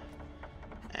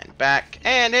 And back.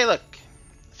 And hey, look!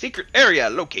 Secret area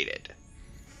located.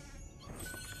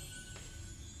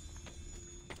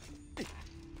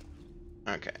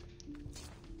 Okay.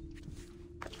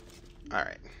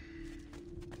 Alright.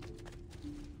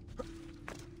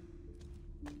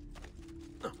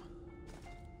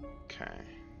 Okay.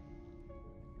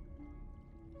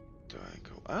 Do I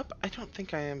go up? I don't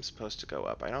think I am supposed to go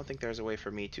up. I don't think there's a way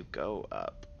for me to go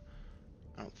up.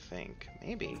 I don't think.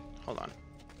 Maybe. Hold on.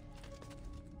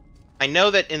 I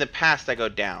know that in the past I go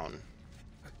down.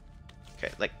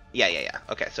 Okay, like, yeah.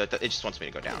 Okay, so it just wants me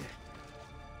to go down.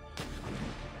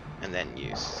 And then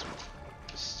use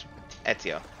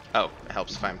Ezio. Oh, it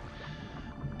helps if I'm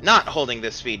not holding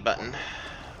this speed button.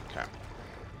 Okay.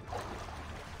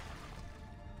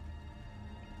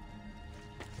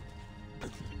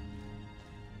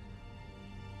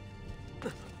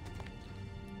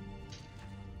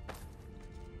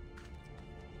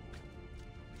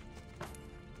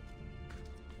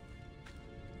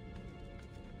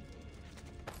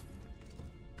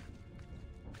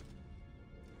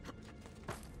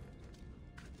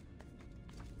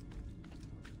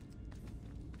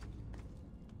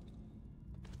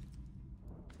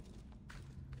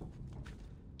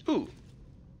 Ooh.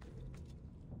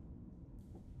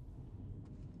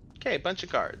 Okay, bunch of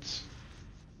guards.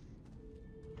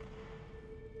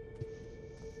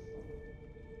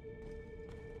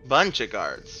 Bunch of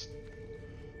guards.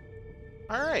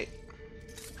 Alright.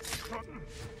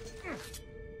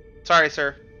 Sorry,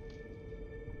 sir.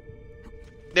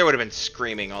 They would have been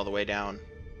screaming all the way down.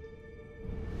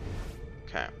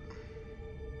 Okay.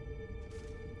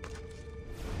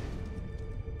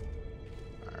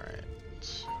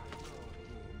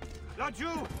 Not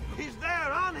you! He's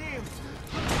there, on him!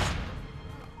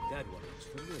 That one looks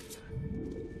familiar.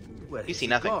 Where You is see he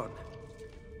nothing. gone?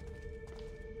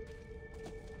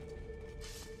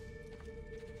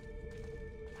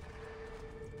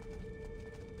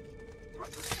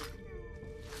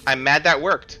 I'm mad that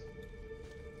worked.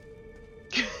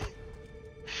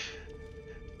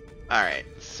 Alright,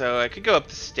 so I could go up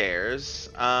the stairs,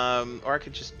 or I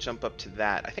could just jump up to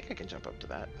that. I think I can jump up to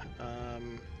that.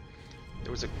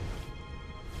 There was a...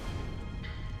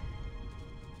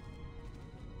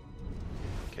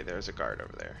 Okay, there's a guard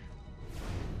over there.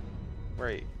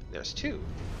 Wait, there's two.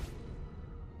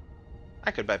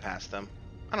 I could bypass them.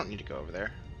 I don't need to go over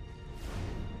there.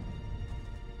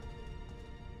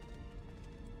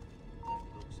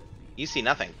 You see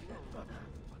nothing.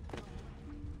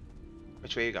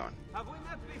 Which way are you going? Have we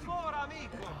met before,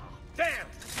 amigo? There!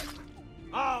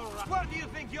 Alright, where do you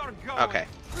think you're going? Okay.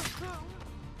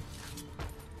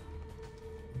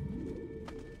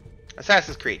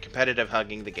 Assassin's Creed, competitive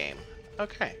hugging the game.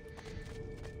 Okay.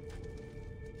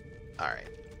 Alright.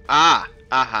 Ah!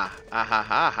 Aha! Aha!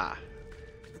 Aha!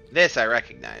 This I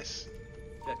recognize.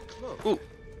 That cloak. Ooh.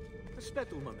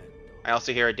 Aspetta un momento. I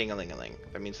also hear a ding-a-ling-a-ling.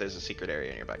 That means there's a secret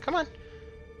area nearby. Come on.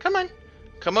 Come on.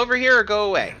 Come over here or go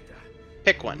away.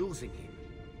 Pick one. Losing him.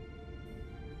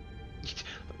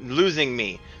 Losing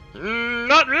me.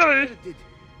 Not really.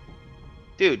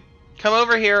 Dude, come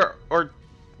over here or...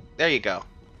 There you go.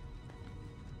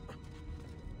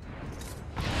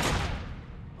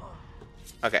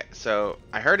 Okay, so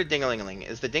I heard a ding-a-ling-a-ling.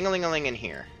 Is the ding-a-ling-a-ling in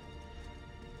here?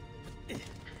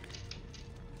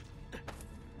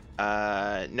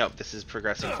 Nope, this is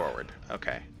progressing forward.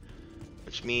 Okay.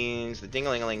 Which means the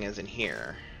ding-a-ling-a-ling is in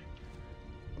here.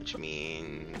 Which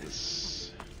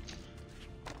means...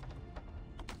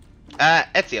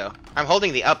 Ezio, I'm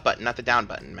holding the up button, not the down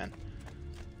button, man.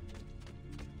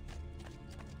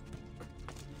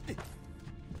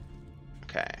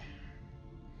 Okay.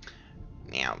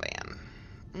 Now then.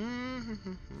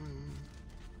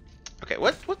 Okay,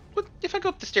 what if I go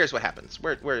up the stairs, what happens?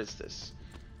 Where is this?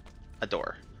 A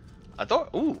door. A door?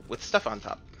 Ooh, with stuff on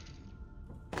top.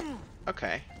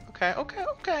 Okay. Okay.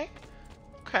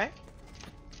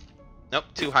 Nope,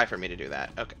 too high for me to do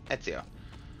that. Okay, Ezio.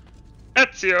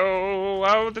 Ezio,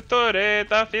 auditore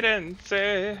da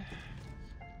Firenze.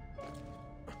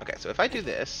 Okay, so if I do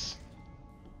this,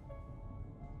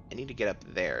 I need to get up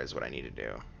there is what I need to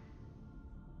do.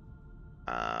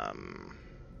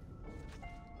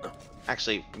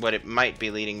 Actually, what it might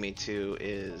be leading me to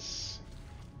is,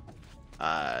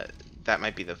 that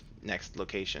might be the next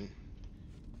location,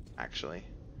 actually.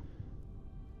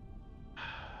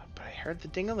 But I heard the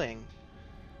ding-a-ling.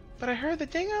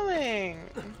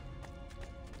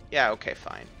 Yeah, okay,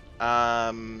 fine.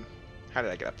 How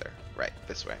did I get up there? Right,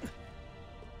 this way.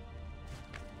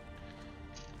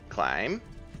 Climb.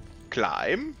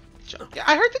 Jump. Yeah,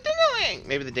 I heard the ding-a-ling!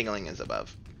 Maybe the ding-a-ling is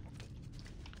above.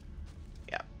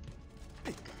 Yeah.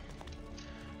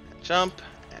 Jump,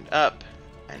 and up,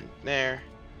 and there.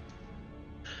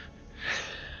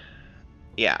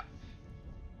 Yeah.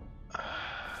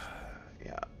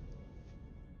 Yeah.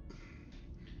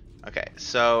 Okay,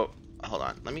 so hold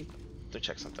on. Let me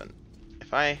check something.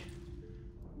 If I...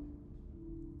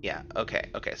 Yeah, okay,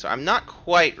 okay. So I'm not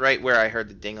quite right where I heard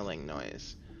the ding-a-ling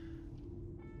noise.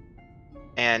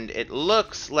 And it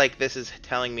looks like this is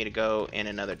telling me to go in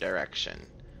another direction.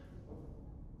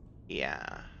 Yeah.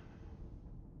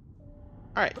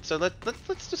 Alright, so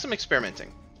let's do some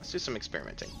experimenting. Let's do some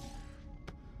experimenting.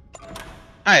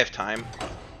 I have time.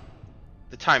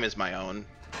 The time is my own.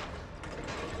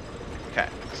 Okay,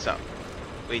 so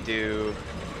we do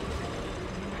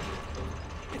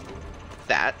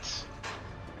that,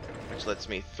 which lets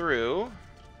me through.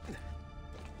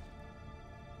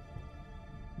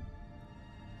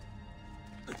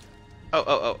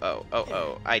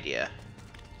 Oh, idea.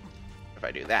 If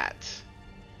I do that,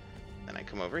 then I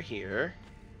come over here,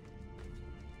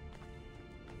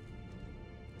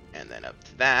 and then up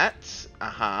to that.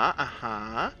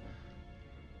 And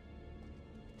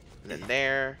then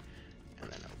there, and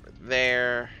then over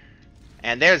there,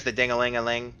 and there's the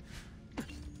ding-a-ling-a-ling.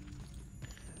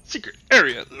 Secret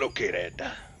area located.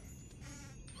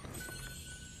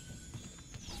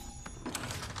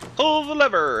 Pull the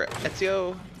lever,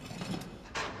 Ezio.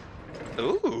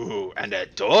 Ooh, and a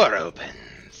door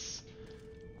opens.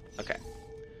 Okay.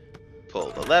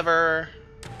 Pull the lever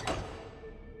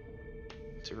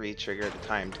to re-trigger the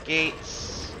timed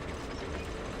gates.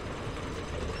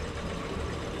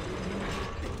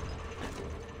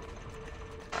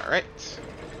 Alright.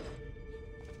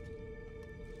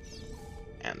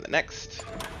 And the next.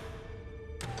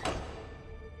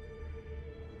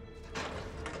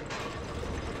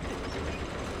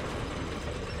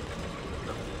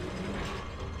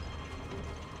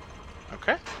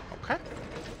 Okay, okay.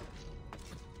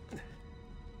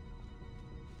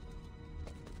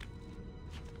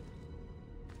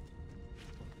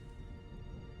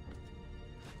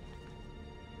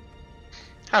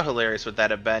 How hilarious would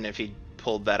that have been if he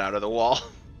pulled that out of the wall?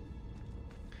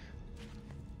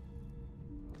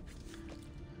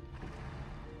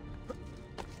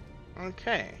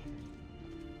 Okay.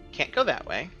 Can't go that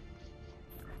way.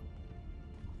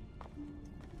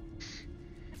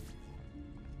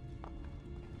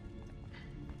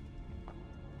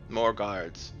 More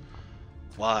guards.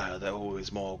 Why are there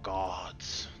always more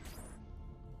guards?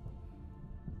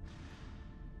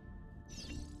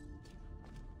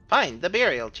 Find the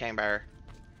burial chamber.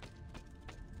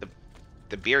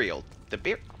 The burial.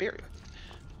 Burial.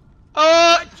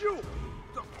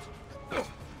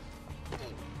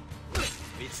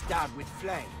 We'll start with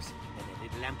flames, and a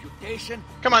little amputation.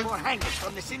 Come on. Before hanging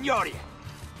from the Signoria.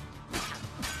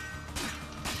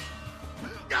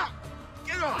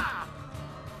 Get on.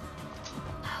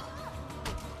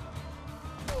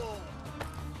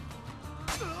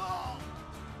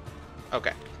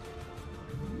 Okay.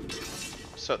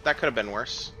 So that could have been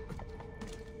worse.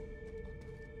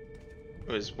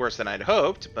 It was worse than I'd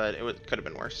hoped, but it could have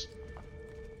been worse.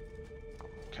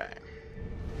 Okay.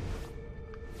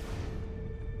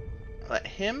 Let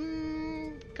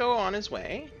him go on his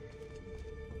way.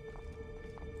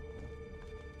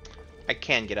 I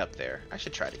can get up there. I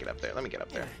should try to get up there. Let me get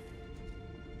up there.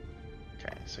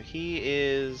 Okay, so he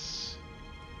is...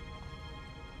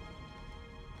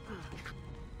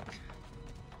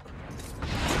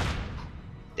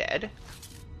 dead.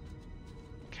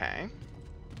 Okay.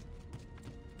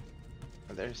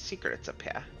 Oh, there's secrets up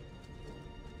here.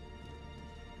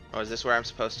 Oh, is this where I'm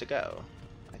supposed to go?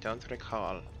 I don't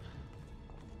recall.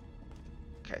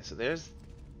 Okay, so there's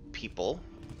people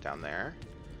down there.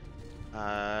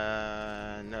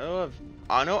 No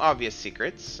obvious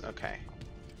secrets. Okay.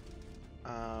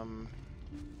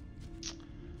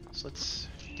 So let's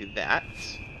do that.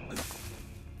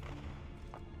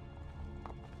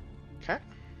 Okay.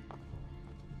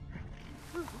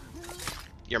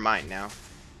 You're mine now.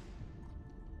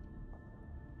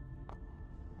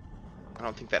 I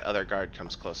don't think that other guard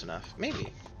comes close enough.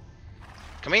 Maybe.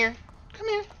 Come here. Come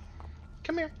here.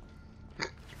 Come here.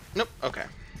 Nope. Okay.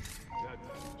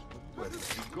 Where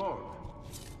is he going?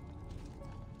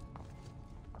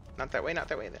 Not that way, not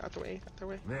that way, not that way, not that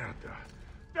way. Merda.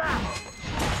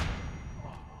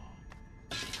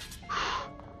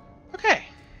 Okay.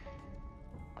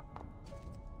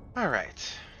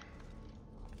 Alright.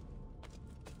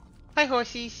 Hi,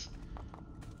 horsies.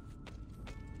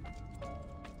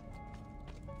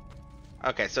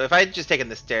 Okay, so if I had just taken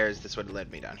the stairs, this would have led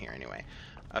me down here anyway.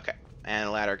 Okay. And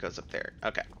the ladder goes up there.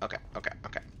 Okay, okay, okay,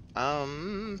 okay. Okay.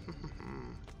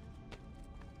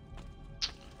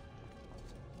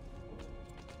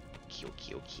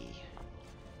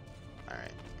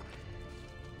 Alright.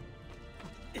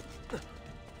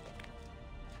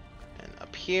 And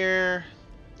up here.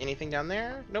 Anything down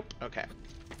there? Nope. Okay.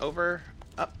 over,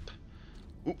 up,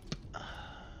 oop,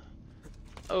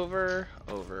 over,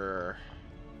 over,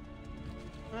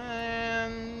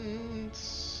 and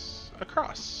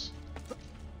across.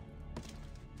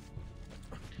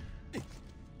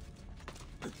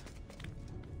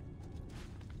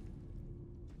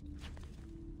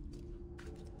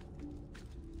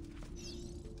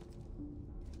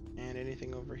 And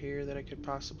anything over here that I could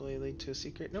possibly lead to a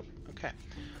secret? Nope. Okay.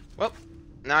 Well,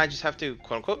 now I just have to,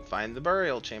 quote-unquote, find the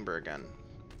burial chamber again.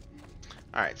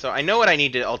 Alright, so I know what I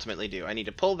need to ultimately do. I need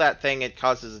to pull that thing, it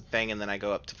causes a thing, and then I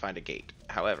go up to find a gate.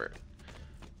 However,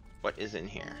 what is in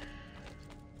here?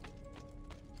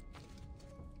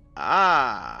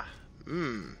 Ah!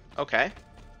 Okay.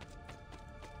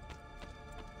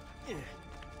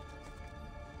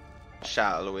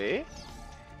 Shall we?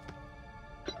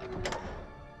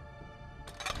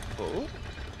 Oh.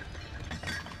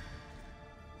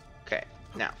 Okay,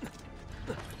 now.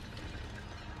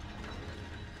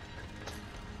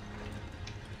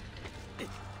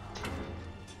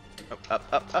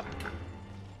 Up.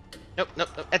 Nope.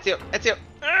 Ezio.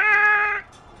 Ah!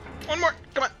 One more.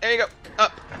 Come on. There you go.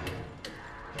 Up.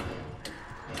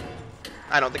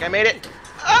 I don't think I made it.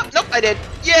 Oh, nope, I did.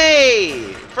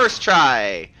 Yay! First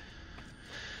try.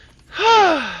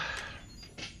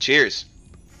 Cheers.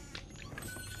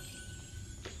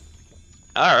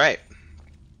 Alright.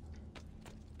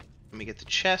 Let me get the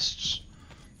chests.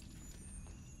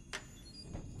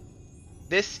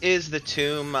 This is the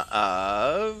tomb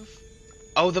of...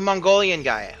 Oh, the Mongolian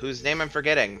guy, whose name I'm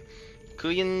forgetting.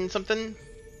 Kuyan something?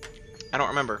 I don't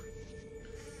remember.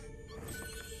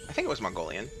 I think it was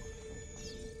Mongolian.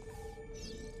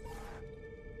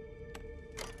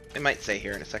 It might say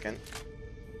here in a second.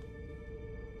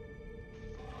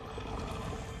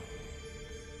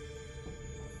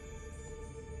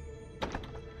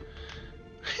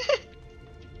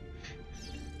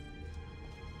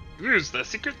 Use the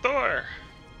secret door.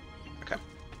 Okay.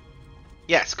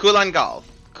 Yes, Kulan Gal.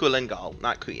 Kulan Gal,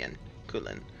 not Kuyan.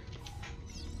 Kulan.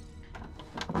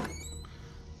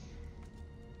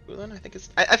 Kulan, I think it's.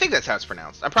 I think that's how it's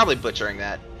pronounced. I'm probably butchering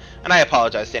that, and I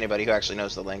apologize to anybody who actually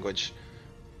knows the language.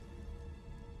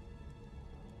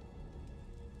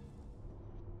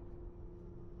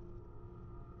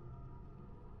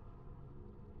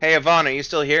 Hey, Yvonne, are you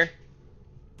still here?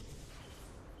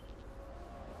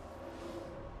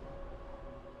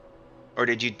 Or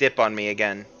did you dip on me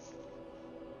again?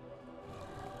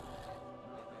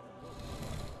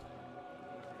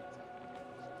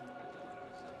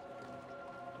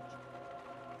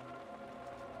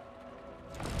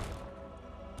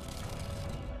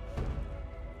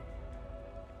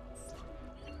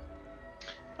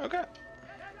 Okay.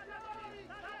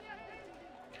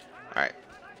 Alright.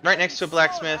 Right next to a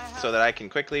blacksmith so that I can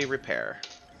quickly repair.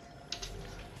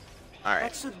 Alright.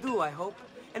 That should do, I hope.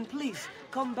 And please,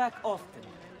 come back often.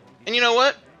 And you know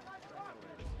what?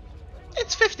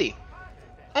 It's 50.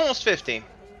 Almost 50.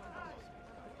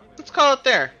 Let's call it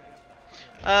there.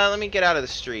 Let me get out of the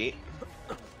street.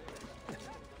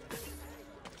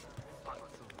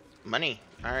 Money.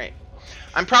 Alright.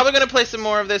 I'm probably going to play some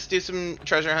more of this, do some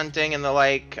treasure hunting and the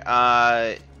like,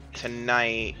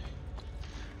 tonight.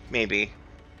 Maybe.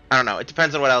 I don't know. It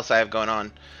depends on what else I have going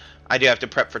on. I do have to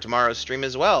prep for tomorrow's stream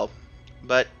as well.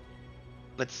 But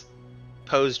let's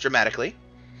pose dramatically.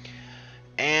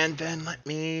 And then let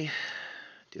me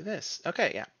do this.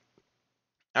 Okay, yeah.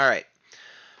 Alright.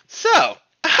 So,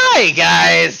 hi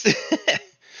guys!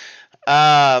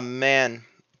 Man.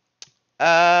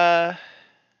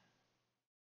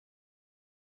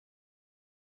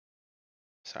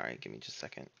 Sorry, give me just a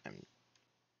second. I'm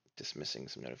dismissing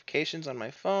some notifications on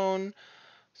my phone.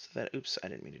 So that, oops, I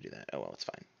didn't mean to do that. Oh, well, it's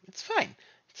fine. It's fine.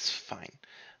 It's fine.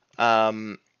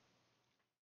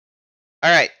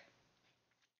 Alright.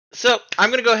 So, I'm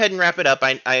going to go ahead and wrap it up.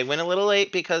 I went a little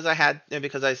late because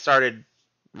I started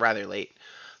rather late.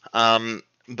 So I'm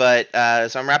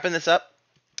wrapping this up.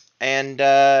 And,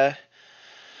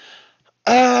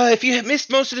 if you missed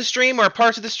most of the stream or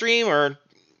parts of the stream or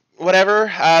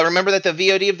whatever, remember that the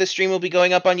VOD of the stream will be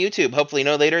going up on YouTube, hopefully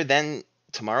no later than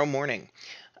tomorrow morning.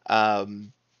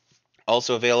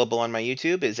 Also available on my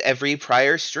YouTube is every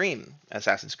prior stream,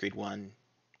 Assassin's Creed 1,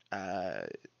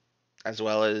 as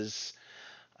well as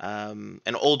a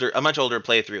much older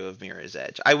playthrough of Mirror's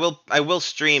Edge. I will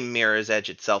stream Mirror's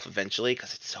Edge itself eventually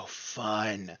because it's so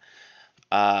fun.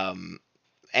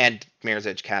 And Mirror's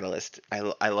Edge Catalyst.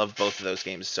 I love both of those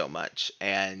games so much,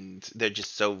 and they're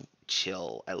just so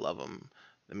chill. I love them.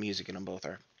 The music in them both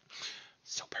are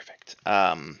so perfect.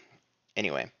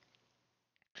 Anyway.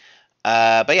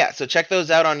 But yeah, so check those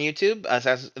out on YouTube.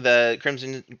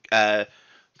 The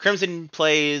Krimzon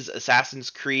plays Assassin's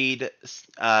Creed.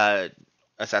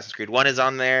 Assassin's Creed 1 is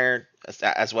on there,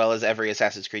 as well as every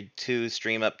Assassin's Creed 2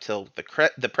 stream up till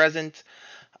the present.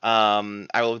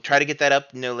 I will try to get that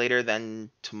up no later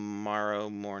than tomorrow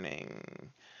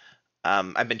morning.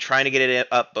 I've been trying to get it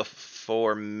up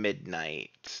before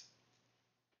midnight.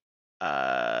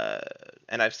 And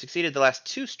I've succeeded the last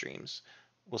 2 streams.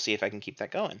 We'll see if I can keep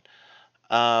that going.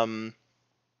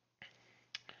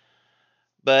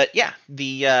 But yeah,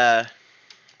 the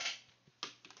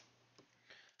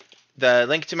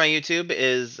link to my YouTube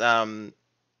is in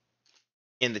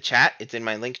the chat. It's in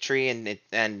my link tree, and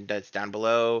it's down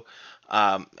below.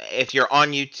 If you're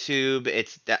on YouTube,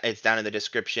 it's down in the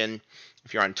description.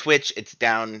 If you're on Twitch, it's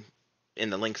down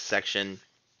in the links section.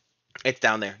 It's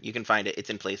down there. You can find it. It's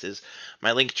in places.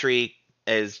 My link tree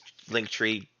is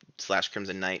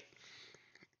linktree/Krimzon Knight.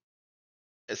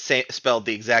 Spelled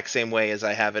the exact same way as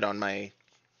I have it on my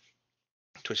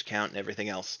Twitch account and everything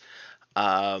else.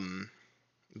 But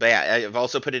yeah, I've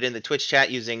also put it in the Twitch chat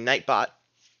using Nightbot,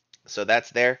 so that's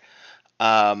there.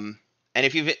 And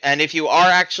if you are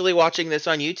actually watching this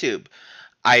on YouTube,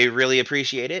 I really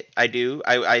appreciate it. I do.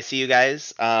 I see you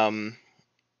guys.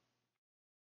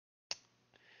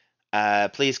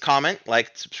 Please comment,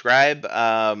 like, subscribe.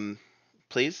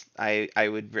 Please, I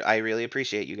really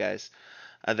appreciate you guys.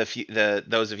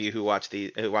 Those of you who watch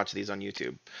these on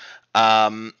YouTube.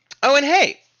 Oh, and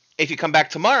hey, if you come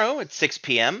back tomorrow at 6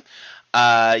 p.m.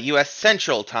 U.S.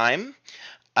 Central Time,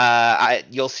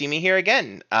 you'll see me here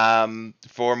again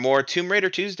for more Tomb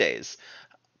Raider Tuesdays,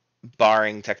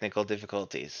 barring technical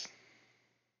difficulties.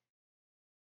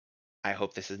 I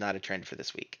hope this is not a trend for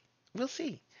this week. We'll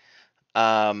see.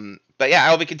 But yeah,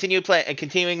 I'll be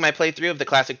continuing my playthrough of the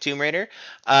classic Tomb Raider.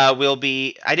 I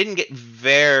didn't get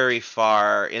very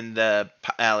far in the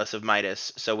Palace of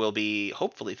Midas, so we'll be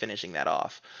hopefully finishing that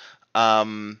off. I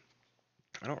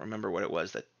don't remember what it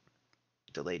was that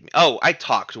delayed me. Oh, I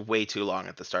talked way too long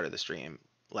at the start of the stream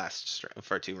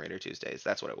for Tomb Raider Tuesdays.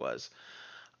 That's what it was.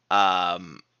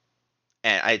 And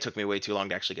it took me way too long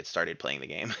to actually get started playing the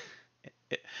game.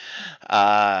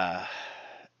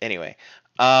 Anyway.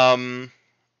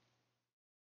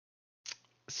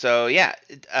 So yeah,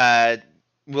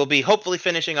 we'll be hopefully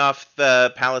finishing off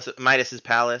the Midas's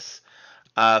Palace,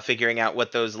 figuring out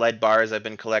what those lead bars I've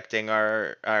been collecting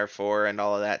are for and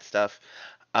all of that stuff.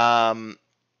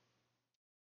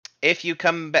 If you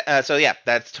come back, so yeah,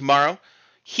 that's tomorrow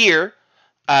here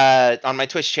on my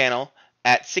Twitch channel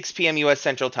at 6 p.m. U.S.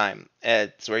 Central Time.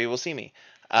 It's where you will see me.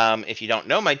 If you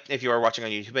are watching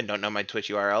on YouTube and don't know my Twitch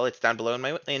URL, it's down below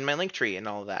in my link tree and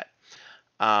all of that.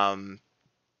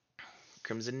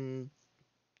 Krimzon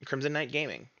Knight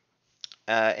Gaming.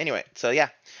 Anyway, so yeah,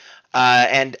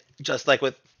 and just like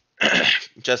with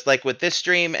this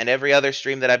stream and every other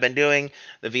stream that I've been doing,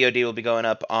 the VOD will be going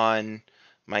up on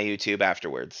my YouTube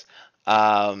afterwards.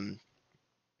 Beyond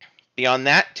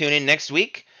that, tune in next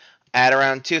week at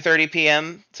around 2:30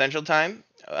 p.m. Central Time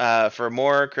for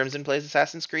more Krimzon Plays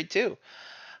Assassin's Creed 2.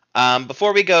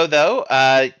 Before we go,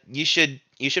 though, you should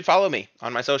follow me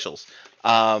on my socials.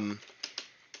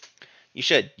 You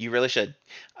should. You really should.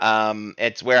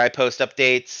 It's where I post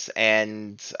updates,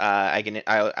 and I'll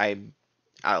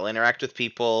interact with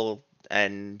people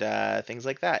and things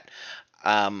like that.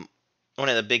 One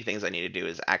of the big things I need to do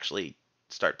is actually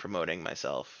start promoting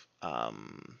myself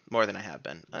more than I have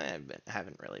been. I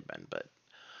haven't really been, but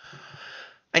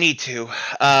I need to.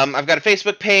 I've got a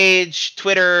Facebook page,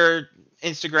 Twitter,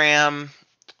 Instagram,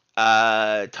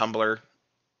 Tumblr,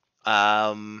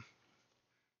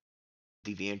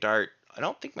 DeviantArt. I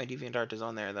don't think my DeviantArt is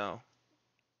on there though.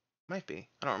 Might be.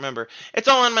 I don't remember. It's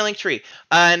all on my link tree.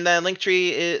 And the link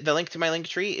to my link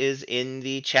tree is in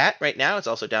the chat right now. It's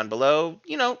also down below.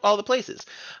 You know, all the places.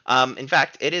 In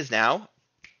fact, it is now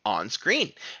on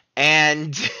screen.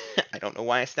 And I don't know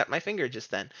why I snapped my finger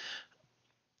just then.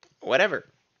 Whatever.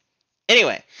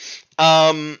 Anyway,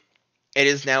 it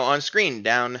is now on screen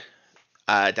down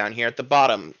here at the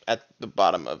bottom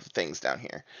of things down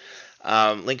here.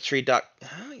 Linktree.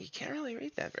 Oh, you can't really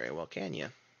read that very well, can you?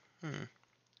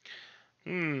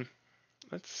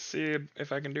 Let's see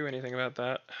if I can do anything about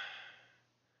that.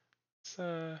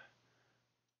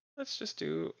 Let's just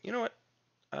do, you know what?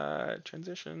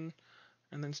 Transition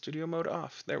and then studio mode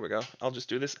off. There we go. I'll just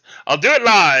do this. I'll do it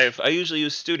live. I usually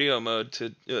use studio mode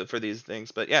for these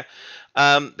things, but yeah.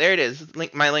 There it is.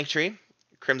 My Linktree,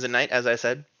 Krimzon Knight, as I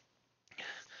said.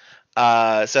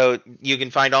 So you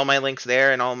can find all my links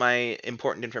there and all my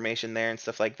important information there and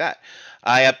stuff like that.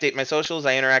 I update my socials,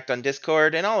 I interact on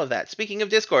Discord and all of that. Speaking of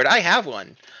Discord, I have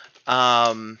one.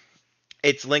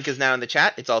 its link is now in the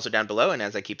chat. It's also down below, and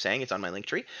as I keep saying, it's on my link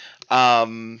tree.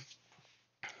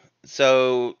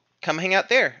 So come hang out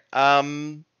there.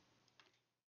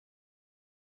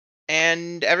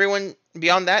 And everyone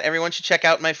beyond that, everyone should check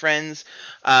out my friends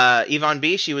Yvonne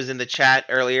B. She was in the chat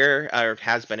earlier, or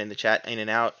has been in the chat, in and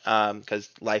out, because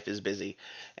life is busy,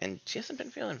 and she hasn't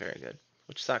been feeling very good,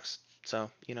 which sucks.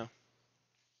 So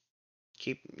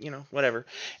keep whatever.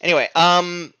 Anyway,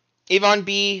 Yvonne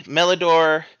B,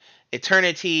 Melidor,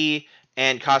 Eternity,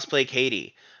 and Cosplay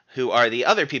Katie, who are the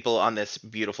other people on this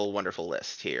beautiful, wonderful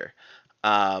list here.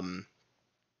 And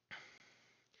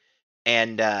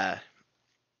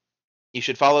you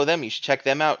should follow them. You should check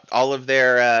them out. All of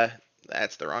their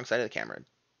that's the wrong side of the camera.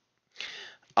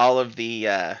 All of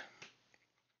the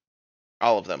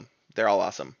all of them. They're all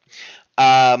awesome.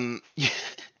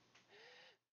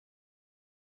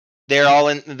 They're all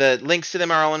in the links to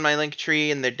them are all in my link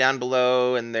tree, and they're down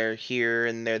below, and they're here,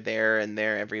 and they're there, and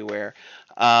they're everywhere.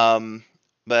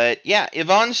 But yeah,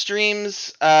 Yvonne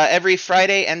streams every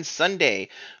Friday and Sunday,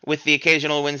 with the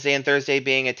occasional Wednesday and Thursday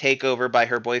being a takeover by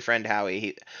her boyfriend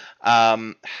Howie.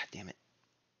 Damn it.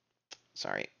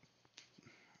 Sorry.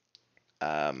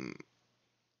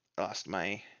 Lost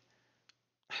my.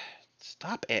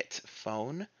 Stop it,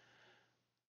 phone.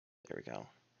 There we go.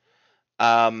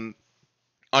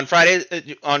 On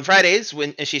Fridays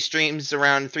when she streams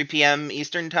around 3 p.m.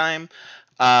 Eastern time,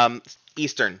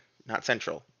 Eastern, not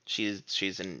Central. She's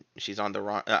on the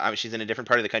wrong. She's in a different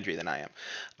part of the country than I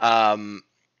am,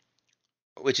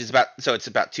 which is it's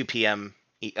about 2 p.m.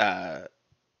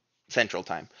 Central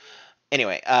time.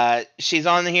 Anyway, she's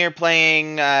on here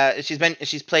playing.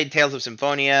 She's played Tales of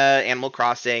Symphonia, Animal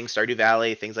Crossing, Stardew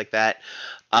Valley, things like that.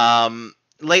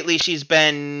 Lately, she had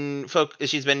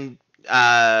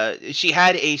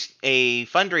a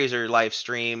fundraiser live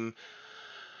stream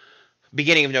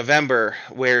beginning of November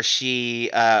where she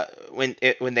when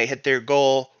they hit their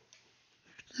goal.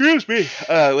 Excuse me.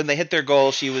 When they hit their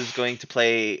goal, she was going to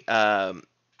play.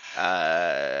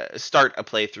 Start a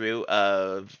playthrough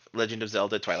of Legend of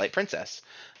Zelda Twilight Princess,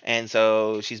 and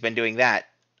so she's been doing that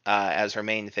as her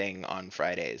main thing on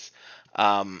Fridays.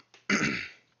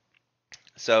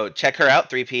 So check her out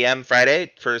 3 p.m.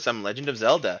 Friday for some Legend of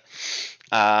Zelda.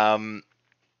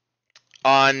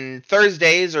 On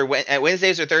Thursdays or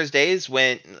Wednesdays or Thursdays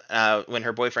when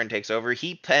her boyfriend takes over,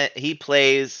 he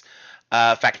plays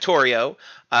Factorio,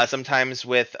 sometimes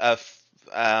with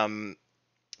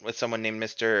someone named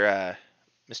Mr.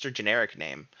 Generic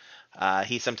Name.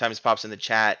 He sometimes pops in the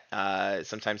chat.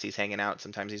 Sometimes he's hanging out.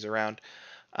 Sometimes he's around.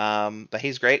 But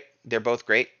he's great. They're both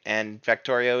great. And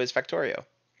Factorio is Factorio,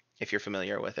 if you're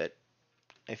familiar with it.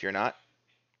 If you're not,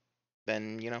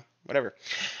 then, whatever.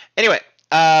 Anyway,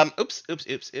 oops.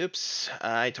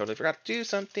 I totally forgot to do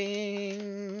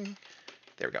something.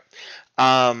 There we go.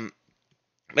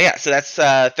 But yeah, so that's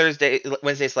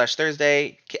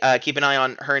Wednesday/Thursday. Keep an eye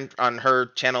on her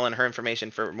channel and her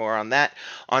information for more on that.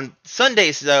 On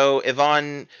Sundays, though,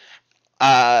 Yvonne,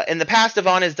 in the past,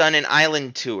 Yvonne has done an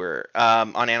island tour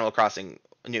on Animal Crossing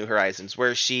New Horizons,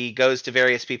 where she goes to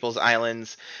various people's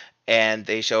islands, and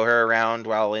they show her around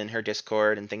while in her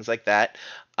Discord and things like that.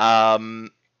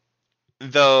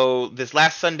 Though this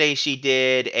last Sunday, she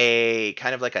did a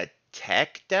kind of like a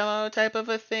tech demo type of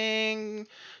a thing,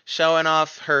 showing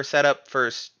off her setup for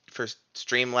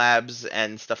Streamlabs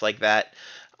and stuff like that.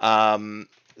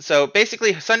 So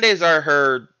basically, Sundays are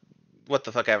her what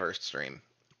the fuck ever stream.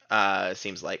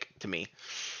 Seems like to me.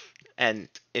 And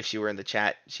if she were in the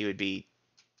chat, she would be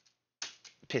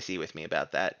pissy with me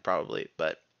about that probably.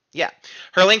 But yeah,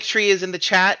 her link tree is in the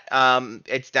chat.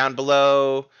 It's down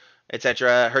below,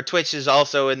 etc. Her Twitch is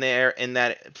also in there, in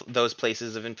those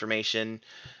places of information,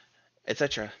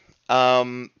 etc.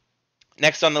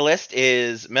 Next on the list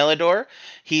is Melidor.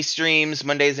 He streams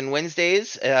Mondays and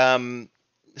Wednesdays,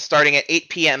 starting at 8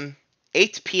 p.m.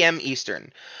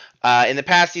 Eastern. In the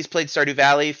past, he's played Stardew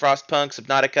Valley, Frostpunk,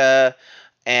 Subnautica,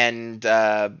 and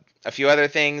a few other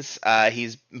things.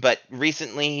 But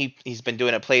recently he's been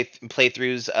doing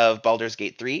playthroughs of Baldur's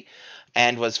Gate 3,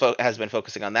 and has been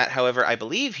focusing on that. However, I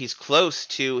believe he's close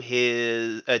to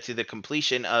his to the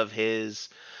completion of his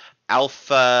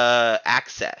alpha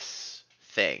access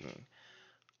thing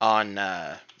on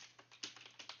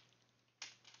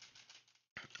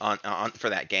for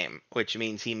that game, which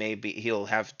means he'll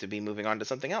have to be moving on to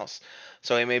something else.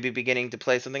 So he may be beginning to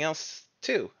play something else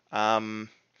too.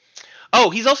 Oh,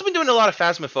 he's also been doing a lot of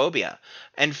Phasmophobia.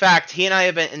 In fact, he and I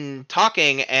have been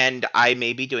talking, and I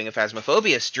may be doing a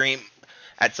Phasmophobia stream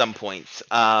at some point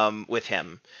with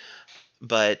him.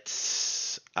 But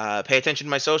pay attention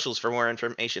to my socials for more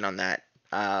information on that.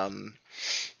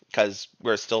 because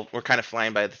we're kind of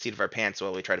flying by the seat of our pants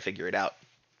while we try to figure it out.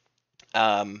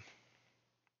 But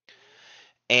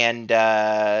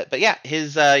yeah,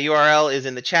 his URL is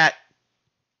in the chat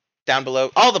down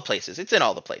below. All the places. It's in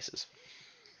all the places.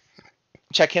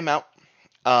 Check him out.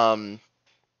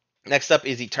 Next up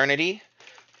is Eternity.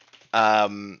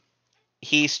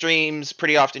 He streams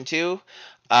pretty often too.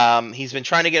 He's been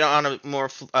trying to get on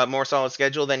a more solid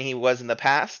schedule than he was in the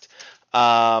past.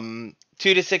 2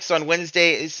 to 6 on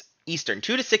Wednesdays Eastern.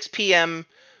 2 to 6 p.m.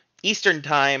 Eastern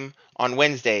time on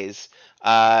Wednesdays.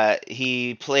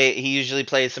 He usually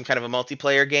plays some kind of a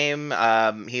multiplayer game.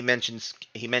 He mentioned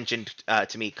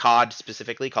to me COD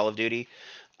specifically, Call of Duty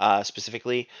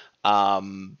specifically.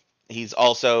 He's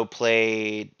also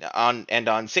played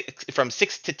from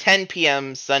 6 to 10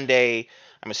 p.m. Sunday.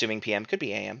 I'm assuming p.m. Could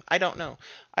be a.m. I don't know.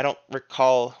 I don't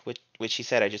recall which he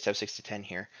said. I just have 6 to 10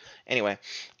 here. Anyway,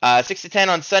 6 to 10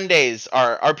 on Sundays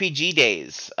are RPG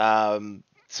days.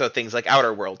 So things like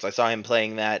Outer Worlds. I saw him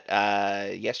playing that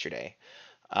yesterday.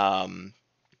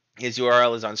 His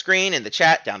URL is on screen, in the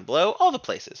chat, down below, all the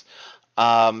places.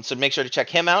 So make sure to check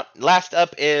him out. Last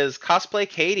up is Cosplay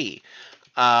Katie.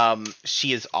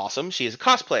 She is awesome. She is a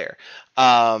cosplayer.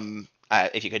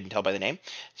 If you couldn't tell by the name,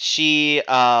 she's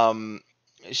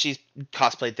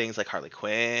cosplayed things like Harley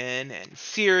Quinn and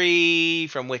Ciri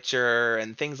from Witcher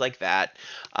and things like that.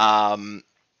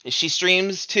 She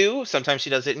streams too. Sometimes she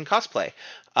does it in cosplay.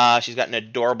 She's got an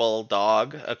adorable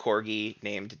dog, a corgi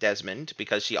named Desmond,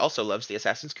 because she also loves the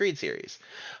Assassin's Creed series.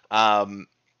 Yeah,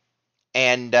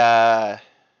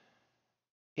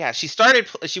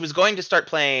 she was going to start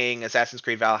playing Assassin's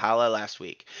Creed Valhalla last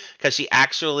week because she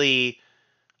actually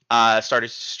started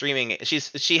streaming it.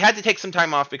 She had to take some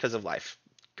time off because of life.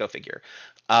 Go figure.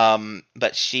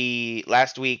 But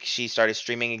last week she started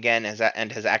streaming again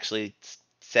and has actually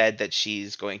said that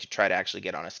she's going to try to actually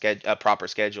get on a proper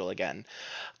schedule again.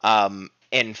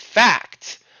 In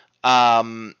fact,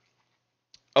 over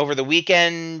the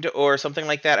weekend or something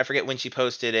like that, I forget when she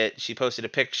posted it. She posted a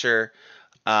picture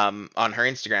on her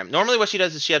Instagram. Normally what she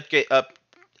does is she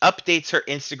updates her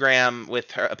Instagram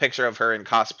with a picture of her in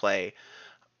cosplay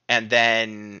and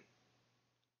then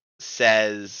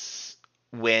says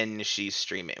when she's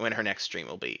streaming, when her next stream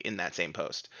will be in that same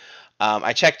post.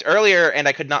 I checked earlier and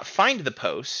I could not find the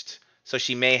post, so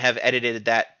she may have edited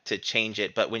that to change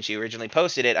it, but when she originally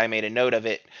posted it, I made a note of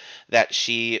it that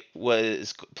she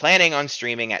was planning on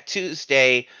streaming at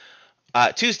Tuesday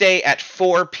at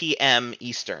 4 p.m.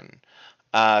 Eastern.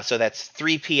 So that's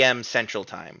 3 p.m. Central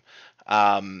Time.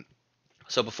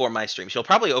 So before my stream. She'll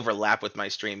probably overlap with my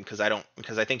stream because I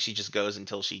think she just goes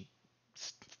until she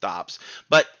stops.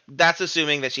 But that's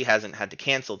assuming that she hasn't had to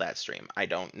cancel that stream. I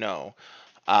don't know.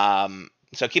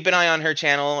 So keep an eye on her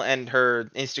channel and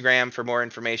her Instagram for more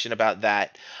information about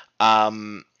that.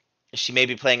 She may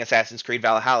be playing Assassin's Creed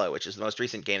Valhalla, which is the most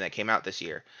recent game that came out this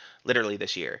year. Literally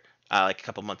this year. Like a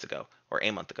couple months ago. Or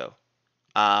a month ago.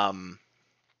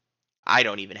 I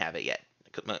don't even have it yet.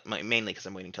 Mainly because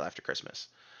I'm waiting till after Christmas.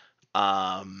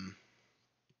 And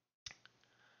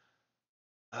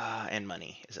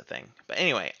money is a thing. But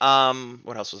anyway,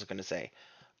 what else was I going to say?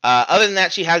 Other than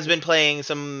that, she has been playing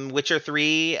some Witcher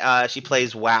 3. She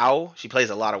plays WoW. She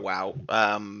plays a lot of WoW.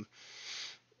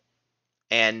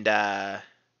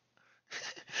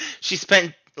 She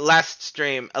spent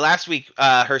last week,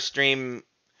 her stream,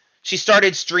 she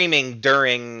started streaming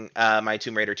during my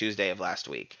Tomb Raider Tuesday of last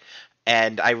week.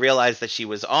 And I realized that she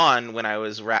was on when I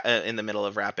was in the middle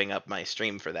of wrapping up my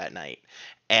stream for that night.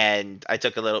 And I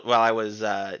took while I was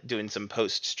doing some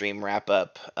post-stream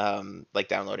wrap-up, like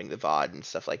downloading the VOD and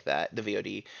stuff like that, the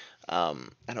VOD. I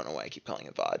don't know why I keep calling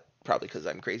it VOD. Probably because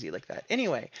I'm crazy like that.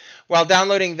 Anyway, while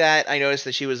downloading that, I noticed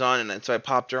that she was on, and so I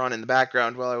popped her on in the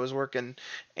background while I was working.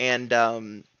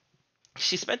 And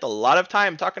she spent a lot of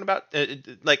time talking about,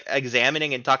 like,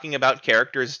 examining and talking about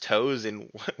characters' toes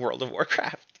in World of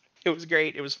Warcraft. It was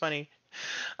great. It was funny.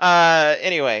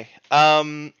 Anyway,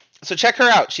 so check her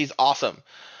out. She's awesome.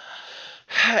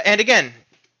 And again,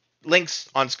 links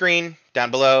on screen,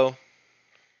 down below,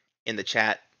 in the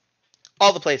chat,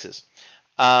 all the places.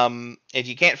 If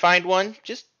you can't find one,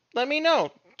 just let me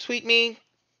know. Tweet me,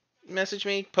 message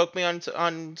me, poke me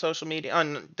on social media,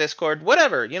 on Discord,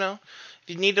 whatever, you know.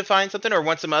 If you need to find something or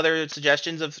want some other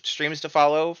suggestions of streams to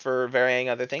follow for varying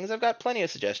other things, I've got plenty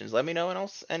of suggestions. Let me know,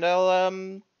 and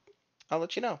I'll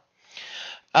let you know.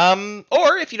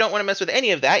 Or if you don't want to mess with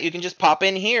any of that, you can just pop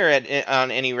in here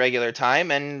on any regular time,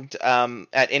 and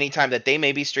at any time that they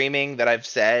may be streaming that I've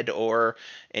said, or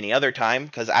any other time,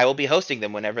 because I will be hosting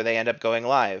them whenever they end up going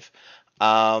live.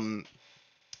 And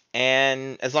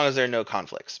as long as there are no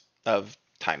conflicts of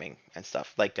timing and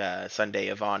stuff. Like Sunday,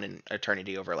 Yvonne and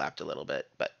Eternity overlapped a little bit.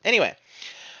 But anyway,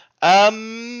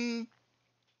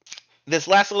 this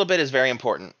last little bit is very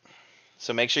important.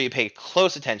 So make sure you pay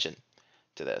close attention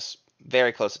to this.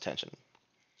 Very close attention.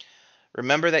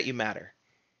 Remember that you matter.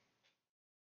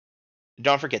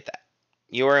 Don't forget that.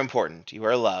 You are important, you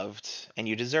are loved, and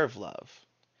you deserve love.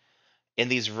 In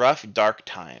these rough, dark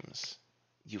times,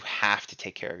 you have to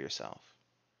take care of yourself.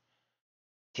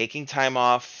 Taking time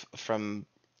off from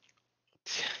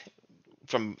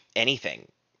anything,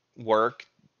 work,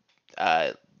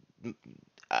 uh,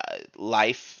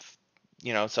 life,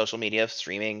 social media,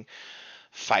 streaming,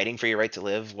 fighting for your right to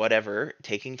live, whatever,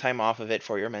 taking time off of it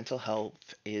for your mental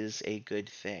health is a good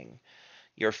thing.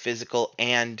 Your physical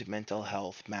and mental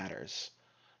health matters.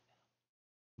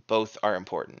 Both are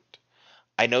important.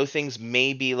 I know things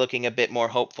may be looking a bit more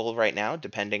hopeful right now,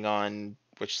 depending on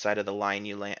which side of the line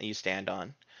you stand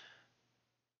on.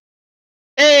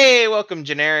 Hey, welcome,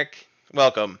 Generic.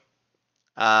 Welcome.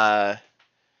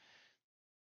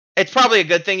 It's probably a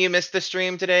good thing you missed the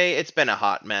stream today. It's been a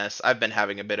hot mess. I've been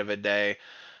having a bit of a day.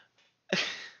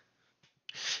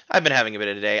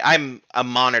 I'm a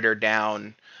monitor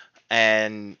down,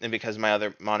 and because my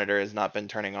other monitor has not been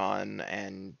turning on,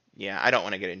 and yeah, I don't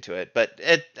want to get into it. But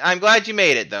I'm glad you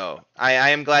made it, though. I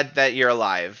am glad that you're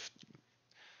alive.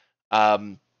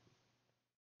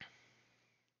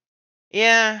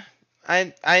 Yeah,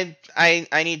 I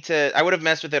need to. I would have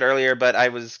messed with it earlier, but I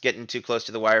was getting too close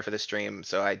to the wire for the stream,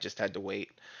 so I just had to wait.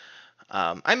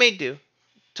 I made do.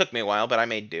 Took me a while, but I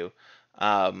made do.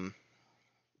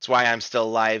 It's why I'm still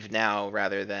live now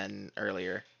rather than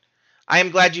earlier. I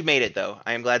am glad you made it, though.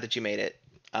 I am glad that you made it.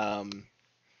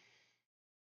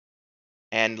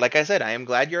 And like I said, I am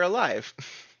glad you're alive.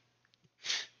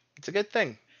 It's a good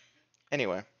thing.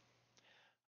 Anyway.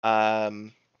 But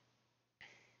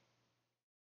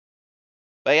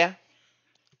yeah.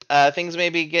 Things may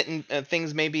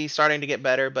be starting to get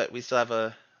better, but we still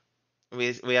have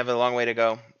we have a long way to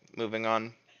go moving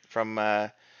on from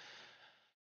the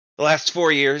last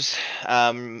 4 years,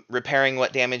 repairing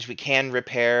what damage we can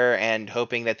repair and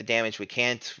hoping that the damage we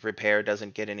can't repair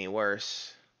doesn't get any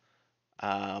worse.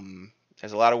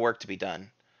 There's a lot of work to be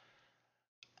done.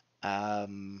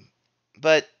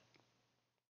 But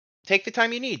take the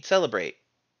time you need, celebrate,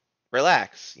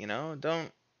 relax,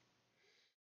 don't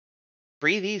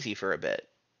breathe easy for a bit.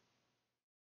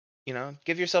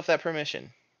 Give yourself that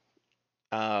permission.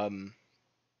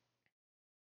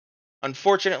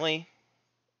 Unfortunately,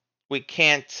 we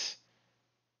can't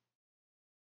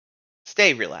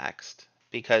stay relaxed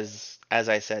because, as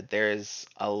I said, there is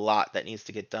a lot that needs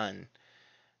to get done.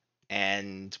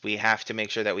 And we have to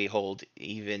make sure that we hold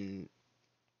we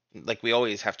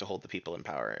always have to hold the people in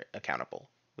power accountable.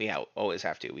 We always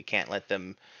have to. We can't let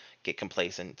them get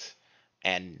complacent.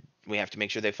 And we have to make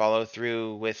sure they follow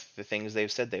through with the things they've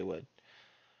said they would.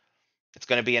 It's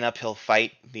going to be an uphill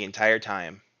fight the entire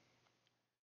time.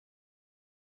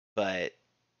 But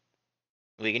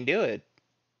we can do it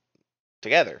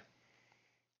together.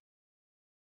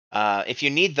 If you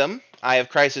need them, I have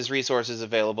crisis resources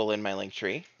available in my link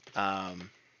tree.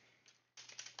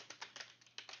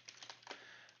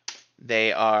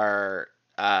 They are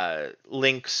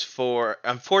links for.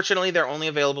 Unfortunately, they're only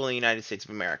available in the United States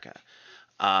of America.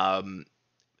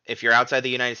 If you're outside the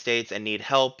United States and need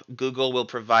help, Google will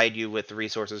provide you with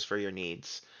resources for your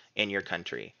needs in your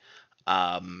country.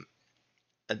 There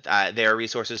are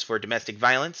resources for domestic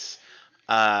violence,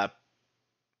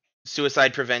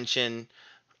 suicide prevention,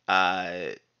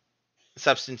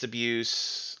 substance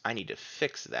abuse. I need to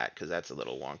fix that because that's a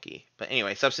little wonky. But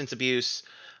anyway, substance abuse,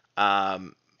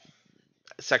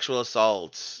 sexual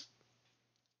assault,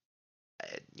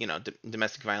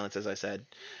 domestic violence, as I said.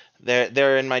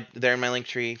 They're in my link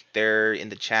tree. They're in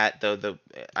the chat though.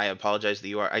 I apologize.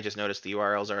 I just noticed the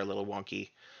URLs are a little wonky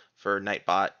for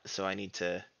Nightbot, so I need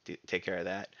to take care of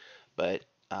that. But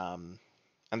and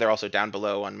they're also down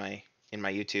below in my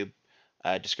YouTube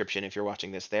description if you're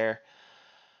watching this there.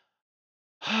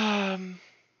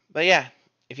 But yeah,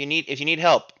 if you need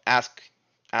help, ask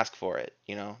for it.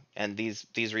 And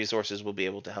these resources will be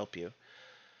able to help you.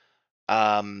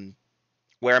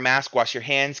 Wear a mask, wash your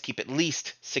hands, keep at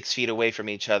least 6 feet away from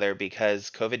each other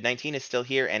because COVID-19 is still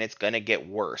here and it's going to get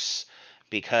worse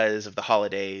because of the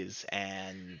holidays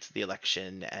and the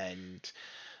election and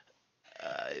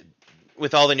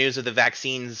with all the news of the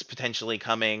vaccines potentially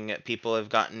coming, people have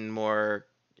gotten more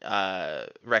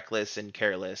reckless and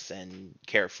careless and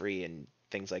carefree and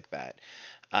things like that.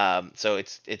 So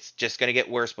it's just going to get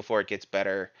worse before it gets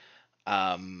better.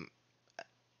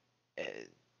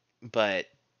 But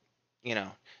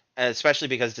especially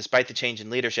because despite the change in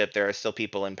leadership, there are still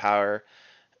people in power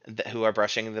who are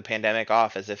brushing the pandemic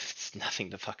off as if it's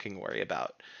nothing to fucking worry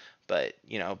about. But,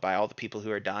 you know, by all the people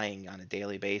who are dying on a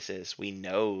daily basis, we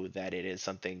know that it is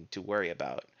something to worry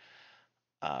about.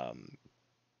 Um,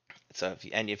 so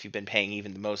if you've been paying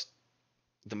even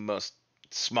the most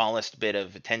smallest bit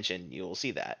of attention, you will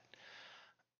see that.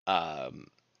 Um,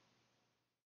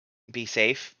 be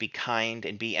safe, be kind,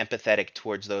 and be empathetic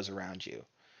towards those around you.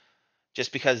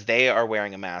 Just because they are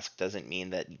wearing a mask doesn't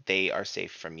mean that they are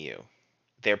safe from you.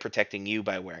 They're protecting you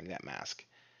by wearing that mask.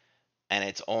 And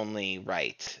it's only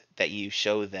right that you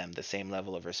show them the same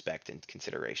level of respect and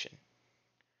consideration.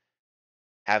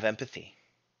 Have empathy.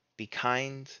 Be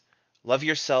kind. Love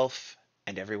yourself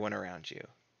and everyone around you.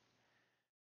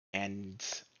 And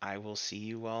I will see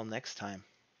you all next time.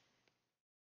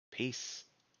 Peace.